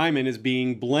Wyman is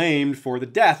being blamed for the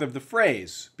death of the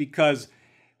Freys, because,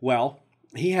 well,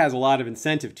 he has a lot of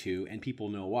incentive to, and people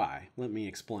know why. Let me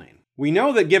explain. We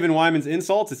know that given Wyman's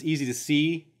insults, it's easy to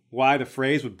see why the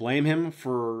Freys would blame him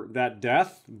for that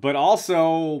death, but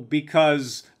also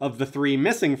because of the three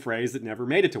missing Freys that never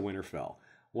made it to Winterfell.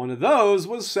 One of those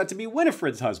was set to be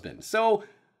Winifred's husband, so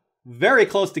very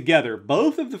close together.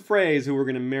 Both of the Freys who were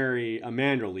going to marry a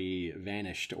Manderly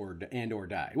vanished or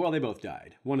died. Well, they both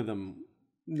died. One of them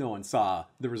no one saw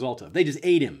the result of. They just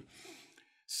ate him.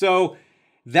 So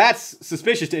that's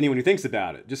suspicious to anyone who thinks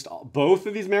about it. Just both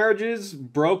of these marriages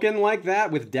broken like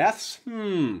that with deaths?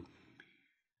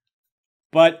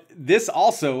 But this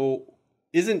also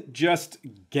isn't just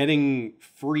getting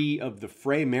free of the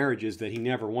Frey marriages that he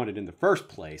never wanted in the first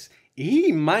place.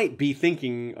 He might be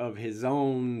thinking of his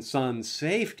own son's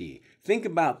safety. Think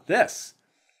about this.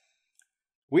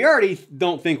 We already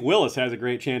don't think Willis has a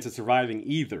great chance of surviving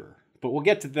either, but we'll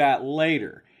get to that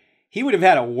later. He would have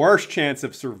had a worse chance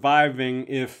of surviving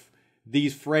if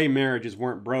these Frey marriages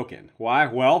weren't broken. Why?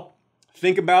 Well,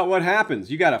 think about what happens.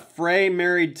 You got a Frey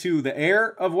married to the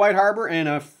heir of White Harbor and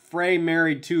a Frey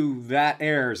married to that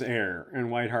heir's heir in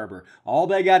White Harbor. All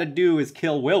they got to do is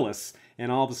kill Willis,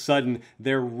 and all of a sudden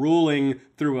they're ruling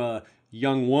through a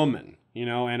young woman,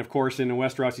 and of course in a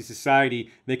Westerosi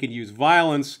society, they could use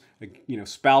violence,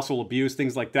 spousal abuse,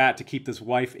 things like that to keep this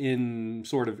wife in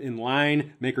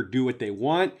line, make her do what they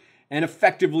want, and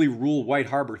effectively rule White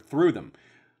Harbor through them.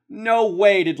 No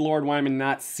way did Lord Wyman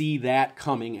not see that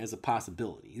coming as a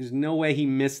possibility. There's no way he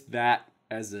missed that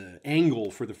as an angle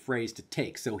for the Freys to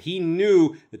take. So he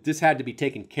knew that this had to be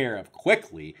taken care of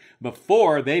quickly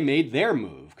before they made their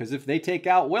move. Because if they take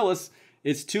out Willis,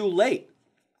 it's too late.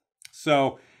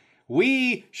 So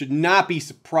we should not be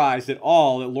surprised at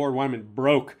all that Lord Wyman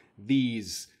broke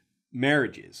these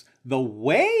marriages. The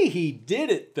way he did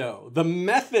it, though, the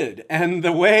method and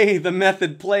the way the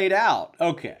method played out,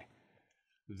 okay,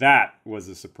 that was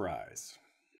a surprise.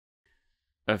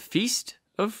 A Feast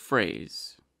of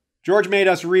Freys. George made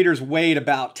us readers wait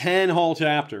about 10 whole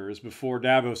chapters before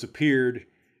Davos appeared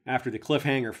after the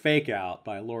cliffhanger fake-out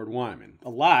by Lord Wyman.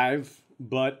 Alive,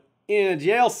 but in a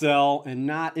jail cell and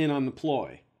not in on the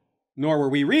ploy. Nor were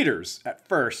we readers, at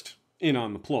first, in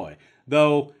on the ploy.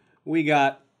 Though we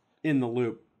got in the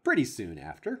loop pretty soon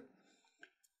after.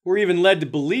 We're even led to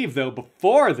believe, though,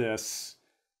 before this,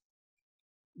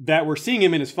 that we're seeing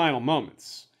him in his final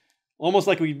moments. Almost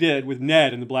like we did with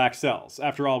Ned in the Black Cells.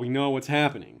 After all, we know what's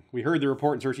happening. We heard the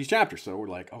report in Cersei's chapter, so we're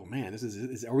like, oh man,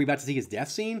 are we about to see his death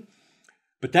scene?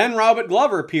 But then Robert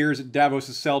Glover appears at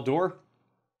Davos' cell door.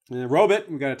 And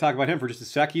Robert, we got to talk about him for just a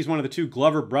sec. He's one of the two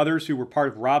Glover brothers who were part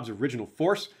of Robb's original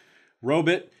force.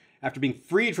 Robert, after being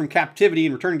freed from captivity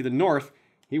and returning to the north,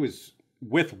 he was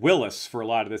with Willis for a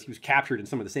lot of this. He was captured in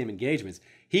some of the same engagements.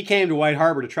 He came to White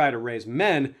Harbor to try to raise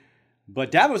men, but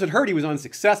Davos had heard he was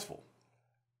unsuccessful.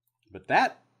 But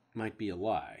that might be a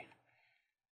lie.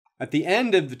 At the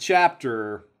end of the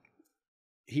chapter,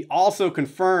 he also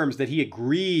confirms that he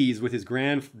agrees with his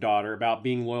granddaughter about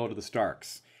being loyal to the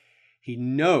Starks. He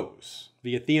knows,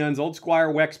 via Theon's old squire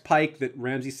Wex Pike, that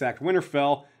Ramsay sacked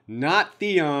Winterfell, not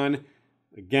Theon.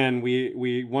 Again,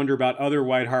 we wonder about other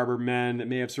White Harbor men that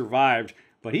may have survived,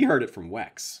 but he heard it from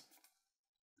Wex.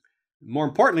 More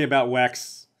importantly about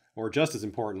Wex, or just as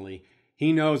importantly,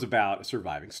 he knows about a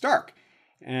surviving Stark.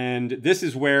 And this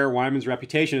is where Wyman's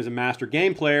reputation as a master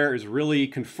game player is really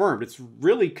confirmed. It's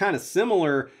really kind of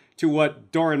similar to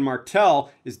what Doran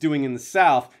Martell is doing in the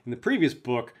South in the previous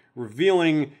book,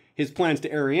 revealing his plans to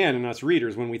Arianne and us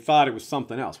readers when we thought it was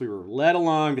something else. We were led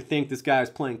along to think this guy is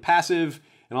playing passive,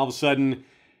 and all of a sudden,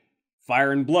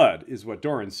 fire and blood is what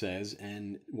Doran says,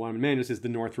 and Wyman Manus says the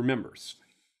North remembers.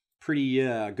 Pretty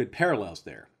good parallels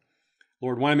there.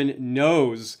 Lord Wyman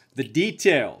knows the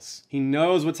details. He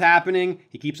knows what's happening.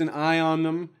 He keeps an eye on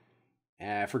them.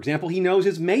 For example, he knows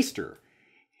his maester.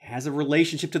 He has a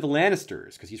relationship to the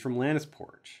Lannisters because he's from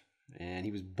Lannisport. And he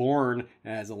was born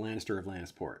as a Lannister of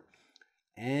Lannisport.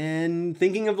 And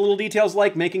thinking of the little details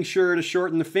like making sure to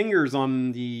shorten the fingers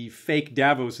on the fake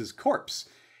Davos's corpse.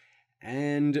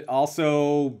 And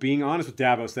also being honest with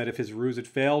Davos that if his ruse had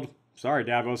failed, sorry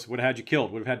Davos, would have had you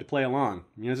killed, would have had to play along.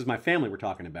 This is my family we're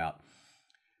talking about.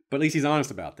 But at least he's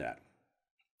honest about that.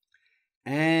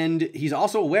 And he's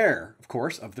also aware, of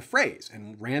course, of the Freys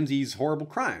and Ramsay's horrible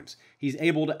crimes. He's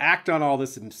able to act on all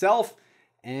this himself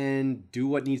and do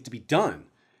what needs to be done.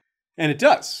 And it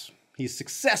does. He's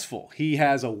successful. He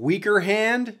has a weaker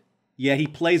hand, yet he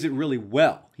plays it really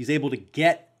well. He's able to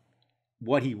get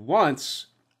what he wants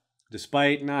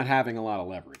despite not having a lot of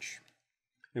leverage.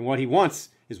 And what he wants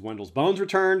is Wendell's bones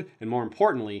returned, and more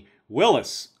importantly,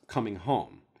 Willis coming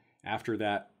home after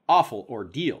that awful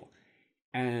ordeal.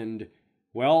 And,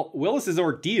 well, Willis's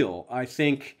ordeal, I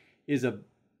think, is a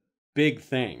big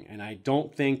thing, and I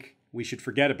don't think we should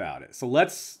forget about it. So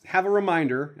let's have a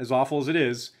reminder, as awful as it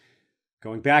is,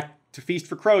 going back to Feast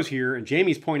for Crows here, and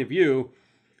Jaime's point of view,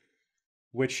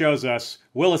 which shows us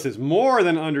Willis's more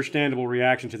than understandable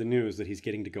reaction to the news that he's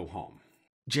getting to go home.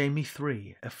 Jaime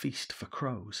 3, A Feast for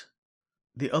Crows.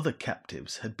 The other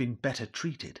captives had been better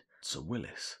treated. Sir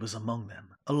Willis was among them,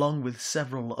 along with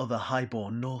several other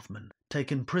highborn Northmen,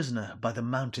 taken prisoner by the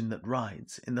mountain that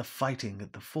rides in the fighting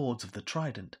at the fords of the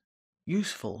Trident.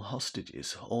 Useful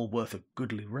hostages, all worth a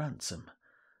goodly ransom.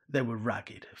 They were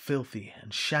ragged, filthy,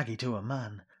 and shaggy to a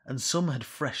man, and some had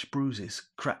fresh bruises,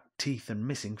 cracked teeth, and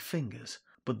missing fingers,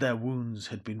 but their wounds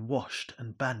had been washed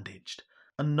and bandaged,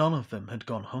 and none of them had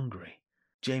gone hungry.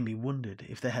 Jaime wondered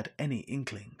if they had any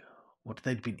inkling what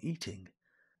they'd been eating,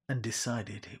 and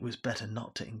decided it was better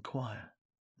not to inquire.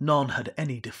 None had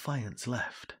any defiance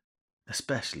left,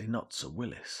 especially not Sir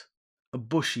Willis, a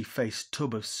bushy-faced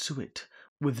tub of suet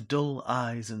with dull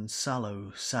eyes and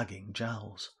sallow, sagging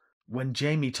jowls. When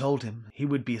Jaime told him he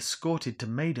would be escorted to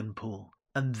Maidenpool,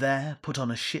 and there put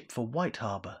on a ship for White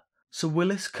Harbor, Sir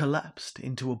Willis collapsed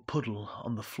into a puddle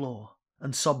on the floor,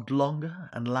 and sobbed longer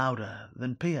and louder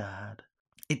than Pia had.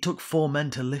 It took 4 men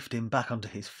to lift him back onto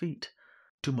his feet.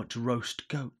 Too much roast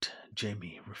goat,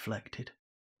 Jaime reflected.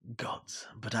 Gods,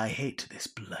 but I hate this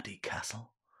bloody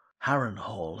castle.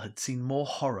 Harrenhal had seen more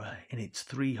horror in its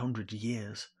 300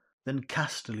 years than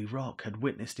Casterly Rock had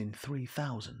witnessed in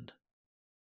 3,000.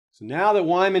 So now that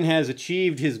Wyman has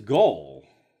achieved his goal,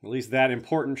 at least that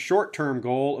important short-term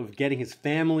goal of getting his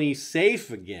family safe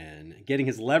again, getting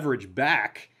his leverage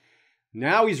back,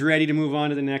 now he's ready to move on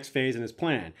to the next phase in his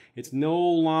plan. It's no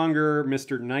longer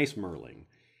Mr. Nice Merling.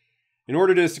 In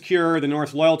order to secure the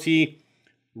North's loyalty,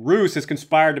 Roose has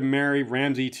conspired to marry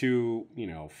Ramsay to,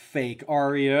 fake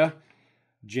Arya,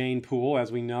 Jane Poole,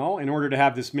 as we know. In order to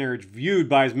have this marriage viewed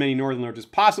by as many Northern Lords as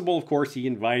possible, of course, he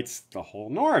invites the whole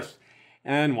North.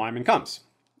 And Wyman comes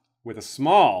with a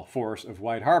small force of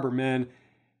White Harbor men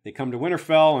They come to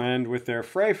Winterfell and with their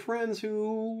Frey friends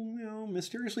who,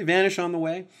 mysteriously vanish on the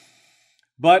way.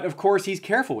 But, of course, he's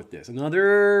careful with this.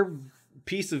 Another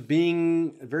piece of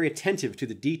being very attentive to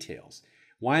the details.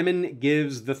 Wyman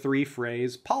gives the 3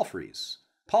 Freys palfreys.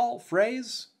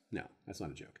 Palfreys? No, that's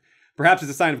not a joke. Perhaps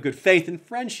it's a sign of good faith and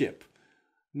friendship.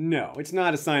 No, it's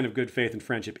not a sign of good faith and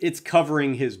friendship. It's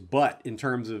covering his butt in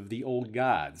terms of the old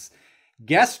gods.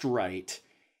 Guest right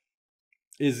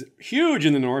is huge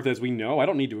in the North, as we know. I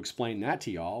don't need to explain that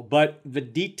to y'all, but the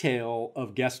detail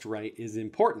of guest right is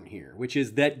important here, which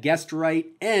is that guest right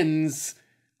ends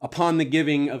upon the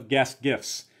giving of guest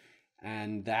gifts.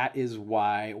 And that is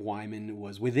why Wyman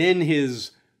was within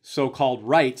his so-called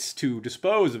rights to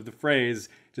dispose of the Freys,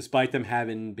 despite them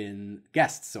having been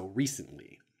guests so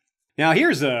recently. Now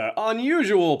here's an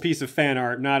unusual piece of fan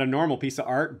art, not a normal piece of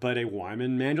art, but a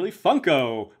Wyman Manderly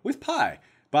Funko with pie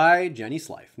by Jenny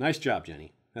Slife. Nice job,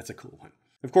 Jenny. That's a cool one.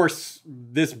 Of course,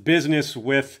 this business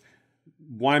with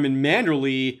Wyman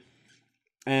Manderly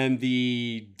and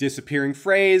the disappearing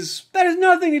Freys, that has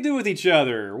nothing to do with each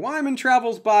other. Wyman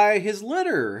travels by his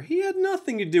litter. He had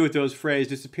nothing to do with those Freys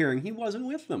disappearing. He wasn't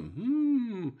with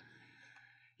them.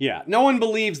 Yeah, no one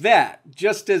believes that.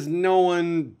 Just as no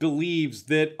one believes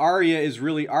that Arya is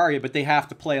really Arya, but they have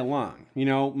to play along.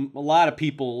 A lot of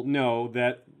people know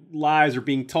that lies are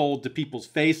being told to people's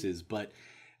faces, but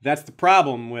that's the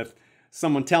problem with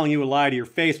someone telling you a lie to your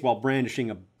face while brandishing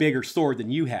a bigger sword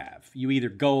than you have. You either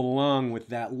go along with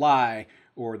that lie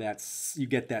or you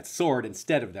get that sword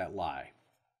instead of that lie.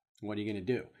 What are you going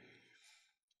to do?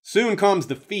 Soon comes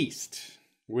the feast,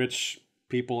 which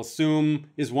people assume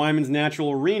is Wyman's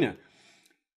natural arena.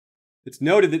 It's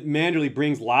noted that Manderly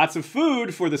brings lots of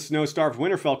food for the snow-starved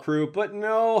Winterfell crew, but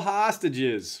no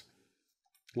hostages.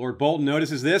 Lord Bolton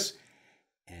notices this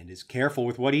and is careful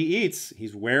with what he eats.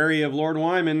 He's wary of Lord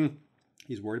Wyman.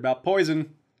 He's worried about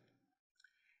poison.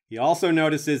 He also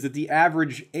notices that the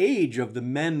average age of the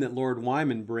men that Lord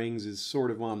Wyman brings is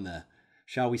sort of on the,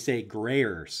 shall we say,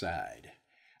 grayer side.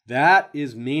 That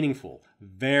is meaningful,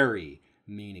 very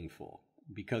meaningful,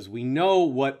 because we know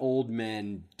what old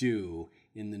men do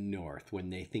in the North when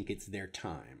they think it's their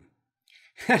time.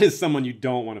 That is someone you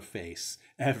don't want to face,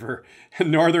 ever. A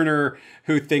Northerner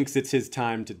who thinks it's his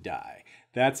time to die.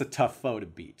 That's a tough foe to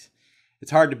beat.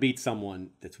 It's hard to beat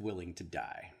someone that's willing to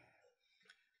die.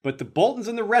 But the Boltons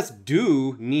and the rest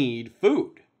do need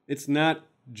food. It's not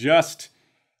just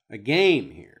a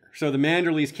game here. So the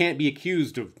Manderlys can't be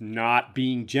accused of not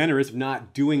being generous, of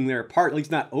not doing their part, at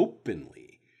least not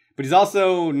openly. But he's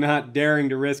also not daring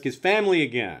to risk his family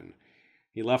again.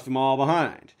 He left them all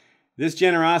behind. This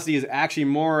generosity is actually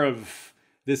more of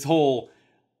this whole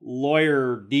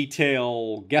lawyer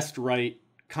detail guest right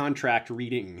contract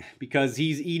reading, because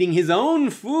he's eating his own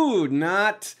food,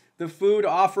 not the food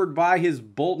offered by his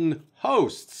Bolton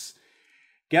hosts.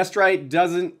 Guest right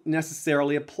doesn't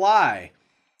necessarily apply.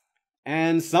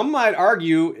 And some might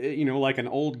argue, like an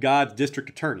old god's district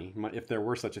attorney, if there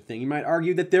were such a thing, he might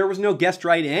argue that there was no guest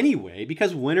right anyway,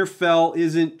 because Winterfell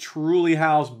isn't truly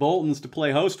House Bolton's to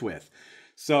play host with.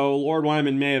 So Lord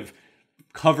Wyman may have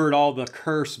covered all the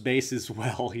curse bases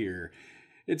well here.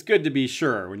 It's good to be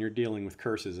sure when you're dealing with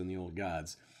curses in the old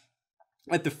gods.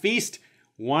 At the feast,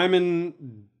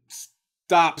 Wyman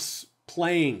stops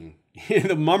playing.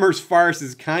 The mummer's farce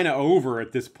is kind of over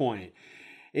at this point.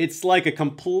 It's like a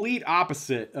complete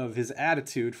opposite of his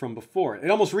attitude from before. It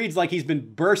almost reads like he's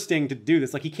been bursting to do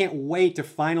this. Like he can't wait to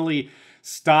finally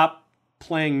stop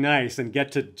playing nice and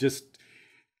get to just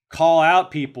call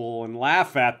out people and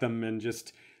laugh at them and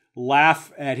just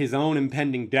laugh at his own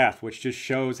impending death, which just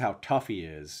shows how tough he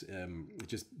is. It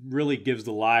just really gives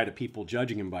the lie to people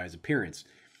judging him by his appearance.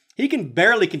 He can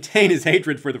barely contain his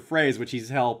hatred for the Freys, which he's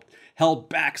held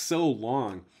back so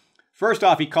long. First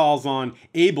off, he calls on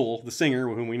Abel, the singer,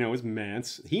 whom we know is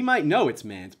Mance. He might know it's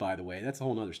Mance, by the way. That's a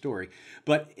whole other story.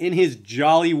 But in his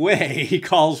jolly way, he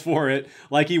calls for it,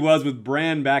 like he was with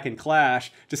Bran back in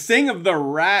Clash, to sing of the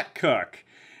Rat Cook.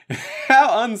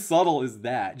 How unsubtle is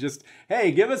that? Just,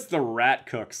 hey, give us the Rat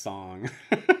Cook song.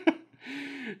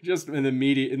 Just in the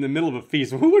middle of a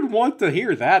feast. Who would want to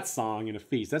hear that song in a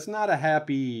feast? That's not a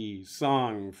happy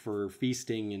song for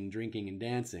feasting and drinking and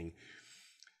dancing.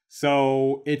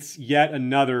 So it's yet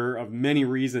another of many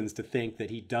reasons to think that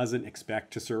he doesn't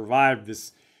expect to survive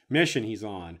this mission he's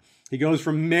on. He goes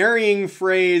from marrying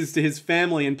Freys to his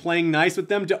family and playing nice with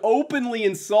them to openly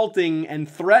insulting and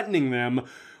threatening them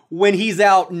when he's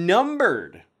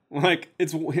outnumbered. Like,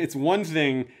 it's one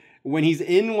thing when he's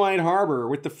in White Harbor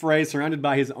with the Freys surrounded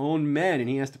by his own men and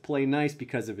he has to play nice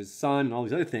because of his son and all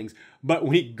these other things. But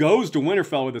when he goes to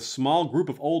Winterfell with a small group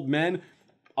of old men,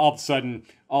 all of a sudden,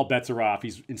 all bets are off.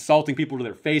 He's insulting people to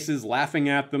their faces, laughing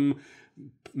at them,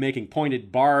 making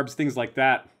pointed barbs, things like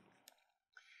that.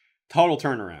 Total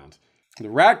turnaround. The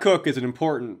rat cook is an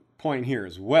important point here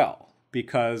as well,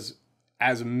 because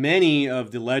as many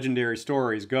of the legendary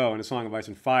stories go in A Song of Ice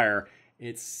and Fire,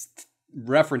 it's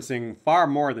referencing far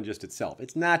more than just itself.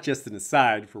 It's not just an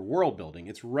aside for world building,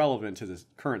 it's relevant to the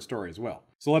current story as well.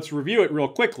 So let's review it real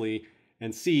quickly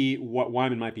and see what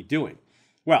Wyman might be doing.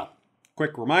 Well,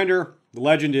 quick reminder, the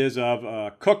legend is of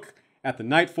a cook at the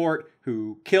night fort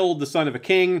who killed the son of a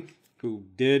king who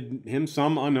did him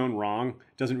some unknown wrong.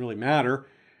 Doesn't really matter.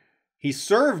 He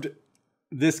served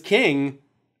this king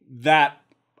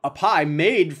a pie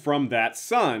made from that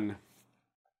son,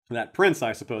 that prince,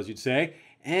 I suppose you'd say.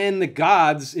 And the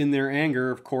gods, in their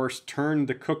anger, of course, turned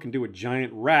the cook into a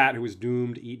giant rat who was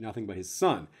doomed to eat nothing but his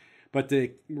son. But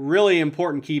the really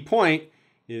important key point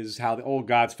is how the old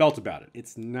gods felt about it.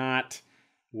 It's not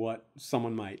what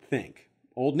someone might think.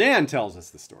 Old Nan tells us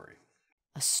the story.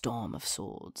 A Storm of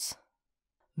Swords.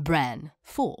 Bran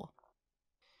 4.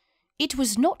 It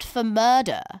was not for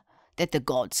murder that the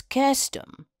gods cursed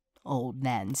him, old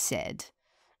Nan said,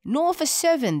 nor for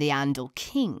serving the Andal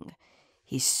king,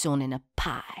 his son in a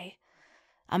pie.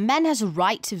 A man has a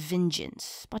right to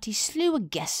vengeance, but he slew a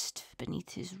guest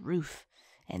beneath his roof,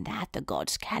 and that the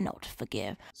gods cannot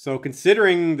forgive. So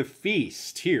considering the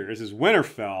feast here, this is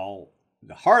Winterfell,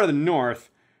 the heart of the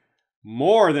North,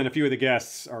 more than a few of the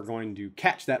guests are going to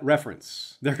catch that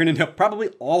reference. They're going to know, probably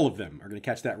all of them are going to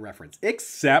catch that reference,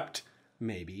 except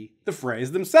maybe the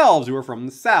Freys themselves, who are from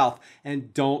the South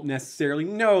and don't necessarily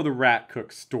know the rat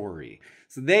cook story.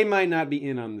 So they might not be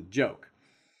in on the joke.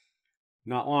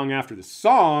 Not long after the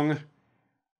song,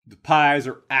 the pies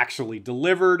are actually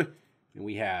delivered, and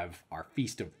we have our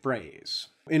Feast of Freys.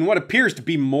 In what appears to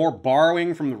be more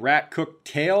borrowing from the rat cook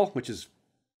tale, which is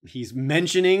he's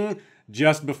mentioning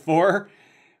just before,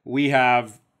 we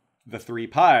have the 3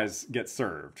 pies get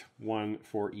served, one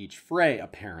for each Frey,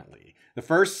 apparently. The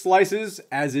first slices,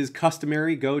 as is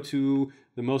customary, go to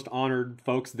the most honored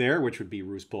folks there, which would be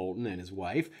Roose Bolton and his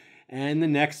wife, and the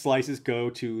next slices go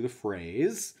to the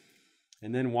Freys.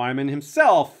 And then Wyman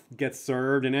himself gets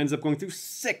served and ends up going through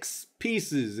 6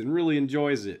 pieces and really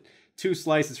enjoys it. 2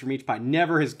 slices from each pie.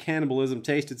 Never has cannibalism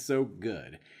tasted so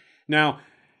good. Now,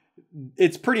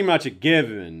 it's pretty much a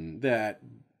given that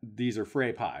these are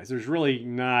Frey pies. There's really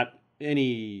not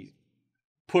any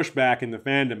pushback in the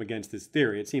fandom against this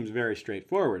theory. It seems very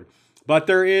straightforward. But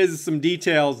there is some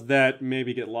details that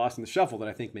maybe get lost in the shuffle that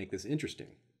I think make this interesting.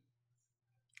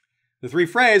 The 3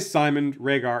 Freys, Simon,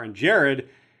 Rhaegar, and Jared,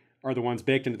 are the ones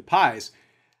baked into the pies.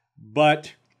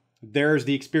 But there's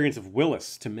the experience of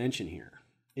Willis to mention here.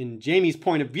 In Jaime's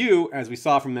point of view, as we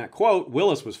saw from that quote,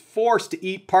 Willis was forced to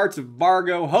eat parts of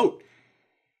Vargo Hoat.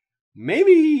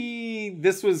 Maybe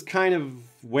this was kind of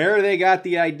where they got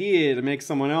the idea to make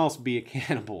someone else be a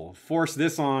cannibal. Force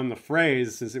this on the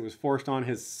Freys since it was forced on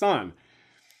his son.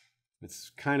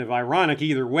 It's kind of ironic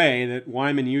either way that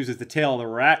Wyman uses the tale of the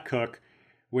rat cook,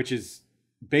 which is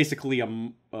basically a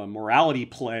morality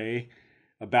play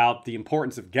about the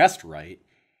importance of guest right,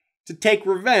 to take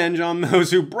revenge on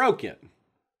those who broke it.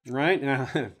 Right?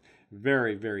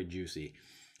 Very, very juicy.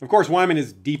 Of course, Wyman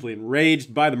is deeply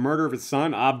enraged by the murder of his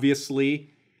son,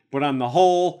 obviously. But on the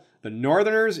whole, the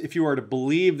Northerners, if you are to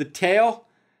believe the tale,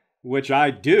 which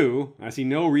I do, I see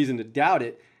no reason to doubt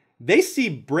it, they see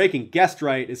breaking guest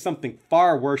right as something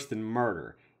far worse than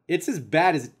murder. It's as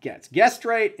bad as it gets. Guest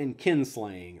right and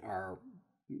kinslaying are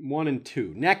 1 and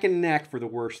 2, neck and neck for the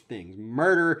worst things.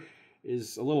 Murder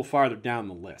is a little farther down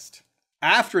the list.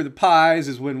 After the pies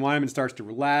is when Wyman starts to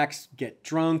relax, get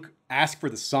drunk, ask for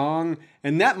the song,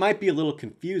 and that might be a little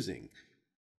confusing.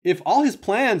 If all his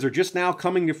plans are just now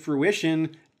coming to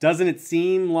fruition, doesn't it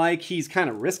seem like he's kind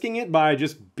of risking it by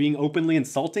just being openly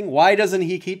insulting? Why doesn't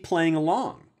he keep playing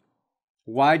along?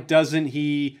 Why doesn't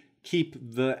he keep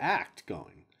the act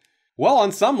going? Well,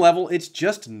 on some level, it's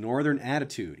just Northern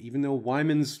attitude. Even though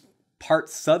Wyman's part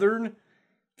Southern,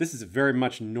 this is a very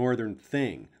much Northern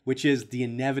thing, which is the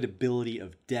inevitability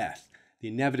of death, the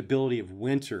inevitability of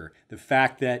winter, the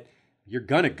fact that you're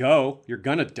gonna go, you're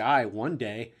gonna die one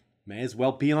day, may as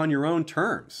well be on your own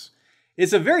terms.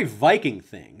 It's a very Viking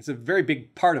thing. It's a very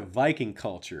big part of Viking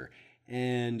culture.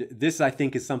 And this, I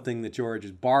think, is something that George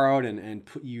has borrowed and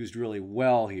used really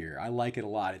well here. I like it a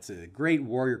lot. It's a great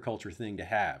warrior culture thing to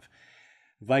have.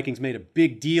 Vikings made a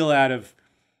big deal out of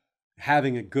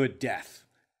having a good death.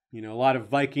 You know, a lot of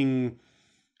Viking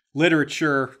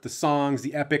literature, the songs,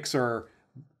 the epics are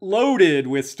loaded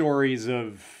with stories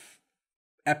of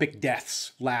epic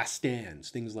deaths, last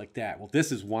stands, things like that. Well,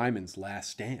 this is Wyman's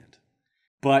last stand.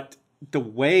 But the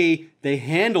way they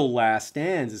handle last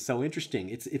stands is so interesting.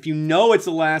 It's if you know it's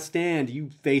a last stand, you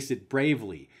face it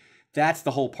bravely. That's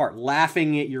the whole part.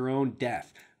 Laughing at your own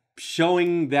death.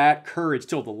 Showing that courage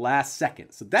till the last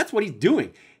second. So that's what he's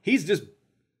doing. He's just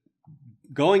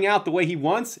going out the way he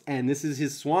wants, and this is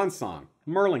his swan song,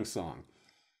 Merling song.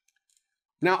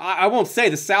 Now, I won't say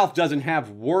the South doesn't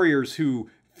have warriors who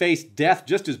face death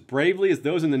just as bravely as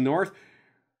those in the North,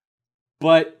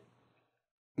 but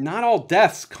not all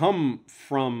deaths come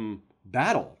from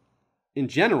battle in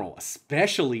general,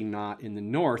 especially not in the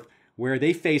North, where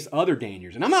they face other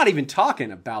dangers. And I'm not even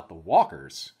talking about the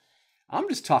walkers. I'm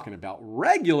just talking about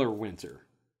regular winter.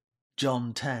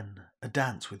 John 10, A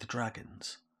Dance with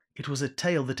Dragons. It was a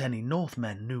tale that any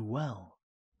Northmen knew well.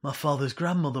 My father's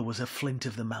grandmother was a Flint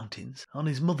of the mountains, on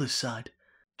his mother's side,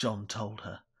 John told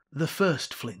her. The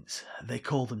first Flints, they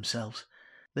call themselves.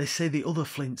 They say the other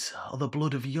Flints are the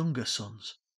blood of younger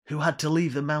sons, who had to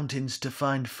leave the mountains to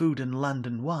find food and land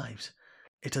and wives.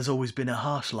 It has always been a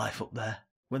harsh life up there.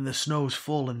 When the snows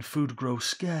fall and food grows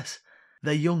scarce,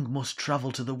 their young must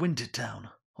travel to the winter town,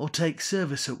 or take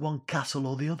service at one castle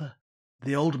or the other.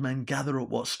 The old men gather up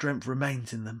what strength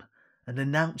remains in them, and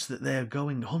announce that they are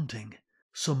going hunting.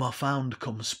 Some are found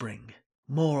come spring,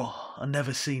 more are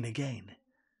never seen again.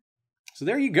 So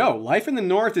there you go. Life in the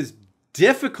North is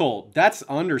difficult. That's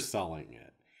underselling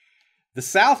it. The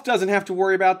South doesn't have to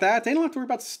worry about that. They don't have to worry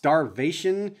about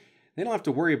starvation. They don't have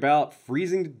to worry about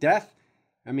freezing to death.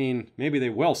 I mean, maybe they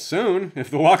will soon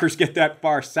if the walkers get that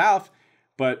far south,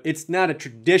 but it's not a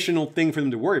traditional thing for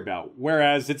them to worry about.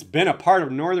 Whereas it's been a part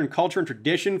of Northern culture and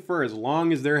tradition for as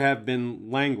long as there have been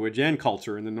language and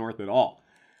culture in the North at all.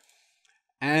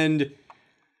 And,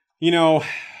 you know,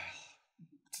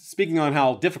 speaking on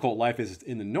how difficult life is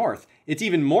in the North, it's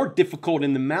even more difficult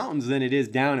in the mountains than it is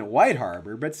down at White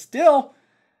Harbor. But still,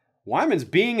 Wyman's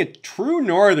being a true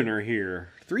Northerner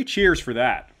here. 3 cheers for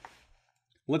that.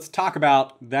 Let's talk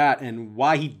about that and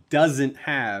why he doesn't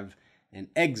have an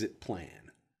exit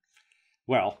plan.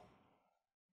 Well,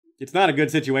 it's not a good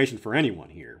situation for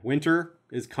anyone here. Winter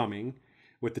is coming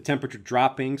with the temperature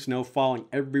dropping, snow falling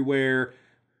everywhere.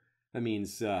 That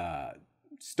means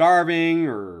starving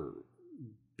or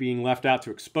being left out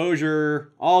to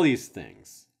exposure, all these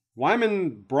things.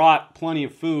 Wyman brought plenty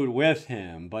of food with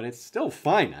him, but it's still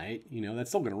finite. You know, that's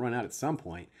still going to run out at some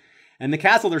point. And the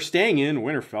castle they're staying in,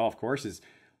 Winterfell, of course, is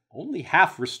only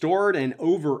half restored and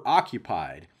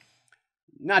over-occupied.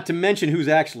 Not to mention who's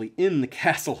actually in the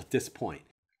castle at this point.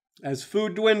 As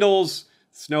food dwindles,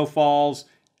 snow falls,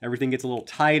 everything gets a little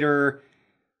tighter,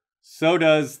 so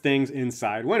does things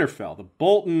inside Winterfell. The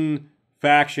Bolton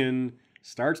faction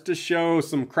starts to show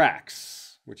some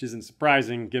cracks, which isn't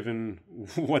surprising given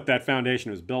what that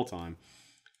foundation was built on.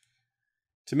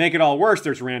 To make it all worse,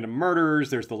 there's random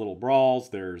murders, there's the little brawls,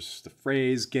 there's the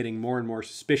Freys getting more and more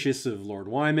suspicious of Lord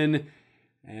Wyman,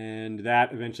 and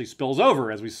that eventually spills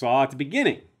over, as we saw at the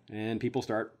beginning, and people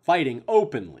start fighting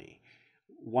openly.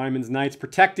 Wyman's knights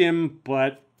protect him,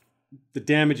 but the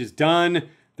damage is done.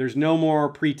 There's no more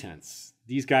pretense.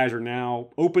 These guys are now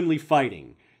openly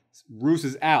fighting.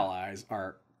 Roos's allies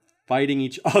are fighting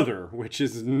each other, which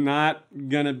is not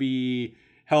going to be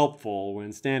helpful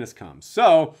when Stannis comes.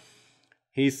 So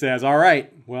he says, all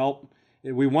right, well,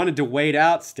 we wanted to wait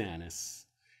out Stannis,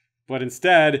 but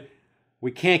instead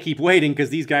we can't keep waiting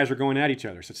because these guys are going at each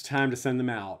other. So it's time to send them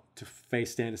out to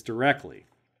face Stannis directly.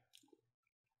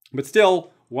 But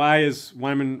still, why is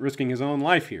Wyman risking his own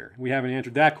life here? We haven't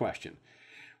answered that question.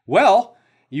 Well,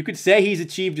 you could say he's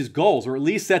achieved his goals, or at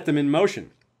least set them in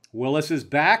motion. Willis is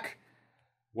back.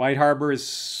 White Harbor is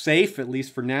safe, at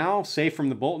least for now. Safe from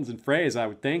the Boltons and Freys, I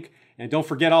would think. And don't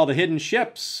forget all the hidden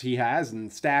ships he has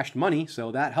and stashed money,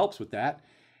 so that helps with that.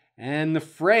 And the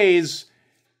Freys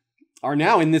are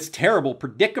now in this terrible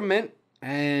predicament,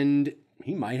 and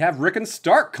he might have Rick and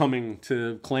Stark coming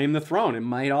to claim the throne. It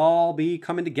might all be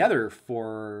coming together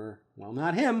for, well,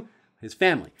 not him, his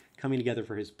family, coming together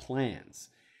for his plans.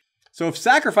 So if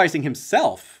sacrificing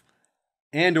himself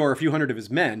and or a few hundred of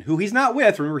his men, who he's not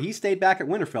with, remember he stayed back at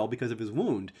Winterfell because of his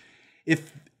wound,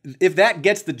 if that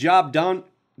gets the job done,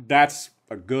 that's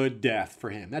a good death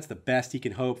for him. That's the best he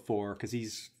can hope for because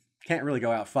he's can't really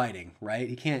go out fighting, right?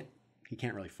 He can't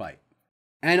really fight.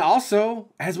 And also,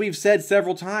 as we've said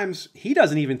several times, he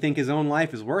doesn't even think his own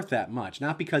life is worth that much.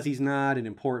 Not because he's not an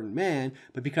important man,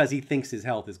 but because he thinks his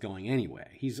health is going anyway.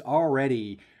 He's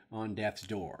already on death's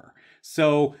door.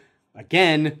 So,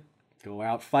 again, go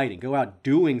out fighting. Go out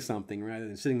doing something rather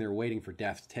than sitting there waiting for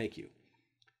death to take you.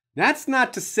 That's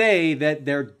not to say that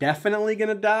they're definitely going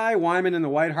to die, Wyman and the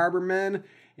White Harbor men.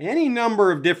 Any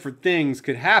number of different things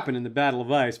could happen in the Battle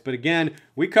of Ice, but again,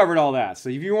 we covered all that. So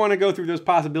if you want to go through those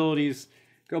possibilities,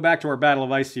 go back to our Battle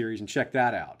of Ice series and check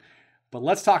that out. But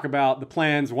let's talk about the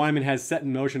plans Wyman has set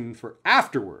in motion for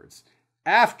afterwards,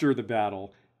 after the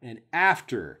battle, and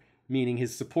after, meaning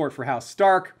his support for House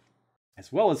Stark,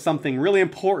 as well as something really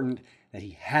important that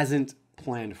he hasn't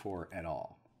planned for at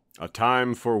all. A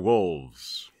Time for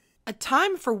Wolves. A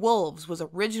Time for Wolves was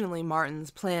originally Martin's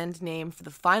planned name for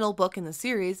the final book in the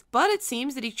series, but it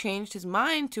seems that he changed his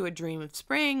mind to A Dream of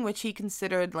Spring, which he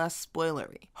considered less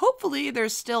spoilery. Hopefully,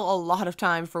 there's still a lot of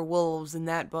time for wolves in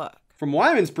that book. From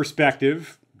Wyman's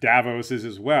perspective, Davos's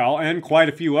as well, and quite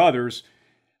a few others,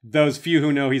 those few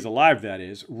who know he's alive, that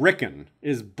is, Rickon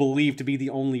is believed to be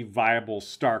the only viable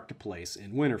Stark to place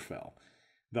in Winterfell,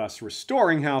 thus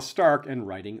restoring House Stark and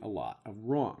righting a lot of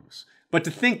wrongs. But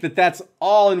to think that that's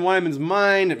all in Wyman's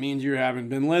mind, it means you haven't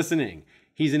been listening.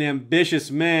 He's an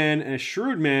ambitious man and a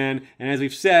shrewd man, and as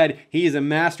we've said, he is a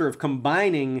master of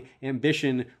combining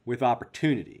ambition with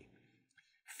opportunity,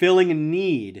 filling a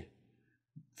need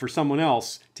for someone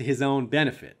else to his own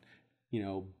benefit,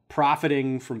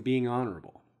 profiting from being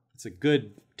honorable. It's a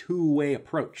good two-way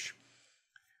approach.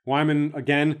 Wyman,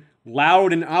 again,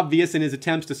 loud and obvious in his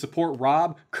attempts to support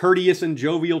Robb, courteous and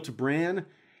jovial to Bran,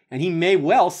 and he may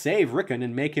well save Rickon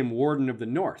and make him Warden of the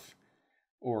North.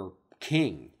 Or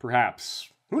king, perhaps.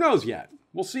 Who knows yet?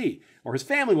 We'll see. Or his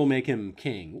family will make him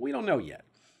king. We don't know yet.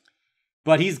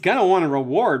 But he's going to want a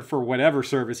reward for whatever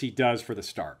service he does for the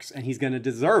Starks, and he's going to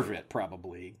deserve it,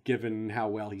 probably, given how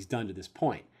well he's done to this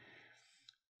point.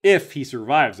 If he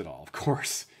survives it all, of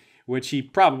course, which he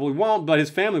probably won't, but his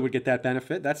family would get that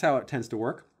benefit. That's how it tends to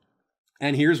work.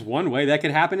 And here's one way that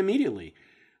could happen immediately.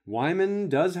 Wyman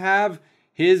does have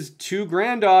his 2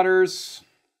 granddaughters,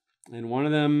 and one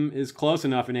of them is close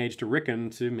enough in age to Rickon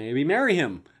to maybe marry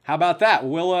him. How about that?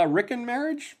 Will a Rickon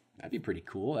marriage? That'd be pretty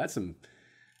cool.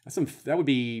 That would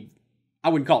be, I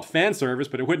wouldn't call it fan service,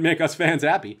 but it would make us fans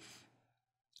happy.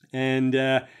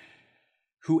 And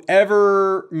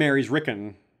whoever marries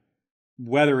Rickon,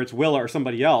 whether it's Willa or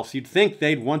somebody else, you'd think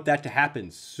they'd want that to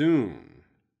happen soon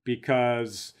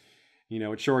because,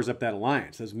 it shores up that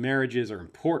alliance. Those marriages are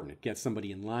important. It gets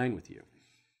somebody in line with you.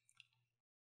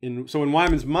 So in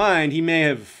Wyman's mind, he may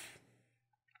have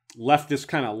left this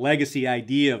kind of legacy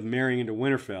idea of marrying into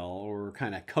Winterfell or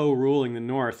kind of co-ruling the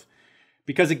North.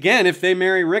 Because again, if they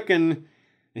marry Rickon,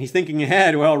 and he's thinking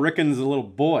ahead, well, Rickon's a little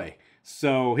boy.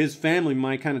 So his family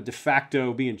might kind of de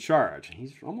facto be in charge.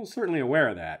 He's almost certainly aware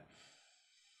of that.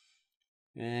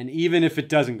 And even if it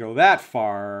doesn't go that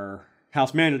far,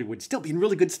 House Manderly would still be in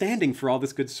really good standing for all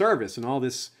this good service and all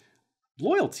this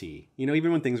loyalty,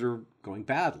 even when things are going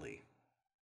badly.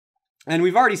 And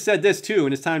we've already said this too,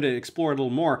 and it's time to explore it a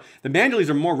little more. The Manderlys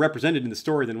are more represented in the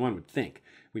story than one would think.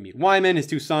 We meet Wyman, his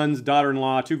 2 sons,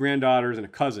 daughter-in-law, 2 granddaughters, and a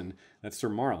cousin. That's Sir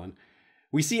Marlon.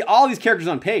 We see all these characters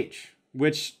on page,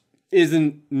 which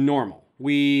isn't normal.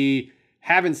 We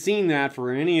haven't seen that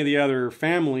for any of the other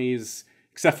families,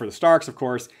 except for the Starks, of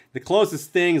course. The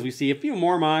closest thing is we see a few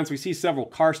Mormonts, we see several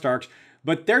Karstarks,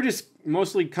 but they're just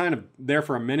mostly kind of there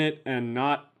for a minute and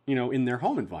not, in their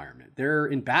home environment. They're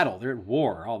in battle, they're at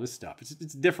war, all this stuff.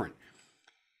 It's different.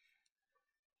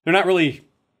 They're not really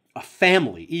a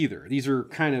family either. These are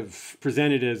kind of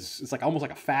presented as, it's like almost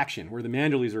like a faction, where the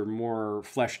Manderlys are more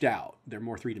fleshed out. They're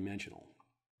more three-dimensional.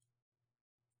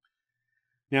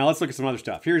 Now let's look at some other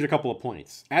stuff. Here's a couple of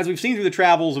points. As we've seen through the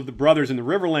travels of the brothers in the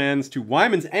Riverlands to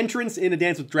Wyman's entrance in A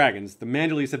Dance with Dragons, the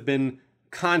Manderlys have been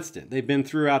constant. They've been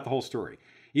throughout the whole story.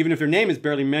 Even if their name is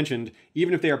barely mentioned,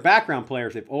 even if they are background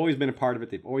players, they've always been a part of it.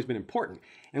 They've always been important.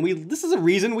 And this is a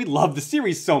reason we love the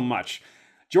series so much.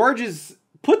 George has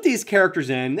put these characters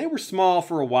in. They were small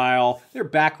for a while. Their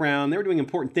background, they were doing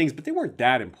important things, but they weren't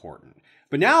that important.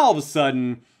 But now all of a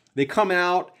sudden, they come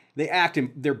out, they act,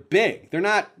 and they're big. They're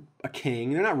not a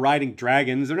king. They're not riding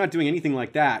dragons. They're not doing anything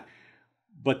like that.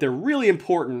 But they're really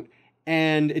important,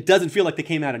 and it doesn't feel like they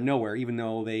came out of nowhere, even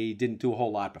though they didn't do a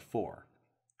whole lot before.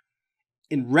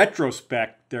 In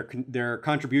retrospect, their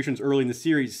contributions early in the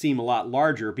series seem a lot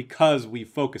larger because we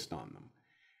focused on them.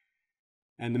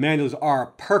 And the Manderlys are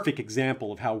a perfect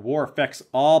example of how war affects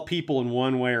all people in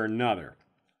one way or another.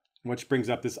 Which brings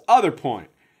up this other point.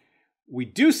 We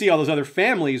do see all those other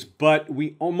families, but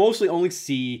we mostly only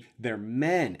see their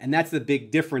men. And that's the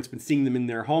big difference between seeing them in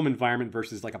their home environment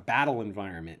versus like a battle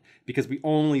environment. Because we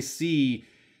only see,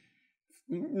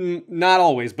 not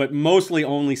always, but mostly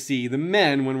only see the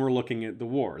men when we're looking at the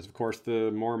wars. Of course, the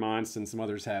Mormonts and some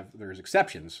others there's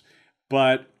exceptions.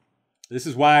 But this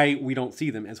is why we don't see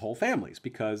them as whole families.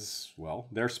 Because, well,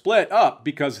 they're split up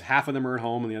because half of them are at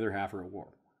home and the other half are at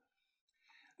war.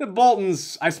 The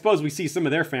Boltons, I suppose we see some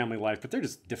of their family life, but they're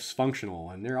just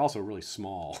dysfunctional, and they're also really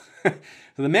small. So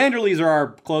the Manderlys are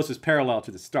our closest parallel to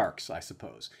the Starks, I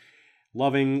suppose.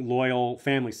 Loving, loyal,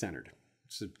 family-centered.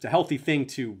 It's a healthy thing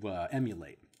to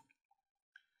emulate.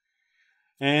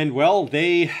 And, well,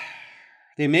 they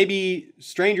may be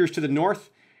strangers to the North,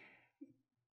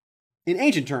 in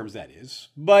ancient terms, that is,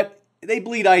 but they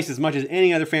bleed ice as much as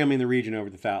any other family in the region over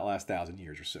the last 1,000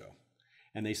 years or so.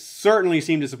 And they certainly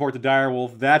seem to support the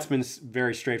direwolf. That's been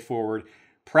very straightforward.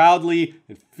 Proudly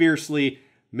and fiercely,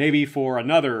 maybe for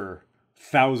another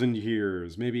 1,000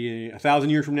 years. Maybe 1,000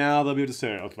 years from now, they'll be able to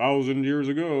say, 1,000 years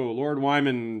ago, Lord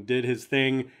Wyman did his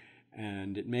thing,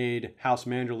 and it made House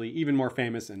Manderly even more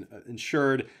famous and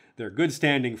ensured their good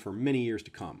standing for many years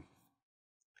to come.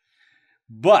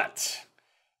 But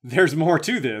there's more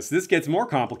to this. This gets more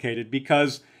complicated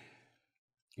because,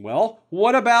 well,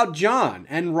 what about Jon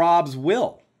and Robb's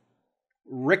will?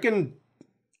 Rickon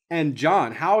and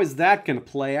Jon, how is that going to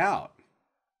play out?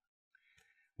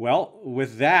 Well,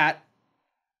 with that,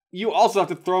 you also have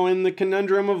to throw in the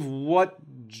conundrum of what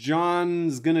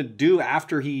Jon's going to do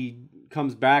after he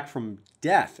comes back from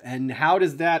death. And how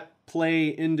does that play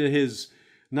into his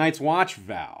Night's Watch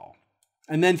vow?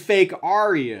 And then fake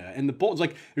Arya and the Boltons.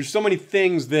 Like, there's so many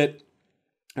things that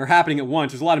are happening at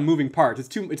once. There's a lot of moving parts. It's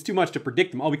too much to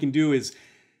predict them. All we can do is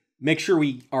make sure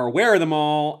we are aware of them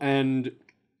all and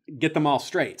get them all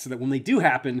straight so that when they do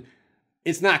happen,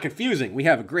 it's not confusing. We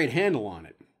have a great handle on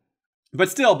it. But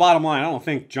still, bottom line, I don't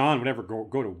think Jon would ever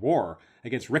go to war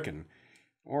against Rickon,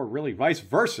 or really vice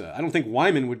versa. I don't think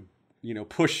Wyman would,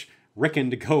 push Rickon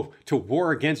to go to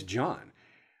war against Jon.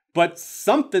 But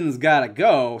something's got to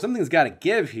go. Something's got to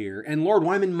give here. And Lord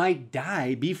Wyman might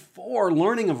die before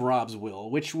learning of Robb's will,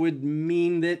 which would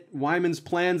mean that Wyman's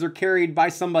plans are carried by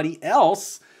somebody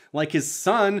else, like his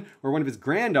son or one of his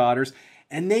granddaughters,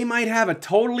 and they might have a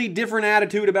totally different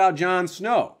attitude about Jon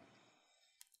Snow.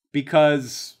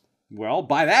 Because, well,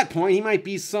 by that point, he might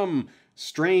be some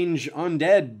strange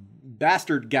undead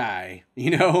bastard guy,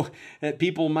 that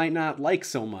people might not like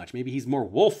so much. Maybe he's more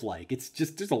wolf-like. It's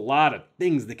just, there's a lot of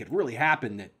things that could really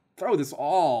happen that throw this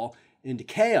all into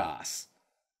chaos.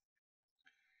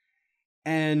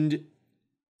 And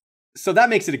so that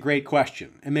makes it a great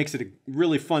question. It makes it a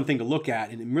really fun thing to look at,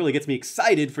 and it really gets me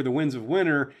excited for the Winds of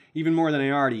Winter even more than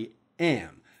I already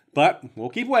am. But we'll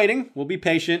keep waiting, we'll be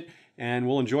patient, and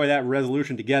we'll enjoy that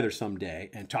resolution together someday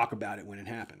and talk about it when it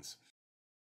happens.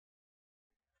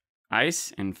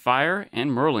 Ice and Fire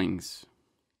and Merlings.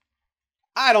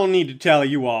 I don't need to tell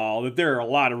you all that there are a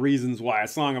lot of reasons why A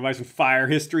Song of Ice and Fire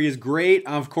history is great.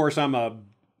 Of course, I'm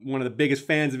one of the biggest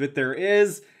fans of it there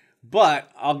is,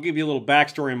 but I'll give you a little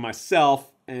backstory on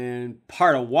myself and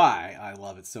part of why I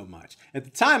love it so much. At the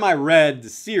time I read the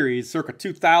series, circa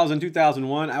 2000,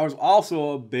 2001, I was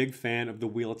also a big fan of the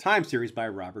Wheel of Time series by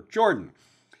Robert Jordan.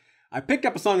 I picked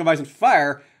up A Song of Ice and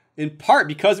Fire in part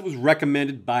because it was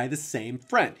recommended by the same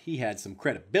friend. He had some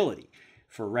credibility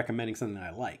for recommending something that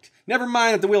I liked. Never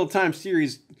mind that the Wheel of Time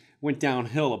series went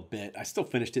downhill a bit. I still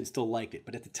finished it and still liked it,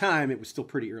 but at the time it was still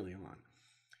pretty early on.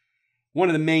 One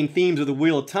of the main themes of the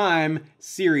Wheel of Time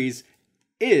series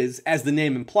is, as the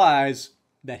name implies,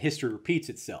 that history repeats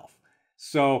itself.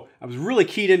 So I was really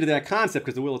keyed into that concept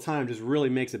because the Wheel of Time just really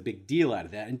makes a big deal out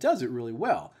of that and does it really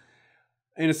well.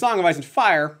 In A Song of Ice and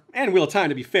Fire, and Wheel of Time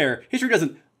to be fair, history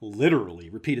doesn't literally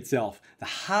repeat itself. The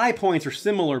high points are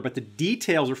similar, but the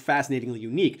details are fascinatingly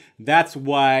unique. That's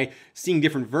why seeing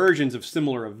different versions of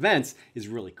similar events is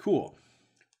really cool.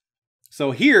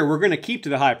 So here, we're going to keep to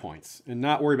the high points and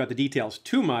not worry about the details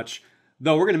too much,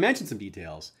 though we're going to mention some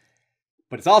details,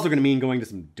 but it's also going to mean going to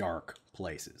some dark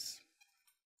places.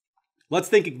 Let's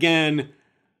think again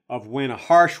of when a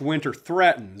harsh winter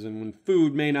threatens and when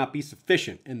food may not be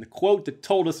sufficient, and the quote that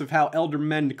told us of how elder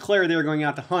men declare they are going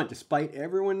out to hunt despite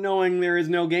everyone knowing there is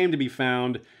no game to be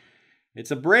found. It's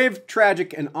a brave,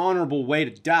 tragic, and honorable way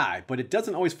to die, but it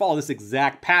doesn't always follow this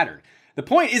exact pattern. The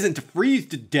point isn't to freeze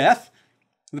to death.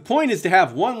 The point is to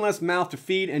have one less mouth to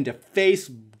feed and to face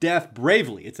death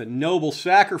bravely. It's a noble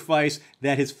sacrifice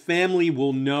that his family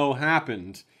will know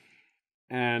happened,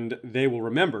 and they will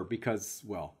remember because,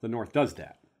 well, the North does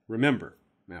that. Remember,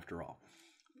 after all.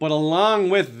 But along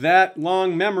with that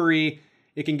long memory,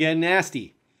 it can get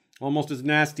nasty. Almost as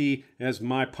nasty as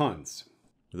my puns.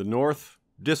 The North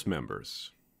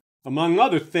dismembers. Among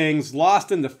other things,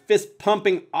 lost in the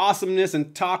fist-pumping awesomeness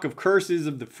and talk of curses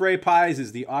of the Frey pies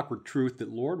is the awkward truth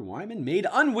that Lord Wyman made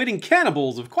unwitting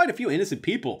cannibals of quite a few innocent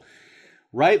people.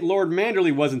 Right? Lord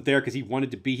Manderly wasn't there because he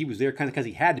wanted to be. He was there kind of because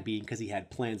he had to be, because he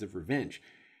had plans of revenge.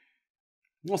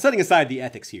 Well, setting aside the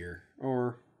ethics here,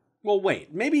 or... well,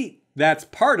 wait, maybe that's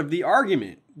part of the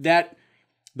argument, that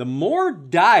the more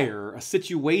dire a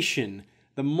situation,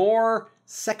 the more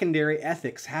secondary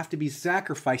ethics have to be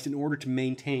sacrificed in order to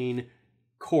maintain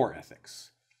core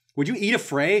ethics. Would you eat a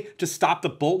Frey to stop the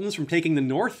Boltons from taking the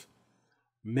North?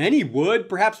 Many would,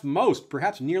 perhaps most,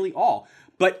 perhaps nearly all.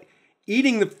 But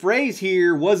eating the Freys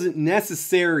here wasn't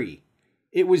necessary.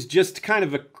 It was just kind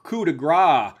of a coup de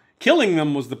grace. Killing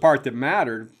them was the part that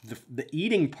mattered. The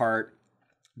eating part,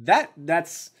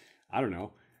 that's, I don't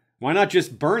know. Why not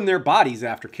just burn their bodies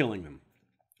after killing them?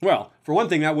 Well, for one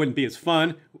thing, that wouldn't be as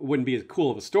fun, wouldn't be as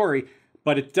cool of a story,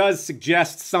 but it does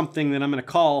suggest something that I'm going to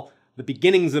call the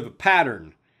beginnings of a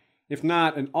pattern, if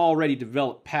not an already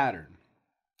developed pattern.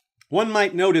 One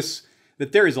might notice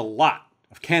that there is a lot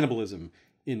of cannibalism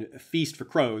in A Feast for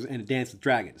Crows and A Dance with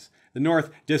Dragons. The North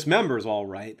dismembers all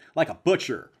right, like a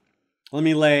butcher. Let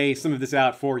me lay some of this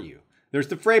out for you. There's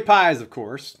the Frey pies, of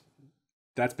course.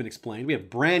 That's been explained. We have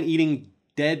Bran eating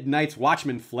dead Night's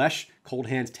Watchman flesh. Cold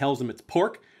Hands tells him it's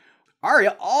pork.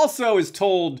 Arya also is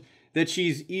told that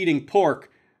she's eating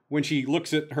pork when she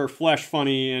looks at her flesh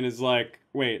funny and is like,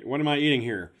 wait, what am I eating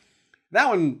here? That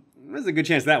one, there's a good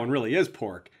chance that one really is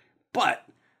pork. But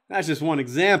that's just one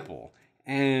example.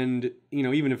 And, you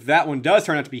know, even if that one does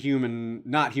turn out to be human,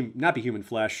 not be human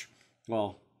flesh,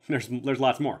 well, there's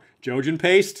lots more. Jojen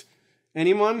paste,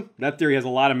 anyone? That theory has a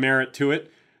lot of merit to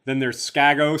it. Then there's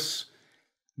Skagos.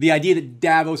 The idea that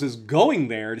Davos is going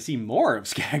there to see more of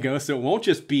Skagos, so it won't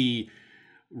just be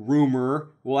rumor.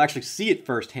 We'll actually see it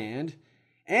firsthand.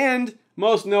 And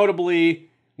most notably,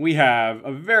 we have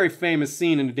a very famous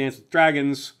scene in A Dance with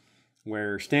Dragons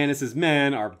where Stannis'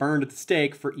 men are burned at the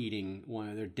stake for eating one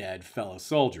of their dead fellow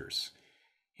soldiers.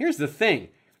 Here's the thing,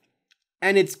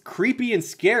 and it's creepy and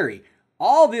scary.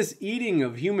 All this eating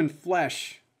of human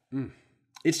flesh,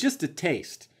 it's just a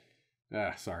taste.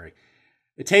 A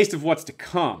taste of what's to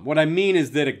come. What I mean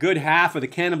is that a good half of the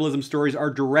cannibalism stories are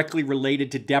directly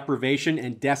related to deprivation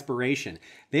and desperation.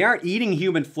 They aren't eating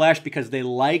human flesh because they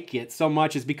like it so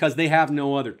much as because they have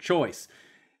no other choice.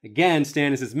 Again,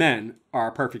 Stannis' men are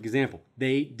a perfect example.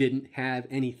 They didn't have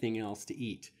anything else to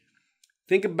eat.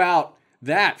 Think about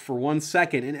that for 1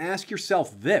 second and ask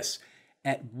yourself this.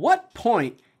 At what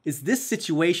point is this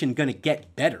situation going to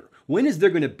get better? When is there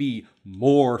going to be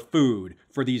more food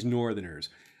for these Northerners?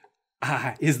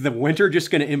 Is the winter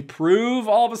just going to improve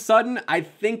all of a sudden? I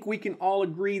think we can all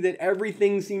agree that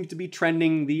everything seems to be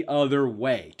trending the other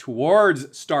way,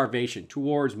 towards starvation,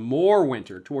 towards more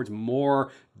winter, towards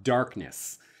more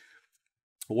darkness.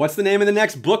 What's the name of the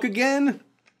next book again?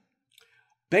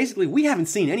 Basically, we haven't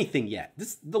seen anything yet.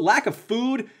 The lack of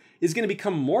food is going to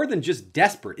become more than just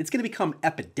desperate. It's going to become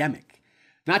epidemic.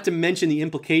 Not to mention the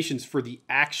implications for the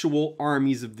actual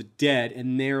armies of the dead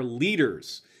and their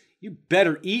leaders. You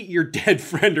better eat your dead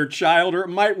friend or child, or it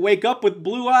might wake up with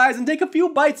blue eyes and take a few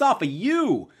bites off of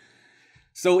you.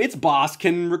 So its boss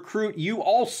can recruit you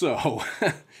also.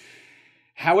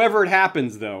 However it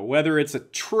happens, though, whether it's a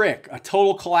trick, a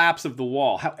total collapse of the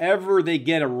wall, however they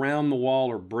get around the wall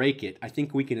or break it, I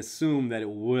think we can assume that it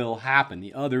will happen.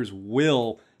 The others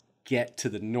will get to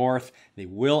the north. They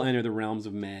will enter the realms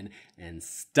of men, and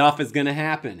stuff is going to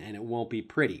happen, and it won't be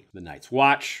pretty. The Night's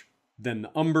Watch, then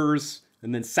the Umbers,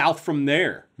 and then south from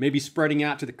there, maybe spreading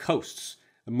out to the coasts.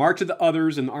 The march of the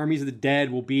others and the armies of the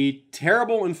dead will be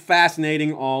terrible and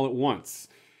fascinating all at once.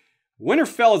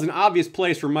 Winterfell is an obvious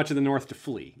place for much of the north to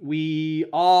flee. We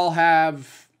all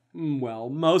have, well,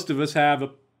 most of us have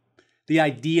the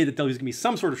idea that there's going to be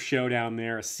some sort of showdown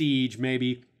there, a siege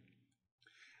maybe.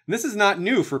 And this is not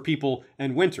new for people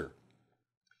and winter.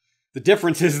 The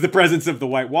difference is the presence of the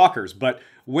White Walkers, but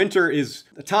winter is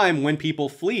a time when people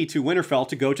flee to Winterfell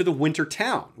to go to the Winter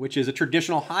Town, which is a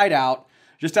traditional hideout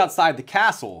just outside the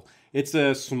castle. It's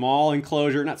a small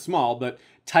enclosure, not small, but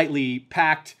tightly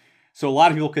packed, so a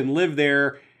lot of people can live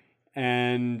there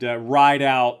and ride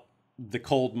out the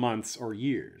cold months or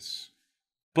years.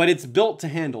 But it's built to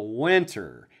handle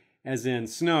winter, as in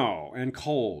snow and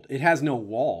cold. It has no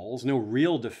walls, no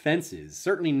real defenses,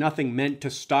 certainly nothing meant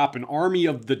to stop an army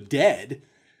of the dead.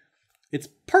 It's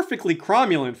perfectly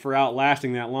cromulent for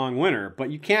outlasting that long winter,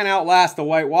 but you can't outlast the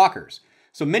White Walkers.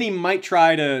 So many might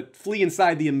try to flee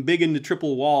inside the embiggened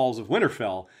triple walls of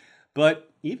Winterfell, but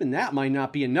even that might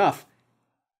not be enough.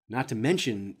 Not to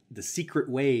mention the secret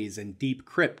ways and deep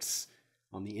crypts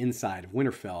on the inside of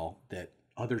Winterfell that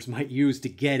others might use to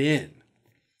get in.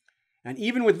 And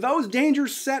even with those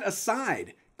dangers set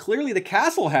aside, clearly the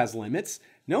castle has limits.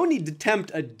 No need to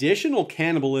tempt additional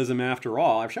cannibalism after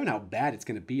all. I've shown how bad it's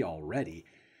going to be already.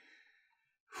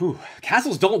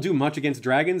 Castles don't do much against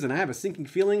dragons, and I have a sinking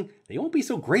feeling they won't be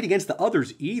so great against the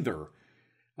others either.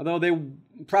 Although they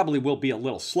probably will be a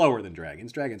little slower than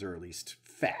dragons. Dragons are at least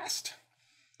fast.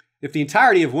 If the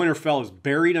entirety of Winterfell is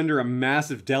buried under a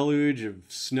massive deluge of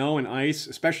snow and ice,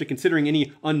 especially considering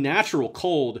any unnatural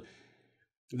cold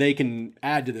they can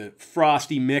add to the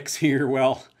frosty mix here,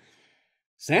 well,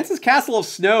 Sansa's Castle of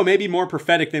Snow may be more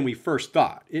prophetic than we first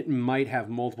thought. It might have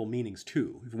multiple meanings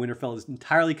too. If Winterfell is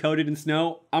entirely coated in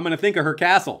snow, I'm going to think of her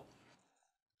castle.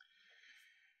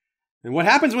 And what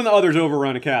happens when the others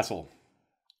overrun a castle?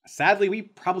 Sadly, we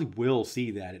probably will see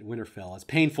that at Winterfell, as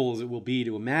painful as it will be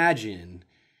to imagine.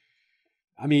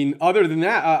 I mean, other than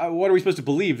that, what are we supposed to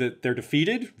believe? That they're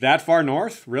defeated that far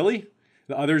north? Really?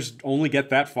 The others only get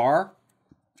that far?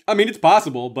 I mean, it's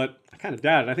possible, but I kind of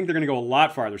doubt it. I think they're going to go a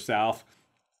lot farther south.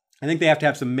 I think they have to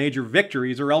have some major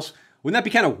victories, or else wouldn't that be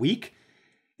kind of weak?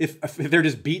 If they're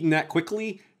just beaten that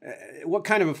quickly? What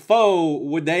kind of a foe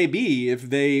would they be if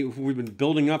we've been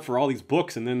building up for all these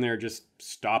books and then they're just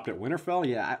stopped at Winterfell?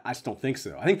 Yeah, I just don't think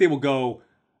so. I think they will go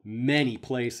many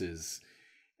places,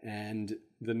 and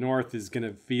the North is going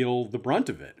to feel the brunt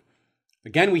of it.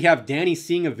 Again, we have Dany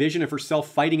seeing a vision of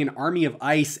herself fighting an army of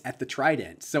ice at the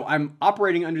Trident. So I'm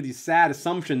operating under the sad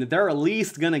assumption that they're at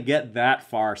least going to get that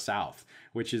far south,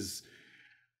 which is,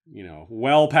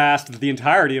 well past the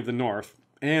entirety of the North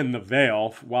and the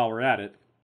Vale while we're at it.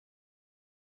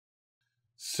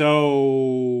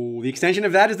 So the extension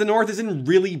of that is the North is in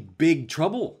really big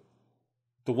trouble.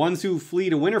 The ones who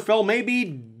flee to Winterfell may be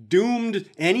doomed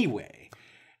anyway.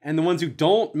 And the ones who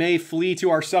don't may flee to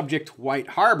our subject White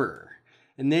Harbor.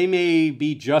 And they may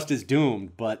be just as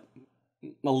doomed, but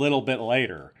a little bit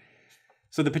later.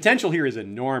 So the potential here is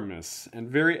enormous and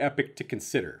very epic to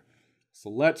consider.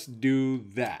 So let's do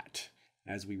that.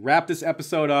 As we wrap this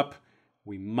episode up,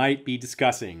 we might be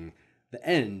discussing the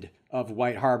end of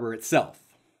White Harbor itself.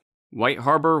 White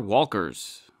Harbor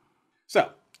Walkers. So,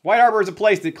 White Harbor is a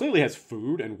place that clearly has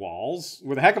food and walls,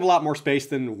 with a heck of a lot more space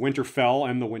than Winterfell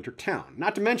and the Winter Town,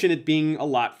 not to mention it being a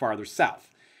lot farther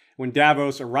south. When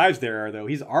Davos arrives there, though,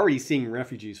 he's already seeing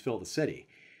refugees fill the city.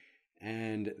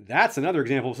 And that's another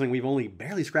example of something we've only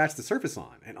barely scratched the surface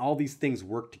on, and all these things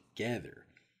work together.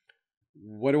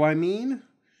 What do I mean?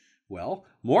 Well,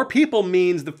 more people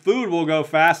means the food will go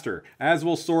faster, as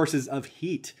will sources of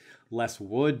heat. Less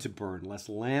wood to burn, less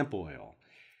lamp oil.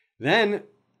 Then,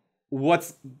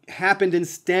 what's happened in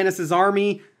Stannis'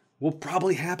 army will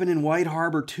probably happen in White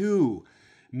Harbor too.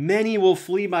 Many will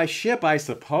flee by ship, I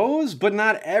suppose, but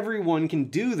not everyone can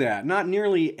do that. Not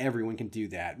nearly everyone can do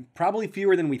that. Probably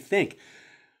fewer than we think.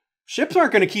 Ships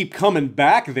aren't going to keep coming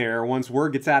back there once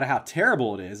word gets out of how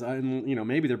terrible it is.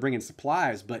 Maybe they're bringing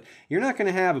supplies, but you're not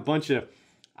going to have a bunch of,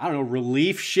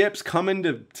 relief ships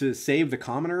coming to save the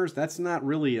commoners. That's not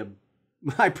really a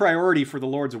high priority for the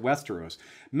Lords of Westeros.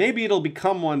 Maybe it'll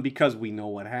become one because we know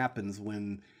what happens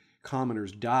when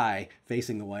commoners die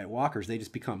facing the White Walkers. They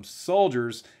just become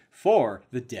soldiers for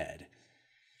the dead.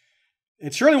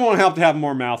 It surely won't help to have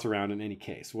more mouths around in any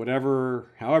case,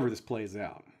 however this plays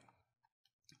out.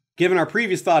 Given our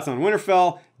previous thoughts on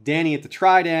Winterfell, Dany at the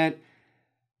Trident,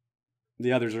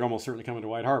 the others are almost certainly coming to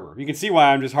White Harbor. You can see why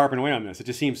I'm just harping away on this. It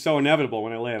just seems so inevitable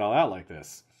when I lay it all out like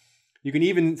this. You can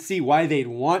even see why they'd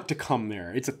want to come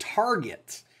there. It's a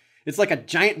target. It's like a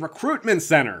giant recruitment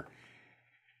center.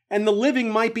 And the living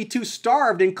might be too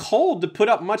starved and cold to put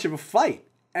up much of a fight.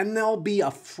 And they'll be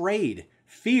afraid.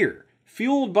 Fear,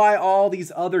 fueled by all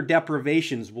these other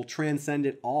deprivations, will transcend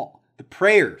it all. The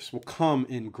prayers will come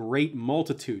in great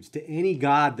multitudes to any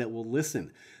god that will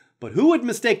listen. But who would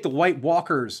mistake the White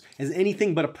Walkers as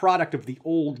anything but a product of the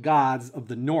old gods of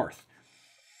the North?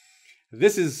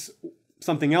 This is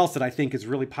something else that I think is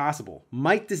really possible.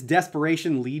 Might this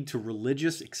desperation lead to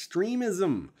religious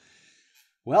extremism?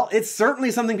 Well, it's certainly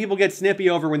something people get snippy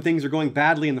over when things are going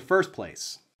badly in the first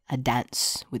place. A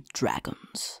dance with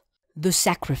dragons. The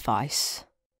sacrifice.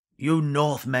 You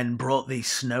Northmen brought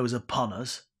these snows upon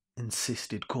us,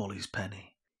 insisted Corlys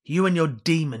Penny. You and your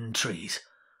demon trees.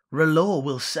 R'hllor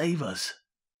will save us.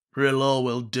 R'hllor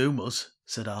will doom us,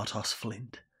 said Artos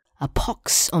Flint. A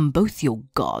pox on both your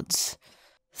gods,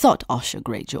 thought Osha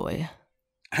Greyjoy.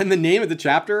 And the name of the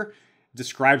chapter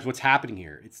describes what's happening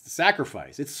here. It's the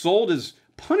sacrifice. It's sold as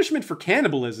punishment for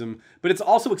cannibalism, but it's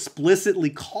also explicitly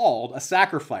called a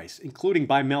sacrifice, including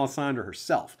by Melisandre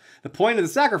herself. The point of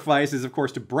the sacrifice is, of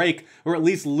course, to break or at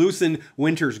least loosen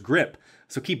Winter's grip.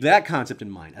 So keep that concept in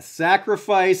mind. A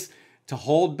sacrifice to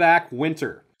hold back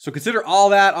Winter. So consider all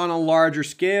that on a larger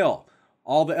scale.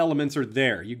 All the elements are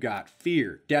there. You got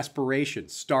fear, desperation,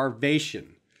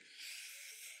 starvation,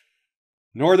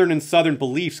 northern and southern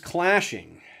beliefs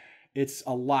clashing. It's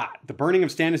a lot. The burning of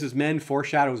Stannis' men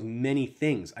foreshadows many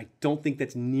things. I don't think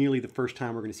that's nearly the first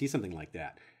time we're going to see something like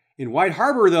that. In White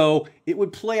Harbor, though, it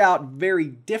would play out very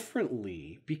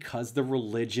differently because the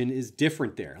religion is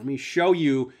different there. Let me show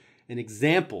you an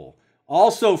example,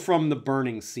 also from the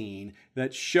burning scene,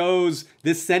 that shows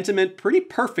this sentiment pretty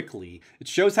perfectly. It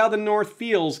shows how the North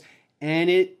feels, and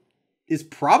it is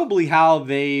probably how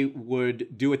they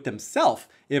would do it themselves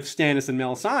if Stannis and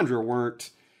Melisandre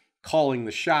weren't calling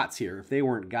the shots here, if they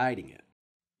weren't guiding it.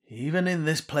 Even in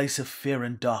this place of fear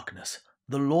and darkness,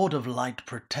 the Lord of Light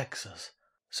protects us,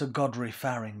 Sir Godfrey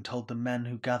Farring told the men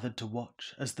who gathered to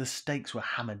watch as the stakes were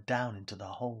hammered down into the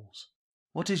holes.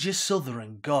 What is your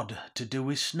southern god to do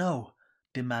with snow?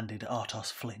 Demanded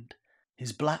Artos Flint.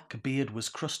 His black beard was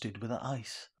crusted with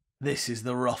ice. This is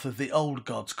the wrath of the old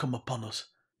gods come upon us.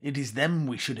 It is them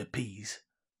we should appease.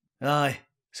 Aye,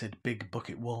 said Big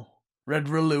Bucket Wall. Red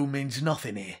Relu means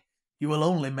nothing here. You will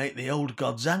only make the old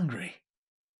gods angry.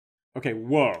 Okay,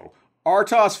 whoa.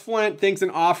 Artos Flint thinks an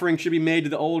offering should be made to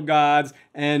the old gods,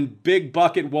 and Big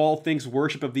Bucket Wall thinks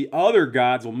worship of the other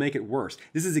gods will make it worse.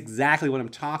 This is exactly what I'm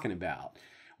talking about.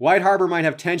 White Harbor might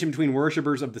have tension between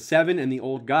worshippers of the Seven and the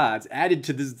old gods, added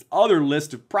to this other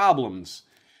list of problems.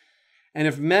 And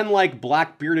if men like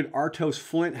black-bearded Artos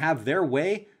Flint have their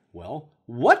way, well,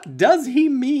 what does he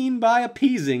mean by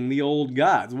appeasing the old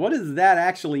gods? What does that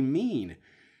actually mean?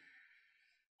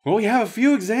 Well, we have a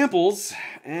few examples,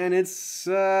 and it's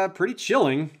pretty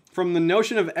chilling. From the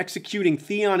notion of executing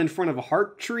Theon in front of a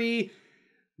heart tree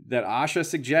that Asha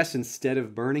suggests instead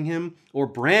of burning him, or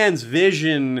Bran's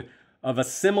vision of a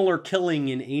similar killing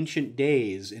in ancient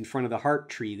days in front of the heart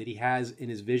tree that he has in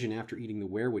his vision after eating the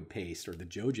werewood paste or the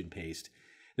Jojen paste.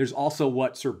 There's also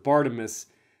what Sir Bartimaeus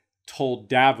told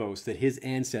Davos that his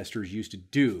ancestors used to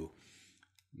do,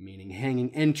 meaning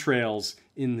hanging entrails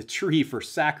in the tree for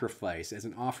sacrifice as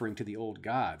an offering to the old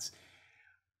gods.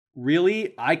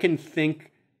 Really, I can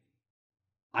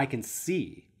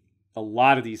see a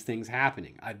lot of these things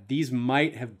happening. These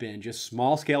might have been just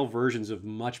small-scale versions of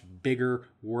much bigger,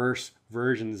 worse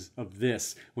versions of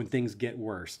this when things get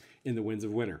worse in the Winds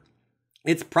of Winter.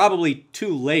 It's probably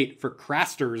too late for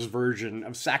Craster's version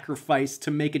of sacrifice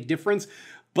to make a difference,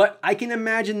 but I can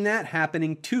imagine that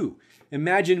happening too.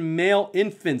 Imagine male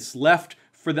infants left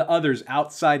for the others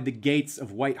outside the gates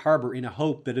of White Harbor in a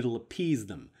hope that it'll appease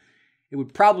them. It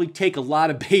would probably take a lot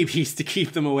of babies to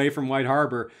keep them away from White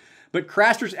Harbor, but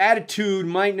Craster's attitude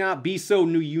might not be so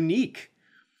unique.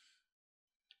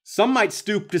 Some might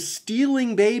stoop to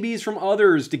stealing babies from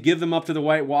others to give them up to the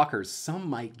White Walkers. Some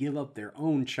might give up their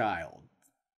own child.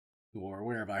 Or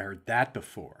where have I heard that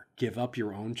before? Give up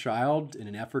your own child in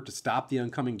an effort to stop the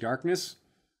oncoming darkness?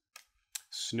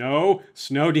 Snow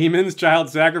demons, child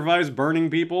sacrifice, burning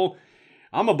people.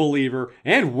 I'm a believer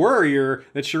and worrier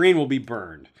that Shireen will be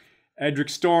burned. Edric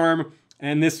Storm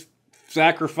and this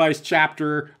sacrifice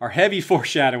chapter are heavy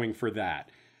foreshadowing for that.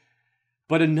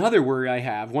 But another worry I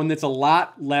have, one that's a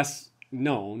lot less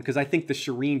known, because I think the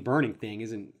Shireen burning thing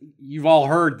isn't, you've all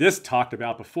heard this talked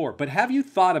about before, but have you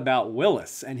thought about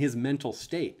Willis and his mental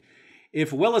state?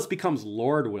 If Willis becomes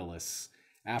Lord Willis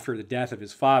after the death of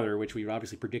his father, which we've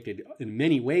obviously predicted in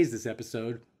many ways this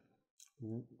episode,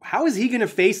 how is he going to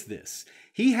face this?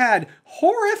 He had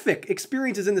horrific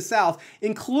experiences in the South,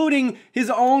 including his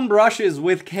own brushes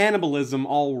with cannibalism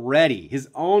already, his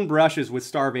own brushes with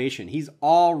starvation. He's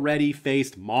already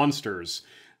faced monsters,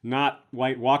 not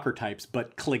White Walker types,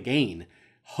 but Clegane,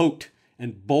 Hote,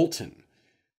 and Bolton,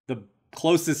 the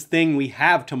closest thing we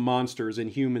have to monsters in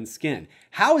human skin.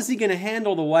 How is he going to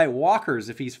handle the White Walkers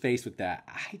if he's faced with that?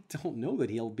 I don't know that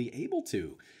he'll be able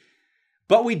to.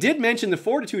 But we did mention the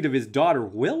fortitude of his daughter,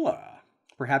 Willa.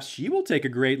 Perhaps she will take a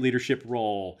great leadership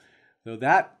role, though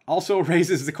that also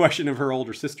raises the question of her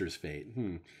older sister's fate.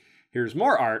 Here's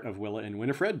more art of Willa and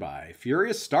Winifred by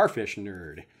Furious Starfish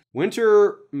Nerd.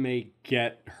 Winter may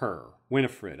get her,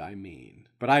 Winifred, I mean,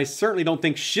 but I certainly don't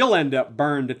think she'll end up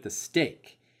burned at the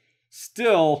stake.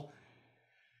 Still,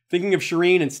 thinking of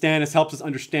Shireen and Stannis helps us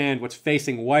understand what's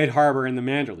facing White Harbor and the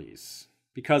Manderlys.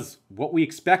 Because what we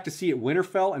expect to see at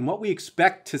Winterfell and what we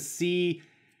expect to see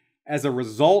as a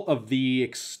result of the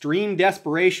extreme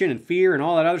desperation and fear and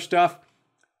all that other stuff,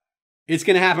 it's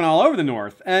going to happen all over the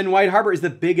North. And White Harbor is the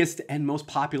biggest and most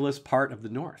populous part of the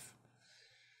North.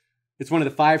 It's one of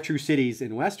the 5 true cities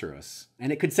in Westeros,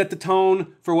 and it could set the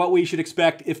tone for what we should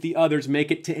expect if the others make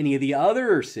it to any of the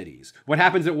other cities. What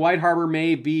happens at White Harbor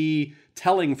may be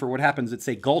telling for what happens at,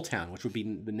 say, Gulltown, which would be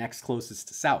the next closest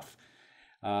to south.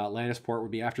 Lannisport would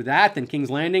be after that, then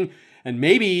King's Landing, and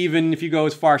maybe even if you go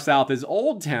as far south as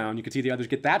Old Town, you could see the others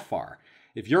get that far,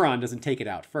 if Euron doesn't take it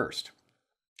out first.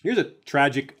 Here's a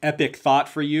tragic, epic thought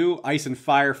for you. Ice and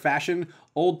fire fashion.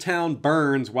 Old Town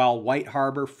burns while White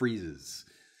Harbor freezes.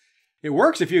 It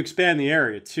works if you expand the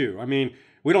area, too. I mean,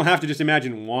 we don't have to just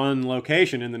imagine one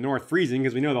location in the north freezing,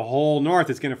 because we know the whole north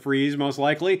is going to freeze, most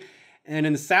likely. And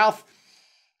in the south,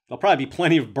 there'll probably be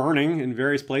plenty of burning in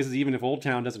various places, even if Old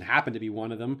Town doesn't happen to be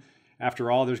one of them.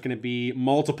 After all, there's going to be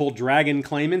multiple dragon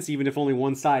claimants, even if only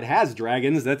one side has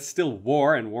dragons. That's still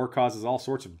war, and war causes all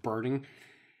sorts of burning.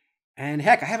 And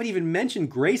heck, I haven't even mentioned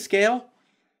Grayscale,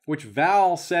 which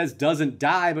Val says doesn't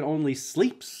die but only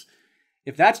sleeps.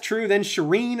 If that's true, then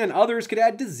Shireen and others could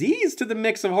add disease to the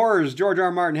mix of horrors George R.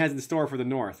 R. Martin has in store for the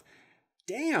North.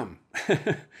 Damn.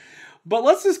 But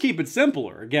let's just keep it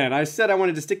simpler. Again, I said I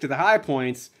wanted to stick to the high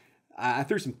points. I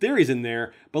threw some theories in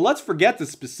there, but let's forget the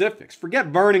specifics.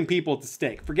 Forget burning people at the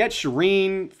stake. Forget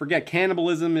Shireen. Forget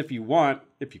cannibalism if you want,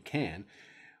 if you can.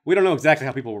 We don't know exactly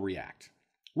how people will react.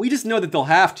 We just know that they'll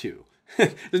have to.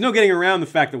 There's no getting around the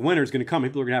fact that winter is going to come.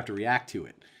 People are going to have to react to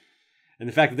it. And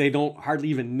the fact that they don't hardly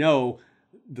even know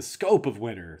the scope of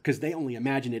winter, because they only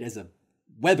imagine it as a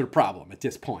weather problem at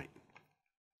this point.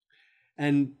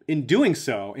 And in doing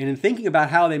so, and in thinking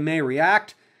about how they may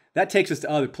react, that takes us to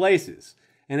other places.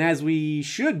 And as we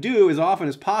should do as often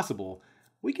as possible,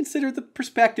 we consider the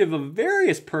perspective of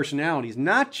various personalities,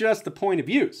 not just the point of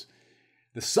views.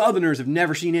 The Southerners have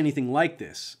never seen anything like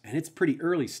this, and it's pretty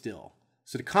early still.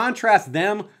 So to contrast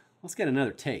them, let's get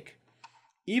another take.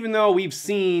 Even though we've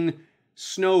seen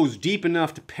snows deep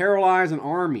enough to paralyze an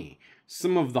army,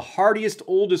 some of the hardiest,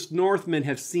 oldest Northmen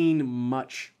have seen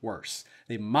much worse.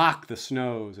 They mock the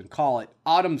snows and call it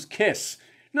autumn's kiss,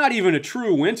 not even a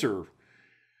true winter.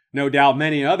 No doubt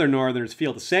many other Northerners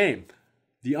feel the same.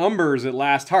 The Umbers at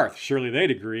Last Hearth, surely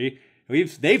they'd agree.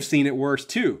 They've seen it worse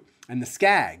too. And the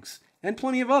Skags, and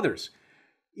plenty of others.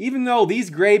 Even though these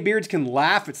graybeards can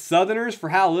laugh at Southerners for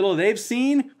how little they've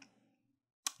seen,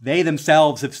 they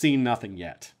themselves have seen nothing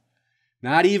yet.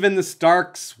 Not even the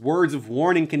Starks' words of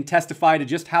warning can testify to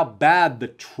just how bad the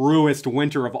truest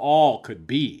winter of all could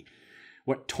be.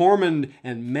 What Tormund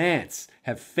and Mance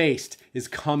have faced is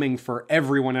coming for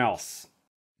everyone else.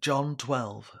 John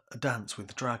 12, A Dance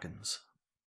with Dragons.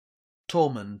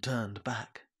 Tormund turned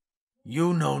back.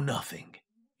 You know nothing.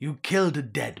 You killed a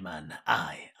dead man.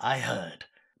 I heard.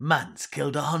 Mance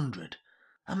killed 100.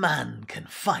 A man can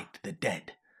fight the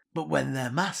dead. But when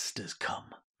their masters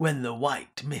come, when the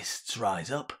white mists rise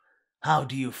up, how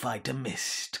do you fight a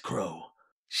mist crow?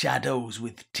 Shadows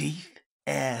with teeth?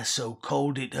 Air so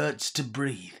cold it hurts to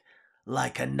breathe,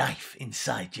 like a knife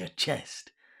inside your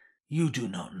chest. You do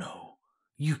not know.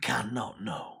 You cannot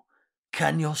know.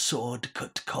 Can your sword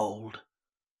cut cold?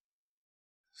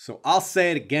 So I'll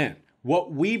say it again.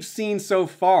 What we've seen so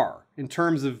far in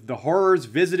terms of the horrors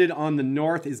visited on the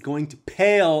North is going to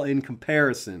pale in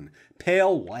comparison.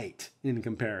 Pale white in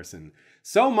comparison.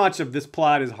 So much of this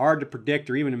plot is hard to predict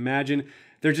or even imagine.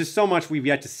 There's just so much we've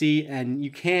yet to see, and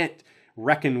you can't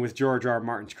reckon with George R. R.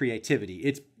 Martin's creativity.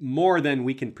 It's more than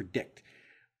we can predict.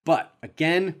 But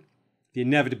again, the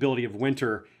inevitability of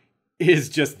winter is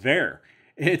just there.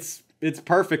 It's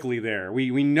perfectly there.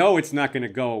 We know it's not going to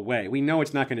go away. We know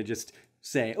it's not going to just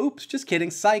say, oops, just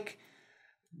kidding, psych.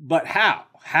 But how?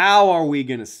 How are we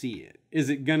going to see it? Is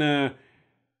it going to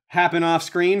happen off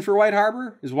screen for White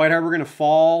Harbor? Is White Harbor going to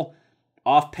fall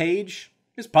off page?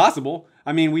 It's possible.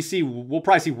 I mean, we'll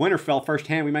probably see Winterfell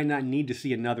firsthand. We might not need to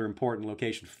see another important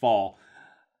location fall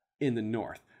in the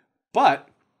north. But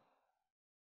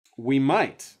we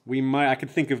might. I could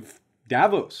think of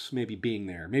Davos maybe being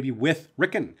there, maybe with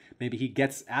Rickon. Maybe he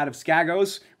gets out of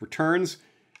Skagos, returns,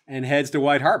 and heads to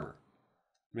White Harbor.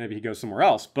 Maybe he goes somewhere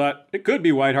else, but it could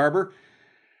be White Harbor.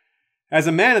 As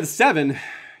a man of the seven,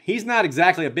 he's not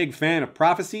exactly a big fan of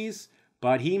prophecies,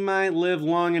 but he might live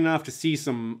long enough to see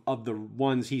some of the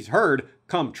ones he's heard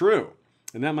come true,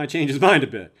 and that might change his mind a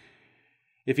bit.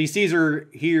 If he sees or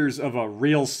hears of a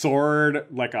real sword,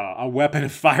 like a weapon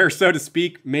of fire, so to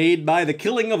speak, made by the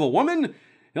killing of a woman,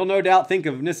 he'll no doubt think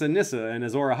of Nissa and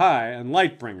Azor Ahai and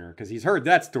Lightbringer, because he's heard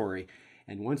that story.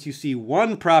 And once you see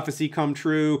one prophecy come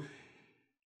true,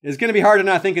 it's going to be hard to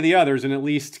not think of the others and at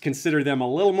least consider them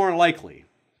a little more likely.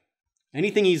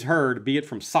 Anything he's heard, be it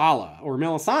from Sala or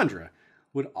Melisandre,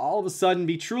 would all of a sudden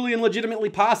be truly and legitimately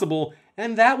possible,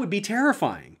 and that would be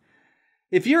terrifying.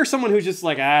 If you're someone who's just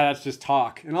like, that's just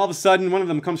talk, and all of a sudden one of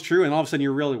them comes true, and all of a sudden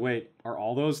you're really, wait, are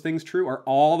all those things true? Are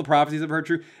all the prophecies I've heard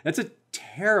true? That's a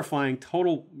terrifying,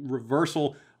 total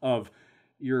reversal of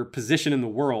your position in the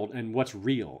world and what's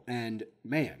real. And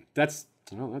man, that's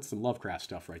some Lovecraft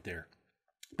stuff right there.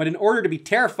 But in order to be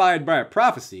terrified by a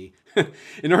prophecy,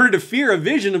 in order to fear a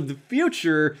vision of the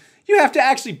future, you have to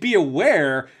actually be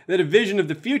aware that a vision of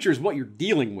the future is what you're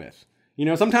dealing with. You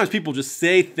know, sometimes people just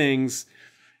say things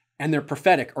and they're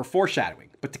prophetic or foreshadowing,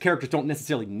 but the characters don't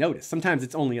necessarily notice. Sometimes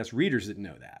it's only us readers that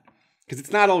know that, because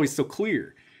it's not always so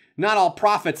clear. Not all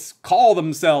prophets call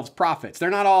themselves prophets. They're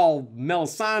not all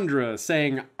Melisandre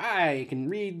saying, I can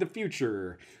read the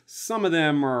future. Some of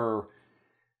them are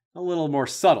a little more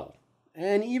subtle.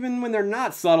 And even when they're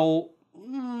not subtle,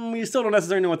 we still don't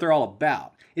necessarily know what they're all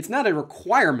about. It's not a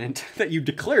requirement that you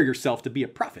declare yourself to be a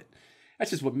prophet.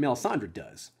 That's just what Melisandre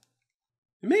does.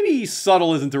 Maybe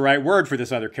subtle isn't the right word for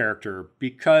this other character,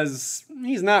 because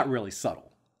he's not really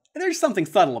subtle. There's something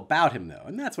subtle about him, though,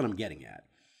 and that's what I'm getting at.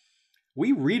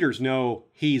 We readers know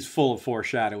he's full of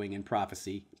foreshadowing and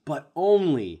prophecy, but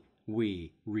only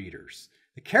we readers.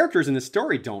 The characters in the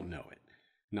story don't know it.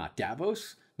 Not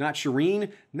Davos, not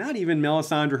Shireen, not even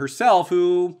Melisandre herself,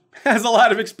 who has a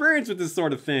lot of experience with this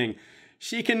sort of thing.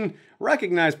 She can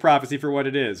recognize prophecy for what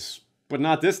it is, but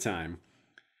not this time.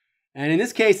 And in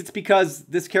this case, it's because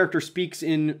this character speaks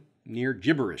in near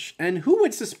gibberish. And who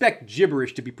would suspect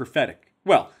gibberish to be prophetic?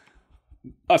 Well,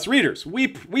 us readers,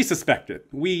 we suspect it.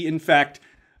 We, in fact,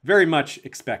 very much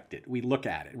expect it. We look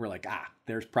at it and we're like,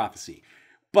 there's prophecy.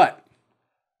 But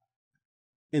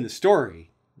in the story,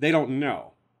 they don't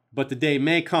know. But the day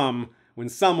may come when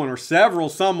someone or several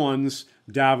someones,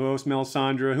 Davos,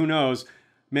 Melisandre, who knows,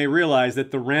 may realize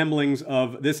that the ramblings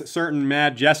of this certain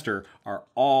mad jester are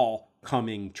all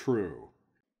coming true.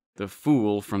 The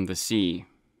Fool from the Sea.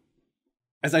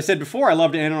 As I said before, I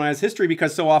love to analyze history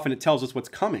because so often it tells us what's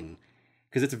coming,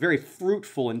 because it's a very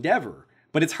fruitful endeavor.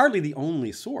 But it's hardly the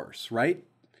only source, right?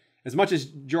 As much as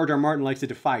George R. Martin likes to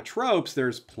defy tropes,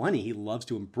 there's plenty he loves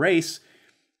to embrace.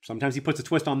 Sometimes he puts a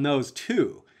twist on those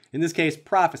too. In this case,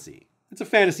 prophecy. It's a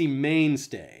fantasy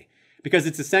mainstay, because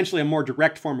it's essentially a more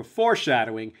direct form of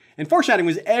foreshadowing, and foreshadowing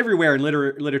was everywhere in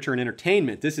literature and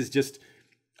entertainment. This is just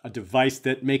a device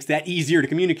that makes that easier to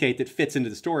communicate, that fits into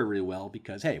the story really well,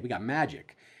 because, hey, we got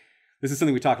magic. This is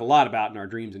something we talk a lot about in our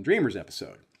Dreams and Dreamers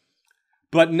episode.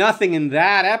 But nothing in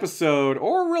that episode,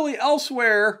 or really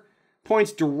elsewhere,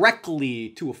 points directly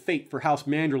to a fate for House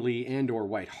Manderly and or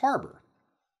White Harbor.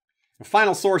 The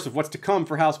final source of what's to come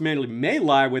for House Manderly may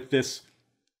lie with this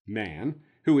man,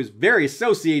 who is very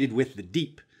associated with the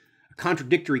deep, a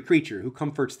contradictory creature who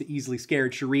comforts the easily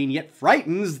scared Shireen, yet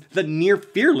frightens the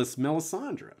near-fearless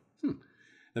Melisandre.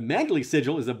 The Manderly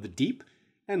sigil is of the deep,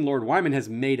 and Lord Wyman has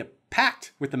made a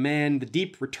pact with the man the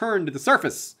deep returned to the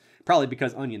surface. Probably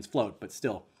because onions float, but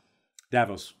still,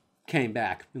 Davos came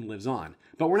back and lives on.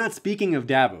 But we're not speaking of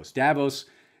Davos. Davos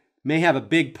may have a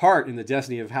big part in the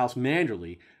destiny of House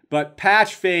Manderly, but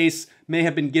Patchface may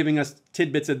have been giving us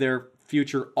tidbits of their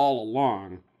future all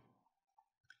along.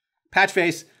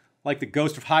 Patchface, like the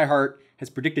Ghost of Highheart, has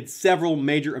predicted several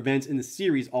major events in the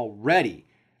series already.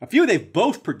 A few they've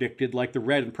both predicted, like the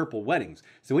Red and Purple Weddings.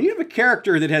 So when you have a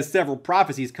character that has several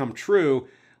prophecies come true,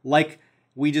 like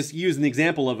we just used an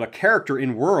example of a character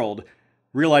in World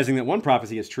realizing that one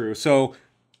prophecy is true. So,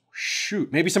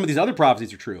 shoot, maybe some of these other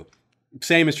prophecies are true.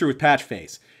 Same is true with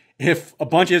Patchface. If a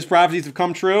bunch of his prophecies have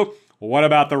come true, well, what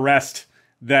about the rest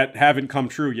that haven't come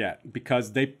true yet?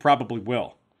 Because they probably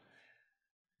will.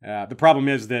 The problem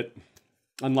is that,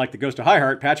 unlike the Ghost of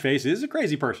Highheart, Patchface is a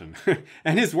crazy person.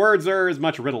 And his words are as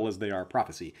much riddle as they are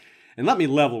prophecy. And let me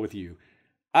level with you.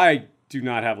 I do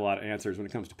not have a lot of answers when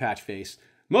it comes to Patchface.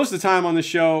 Most of the time on the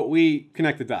show, we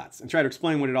connect the dots and try to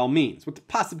explain what it all means, what the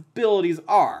possibilities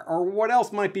are, or what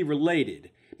else might be related.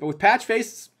 But with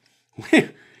Patchface,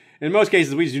 in most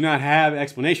cases, we just do not have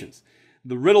explanations.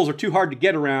 The riddles are too hard to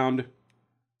get around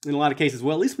in a lot of cases.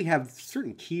 Well, at least we have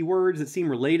certain keywords that seem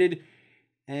related.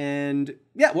 And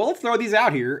yeah, well, let's throw these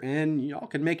out here, and y'all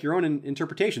can make your own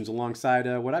interpretations alongside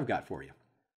what I've got for you.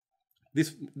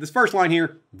 This first line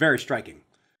here, very striking.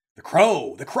 The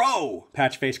crow,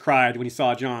 Patchface cried when he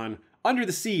saw Jon. Under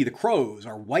the sea, the crows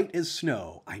are white as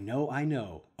snow. I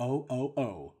know,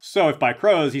 oh. So if by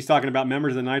crows he's talking about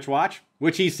members of the Night's Watch,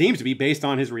 which he seems to be based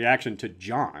on his reaction to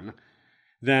Jon,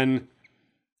 then,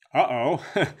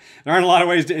 there aren't a lot of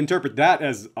ways to interpret that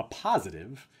as a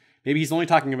positive. Maybe he's only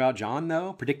talking about Jon,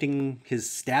 though, predicting his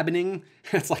stabbing.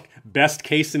 That's like best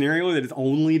case scenario, that it's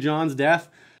only Jon's death.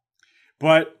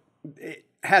 But it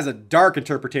has a dark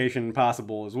interpretation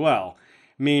possible as well,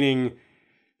 meaning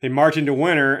they march into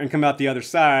winter and come out the other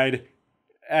side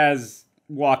as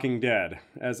walking dead,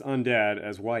 as undead,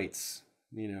 as whites.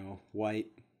 You know,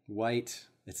 white,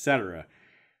 etc.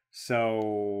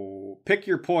 So pick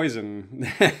your poison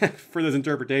for those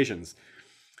interpretations.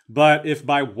 But if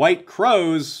by white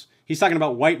crows he's talking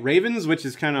about white ravens, which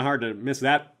is kind of hard to miss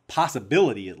that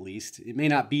possibility at least. It may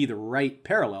not be the right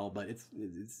parallel, but it's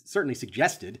certainly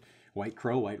suggested. White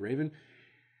crow, white raven.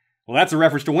 Well, that's a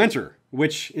reference to winter,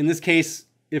 which in this case,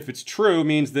 if it's true,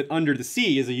 means that under the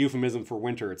sea is a euphemism for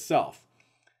winter itself.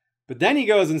 But then he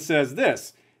goes and says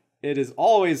this: it is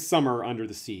always summer under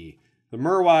the sea. The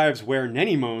merwives wear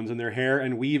anemones in their hair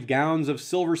and weave gowns of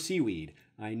silver seaweed.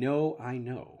 I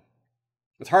know.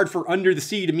 It's hard for under the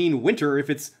sea to mean winter if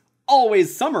it's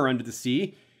always summer under the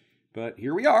sea. But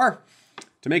here we are.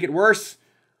 To make it worse,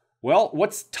 well,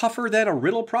 what's tougher than a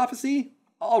riddle prophecy?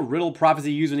 A riddle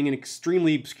prophecy using an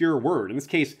extremely obscure word. In this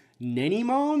case,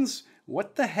 anemones?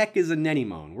 What the heck is an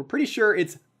anemone? We're pretty sure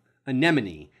it's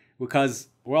anemone because,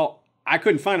 well, I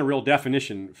couldn't find a real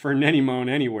definition for an anemone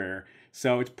anywhere,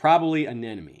 so it's probably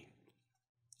anemone.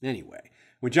 Anyway,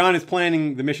 when Jon is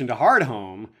planning the mission to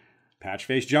Hardhome,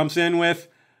 Patchface jumps in with,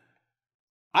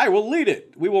 I will lead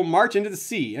it. We will march into the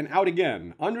sea and out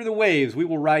again. Under the waves, we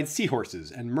will ride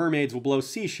seahorses, and mermaids will blow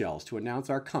seashells to announce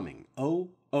our coming.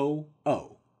 Oh, oh,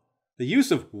 oh. The use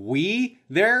of we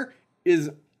there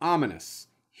is ominous.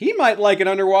 He might like it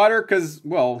underwater because,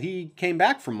 well, he came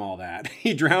back from all that.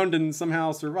 He drowned and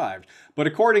somehow survived. But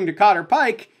according to Cotter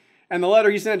Pike and the letter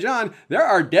he sent Jon, there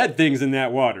are dead things in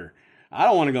that water. I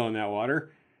don't want to go in that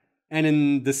water. And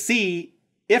in the sea,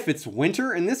 if it's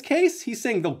winter in this case, he's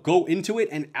saying they'll go into it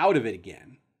and out of it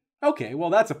again. Okay, well,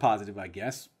 that's a positive, I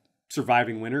guess.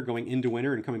 Surviving winter, going into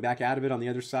winter and coming back out of it on the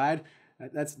other side.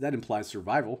 That implies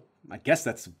survival. I guess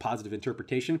that's a positive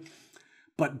interpretation.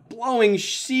 But blowing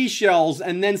seashells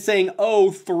and then saying,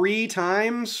 oh, 3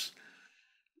 times?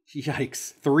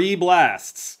 Yikes. 3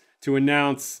 blasts to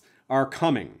announce our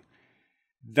coming.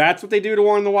 That's what they do to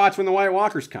warn the Watch when the White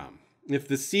Walkers come. If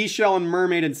the seashell and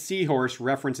mermaid and seahorse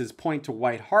references point to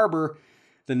White Harbor,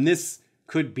 then this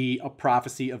could be a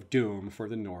prophecy of doom for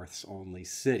the North's only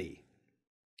city.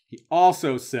 He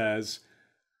also says,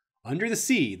 under the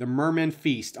sea, the mermen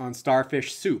feast on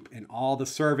starfish soup, and all the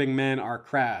serving men are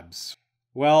crabs.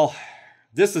 Well,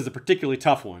 this is a particularly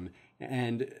tough one,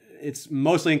 and it's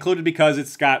mostly included because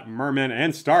it's got mermen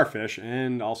and starfish,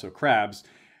 and also crabs.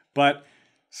 But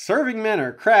serving men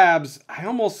are crabs,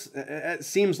 it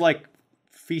seems like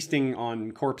feasting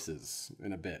on corpses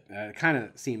in a bit. It kind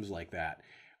of seems like that.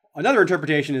 Another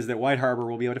interpretation is that White Harbor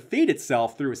will be able to feed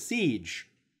itself through a siege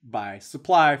by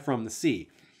supply from the sea.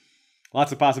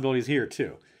 Lots of possibilities here,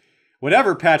 too.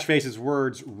 Whatever Patchface's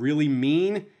words really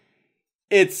mean,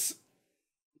 it's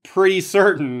pretty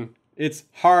certain it's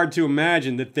hard to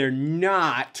imagine that they're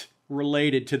not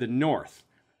related to the North.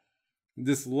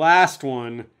 This last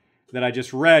one that I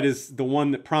just read is the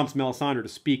one that prompts Melisandre to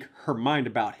speak her mind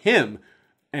about him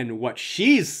and what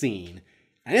she's seen,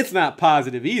 and it's not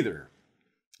positive either.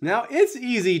 Now, it's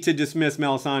easy to dismiss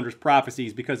Melisandre's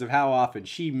prophecies because of how often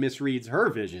she misreads her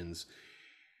visions,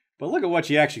 but look at what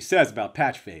she actually says about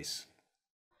Patchface.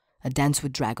 A Dance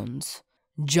with Dragons.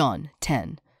 Jon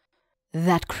 10.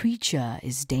 That creature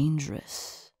is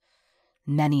dangerous.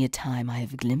 Many a time I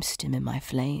have glimpsed him in my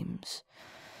flames.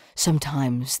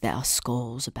 Sometimes there are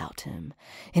skulls about him,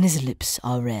 and his lips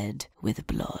are red with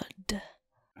blood.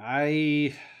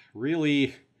 If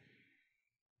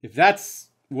that's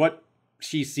what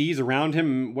she sees around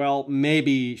him, well,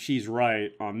 maybe she's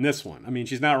right on this one. I mean,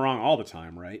 she's not wrong all the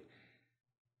time, right?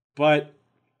 But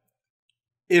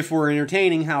if we're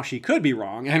entertaining how she could be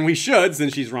wrong, and we should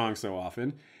since she's wrong so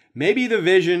often, maybe the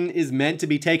vision is meant to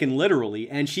be taken literally,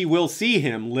 and she will see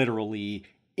him literally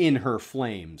in her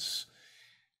flames.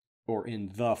 Or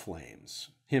in the flames.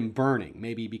 Him burning,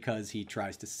 maybe because he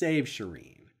tries to save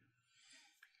Shireen.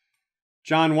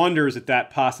 Jon wonders at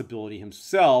that possibility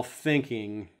himself,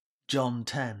 thinking, Jon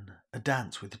 10, A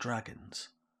Dance with Dragons.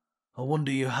 I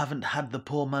wonder you haven't had the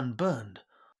poor man burned.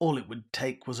 All it would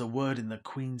take was a word in the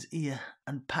Queen's ear,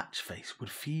 and Patchface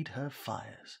would feed her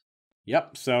fires.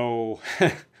 Yep, so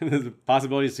the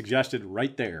possibility is suggested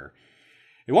right there.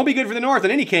 It won't be good for the North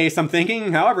in any case, I'm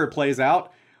thinking, however it plays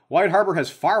out. White Harbor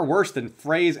has far worse than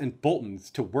Freys and Boltons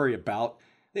to worry about.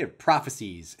 They have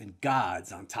prophecies and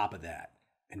gods on top of that.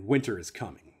 And winter is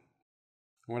coming.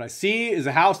 What I see is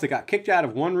a house that got kicked out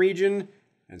of one region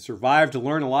and survived to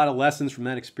learn a lot of lessons from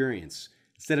that experience.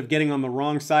 Instead of getting on the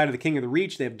wrong side of the King of the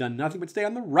Reach, they have done nothing but stay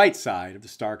on the right side of the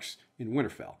Starks in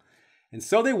Winterfell. And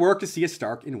so they work to see a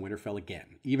Stark in Winterfell again,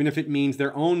 even if it means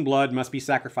their own blood must be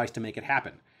sacrificed to make it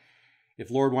happen. If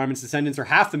Lord Wyman's descendants are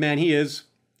half the man he is,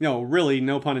 no, really,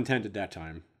 no pun intended that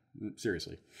time.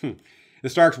 Seriously. The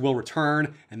Starks will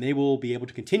return, and they will be able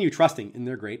to continue trusting in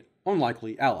their great,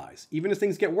 unlikely allies. Even as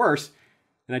things get worse,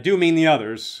 and I do mean the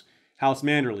others, House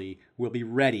Manderly will be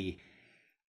ready.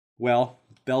 Well,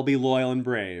 they'll be loyal and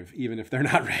brave, even if they're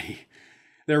not ready.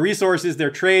 Their resources,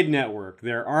 their trade network,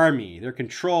 their army, their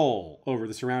control over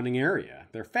the surrounding area,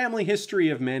 their family history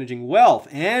of managing wealth,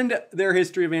 and their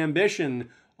history of ambition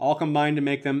all combine to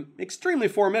make them extremely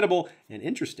formidable and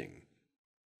interesting.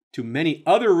 To many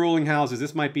other ruling houses,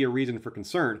 this might be a reason for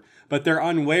concern, but their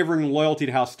unwavering loyalty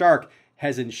to House Stark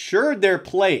has ensured their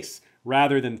place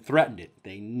rather than threatened it.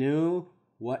 They know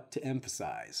what to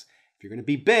emphasize. If you're going to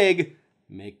be big,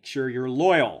 make sure you're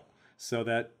loyal so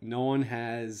that no one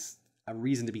has a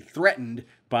reason to be threatened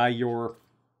by your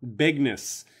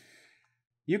bigness.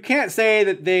 You can't say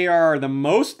that they are the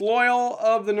most loyal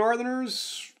of the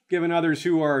Northerners, given others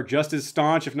who are just as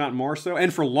staunch, if not more so,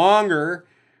 and for longer.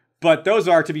 But those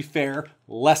are, to be fair,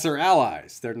 lesser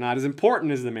allies. They're not as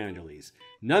important as the Manderlys.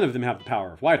 None of them have the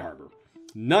power of White Harbor.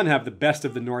 None have the best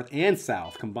of the North and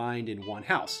South combined in one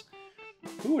house.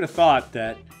 Who would have thought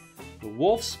that the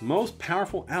Wolf's most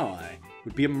powerful ally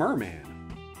would be a merman?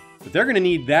 But they're going to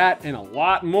need that and a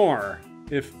lot more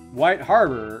if White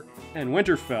Harbor and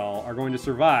Winterfell are going to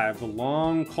survive the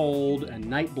long, cold, and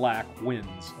night-black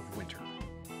winds of winter.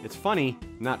 It's funny,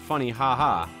 not funny,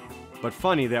 haha, but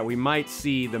funny that we might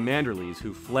see the Manderlys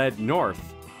who fled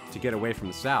north to get away from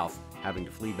the south, having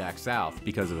to flee back south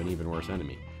because of an even worse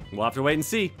enemy. We'll have to wait and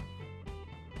see.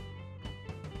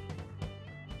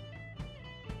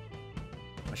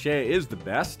 Ashea is the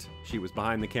best. She was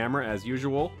behind the camera as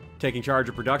usual, taking charge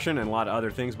of production and a lot of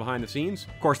other things behind the scenes.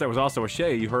 Of course, that was also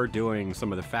Ashea you heard doing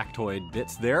some of the factoid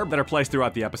bits there that are placed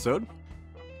throughout the episode.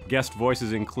 Guest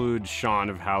voices include Sean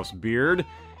of House Beard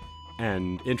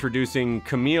and introducing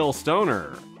Camille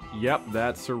Stoner. Yep,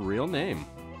 that's her real name.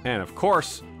 And of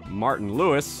course, Martin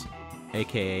Lewis,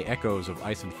 aka Echoes of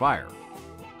Ice and Fire.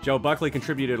 Joe Buckley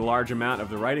contributed a large amount of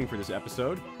the writing for this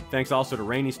episode. Thanks also to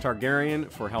Rhaenys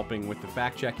Targaryen for helping with the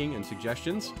fact-checking and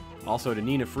suggestions. Also to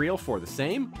Nina Friel for the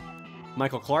same.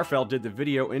 Michael Klarfeld did the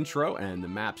video intro and the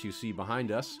maps you see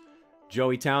behind us.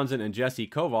 Joey Townsend and Jesse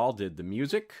Koval did the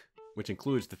music, which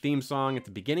includes the theme song at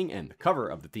the beginning and the cover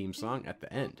of the theme song at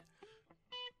the end.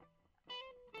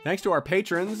 Thanks to our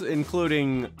patrons,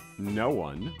 including no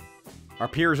one. Our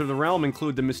peers of the realm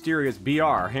include the mysterious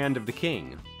BR, Hand of the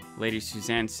King. Lady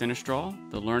Suzanne Sinistral,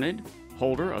 the learned,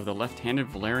 holder of the left-handed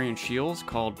Valyrian shields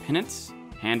called Penance,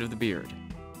 Hand of the Beard.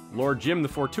 Lord Jim the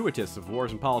Fortuitous of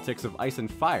Wars and Politics of Ice and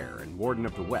Fire and Warden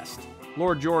of the West.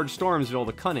 Lord George Stormsville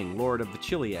the Cunning, Lord of the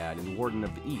Chiliad and Warden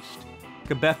of the East.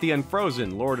 Kabeth the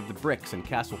Unfrozen, Lord of the Bricks and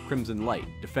Castle Crimson Light,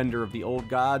 Defender of the Old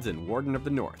Gods and Warden of the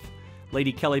North.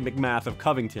 Lady Kelly McMath of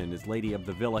Covington is Lady of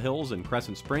the Villa Hills and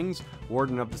Crescent Springs,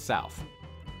 Warden of the South.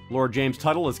 Lord James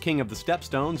Tuttle is King of the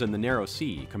Stepstones and the Narrow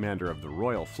Sea, Commander of the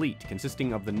Royal Fleet,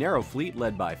 consisting of the Narrow Fleet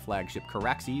led by Flagship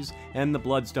Caraxes and the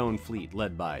Bloodstone Fleet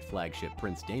led by Flagship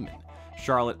Prince Daemon.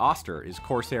 Charlotte Auster is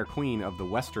Corsair Queen of the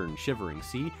Western Shivering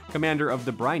Sea, Commander of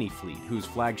the Briny Fleet, whose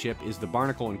flagship is the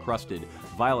barnacle-encrusted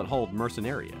Violet-hulled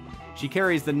Mercenaria. She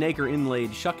carries the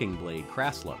nacre-inlaid Shucking Blade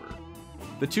Crasslover.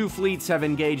 The two fleets have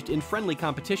engaged in friendly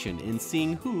competition in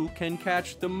seeing who can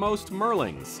catch the most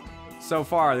merlings. So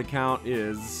far, the count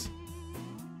is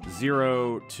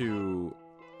 0-0.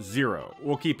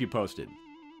 We'll keep you posted.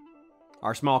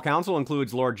 Our small council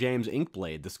includes Lord James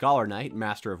Inkblade, the Scholar Knight,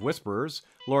 Master of Whisperers,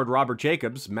 Lord Robert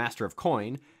Jacobs, Master of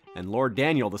Coin, and Lord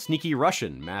Daniel, the Sneaky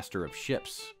Russian, Master of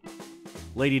Ships.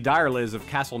 Lady Direliz of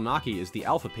Castle Naki is the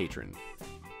Alpha Patron.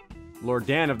 Lord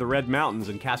Dan of the Red Mountains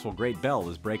and Castle Great Bell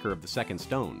is Breaker of the Second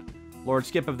Stone. Lord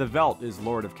Skip of the Veldt is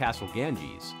Lord of Castle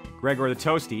Ganges. Gregor the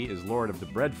Toasty is Lord of the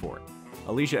Breadfort.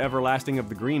 Alicia Everlasting of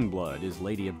the Greenblood is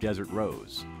Lady of Desert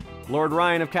Rose. Lord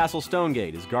Ryan of Castle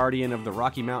Stonegate is Guardian of the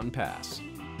Rocky Mountain Pass.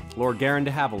 Lord Garin de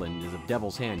Haviland is of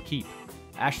Devil's Hand Keep.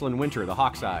 Ashlyn Winter, the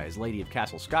Hawkeye, is Lady of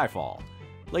Castle Skyfall.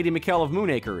 Lady Mikkel of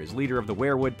Moonacre is leader of the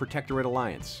Werewood Protectorate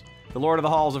Alliance. The Lord of the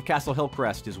Halls of Castle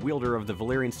Hillcrest is wielder of the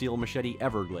Valyrian Steel Machete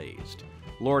Everglazed.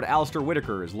 Lord Alistair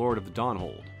Whitaker is Lord of the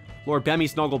Dawnhold. Lord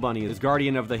Bemmy Snugglebunny is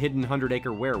Guardian of the Hidden 100-Acre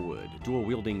Werewood,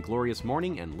 dual-wielding Glorious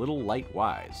Morning and Little Light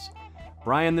Wise.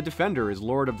 Brian the Defender is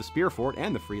Lord of the Spearfort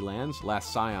and the Freelands,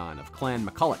 last scion of Clan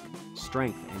McCulloch,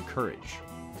 Strength and Courage.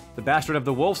 The Bastard of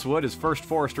the Wolfswood is First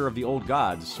Forester of the Old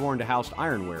Gods, sworn to House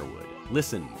Ironwerewood.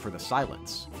 Listen for the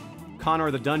silence.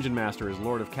 Connor the Dungeon Master is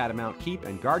Lord of Catamount Keep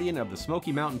and Guardian of the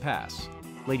Smoky Mountain Pass.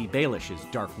 Lady Baelish is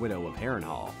Dark Widow of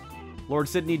Harrenhal. Lord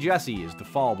Sidney Jesse is the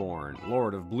Fallborn,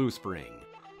 Lord of Blue Spring.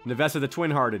 Nevessa the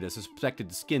Twin-Hearted is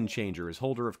suspected skin changer is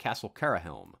holder of Castle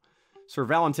Carahelm. Sir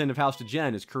Valentin of House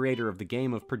DeGen is creator of the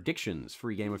Game of Predictions,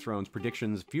 free Game of Thrones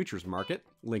Predictions Futures Market.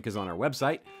 Link is on our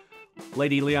website.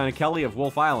 Lady Lyanna Kelly of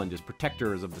Wolf Island is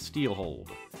protectors of the Steelhold.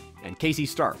 And Casey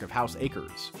Stark of House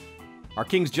Acres. Our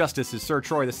King's Justice is Sir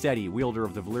Troy the Steady, wielder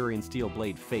of the Valyrian Steel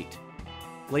Blade Fate.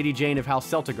 Lady Jane of House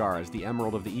Celtigar as the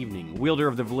Emerald of the Evening, wielder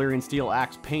of the Valyrian Steel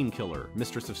Axe Painkiller,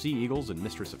 Mistress of Sea Eagles and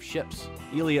Mistress of Ships.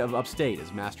 Elia of Upstate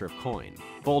as Master of Coin.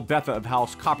 Bold Betha of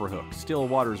House Copperhook, Still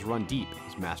Waters Run Deep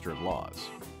as Master of Laws.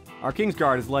 Our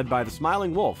Kingsguard is led by the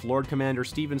Smiling Wolf, Lord Commander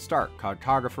Stephen Stark,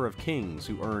 cartographer of kings,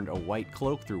 who earned a white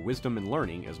cloak through wisdom and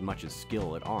learning as much as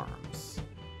skill at arms.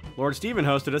 Lord Stephen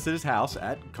hosted us at his house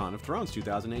at Con of Thrones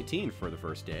 2018 for the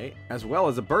first day, as well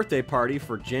as a birthday party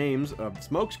for James of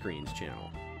Smokescreen's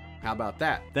channel. How about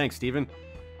that? Thanks, Stephen.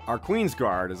 Our Queen's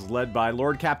Guard is led by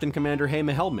Lord Captain Commander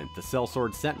Haema Helmont, the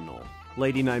Sellsword Sentinel,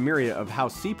 Lady Nymeria of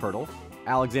House Seapurtle,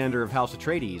 Alexander of House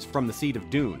Atreides from the Seat of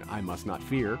Dune, I must not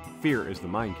fear. Fear is the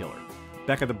mind killer.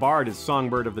 Becca the Bard is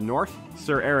Songbird of the North.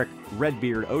 Sir Eric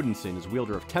Redbeard Odinson is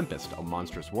wielder of Tempest, a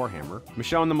monstrous warhammer.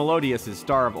 Michonne the Melodious is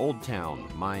Star of Old Town,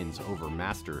 minds over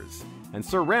masters. And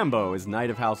Sir Rambo is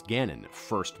Knight of House Gannon,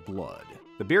 First Blood.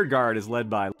 The Beard Guard is led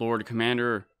by Lord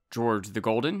Commander George the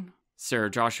Golden, Sir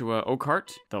Joshua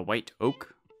Oakhart, the White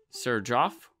Oak, Sir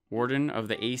Joff, Warden of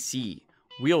the AC,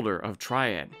 wielder of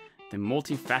Triad, the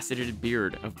multifaceted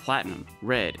beard of Platinum,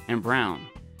 Red, and Brown.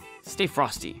 Stay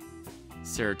frosty.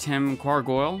 Sir Tim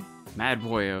Quargoyle, Mad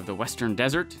Boy of the Western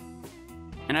Desert.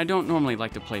 And I don't normally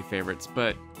like to play favorites,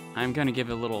 but I'm gonna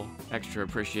give a little extra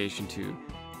appreciation to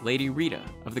Lady Rita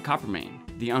of the Coppermane,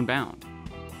 the Unbound.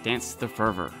 Dance the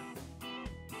Fervor.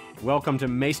 Welcome to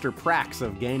Maester Prax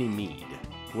of Ganymede.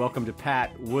 Welcome to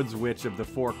Pat, Woods Witch of the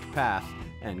Forked Path,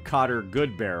 and Cotter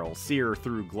Goodbarrel, Seer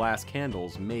through Glass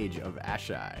Candles, Mage of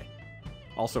Ashai.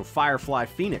 Also Firefly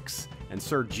Phoenix, and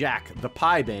Sir Jack the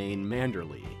Piebane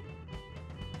Manderly.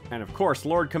 And of course,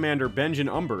 Lord Commander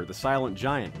Benjen Umber, the Silent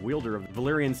Giant, wielder of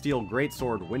Valyrian Steel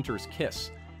Greatsword Winter's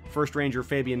Kiss. First Ranger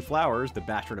Fabian Flowers, the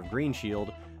Bastard of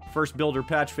Greenshield. First Builder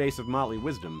Patchface of Motley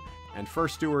Wisdom. And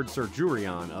First Steward Sir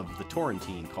Jurion of the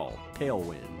Torrentine called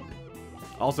Palewind.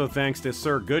 Also thanks to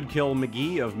Sir Goodkill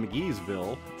McGee of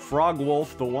McGeesville,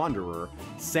 Frogwolf the Wanderer,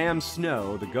 Sam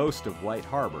Snow, the Ghost of White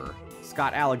Harbor,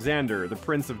 Scott Alexander, the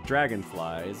Prince of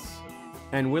Dragonflies,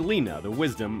 and Willina, the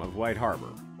Wisdom of White Harbor.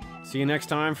 See you next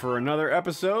time for another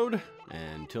episode,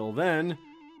 and till then,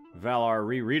 Valar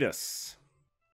reread us.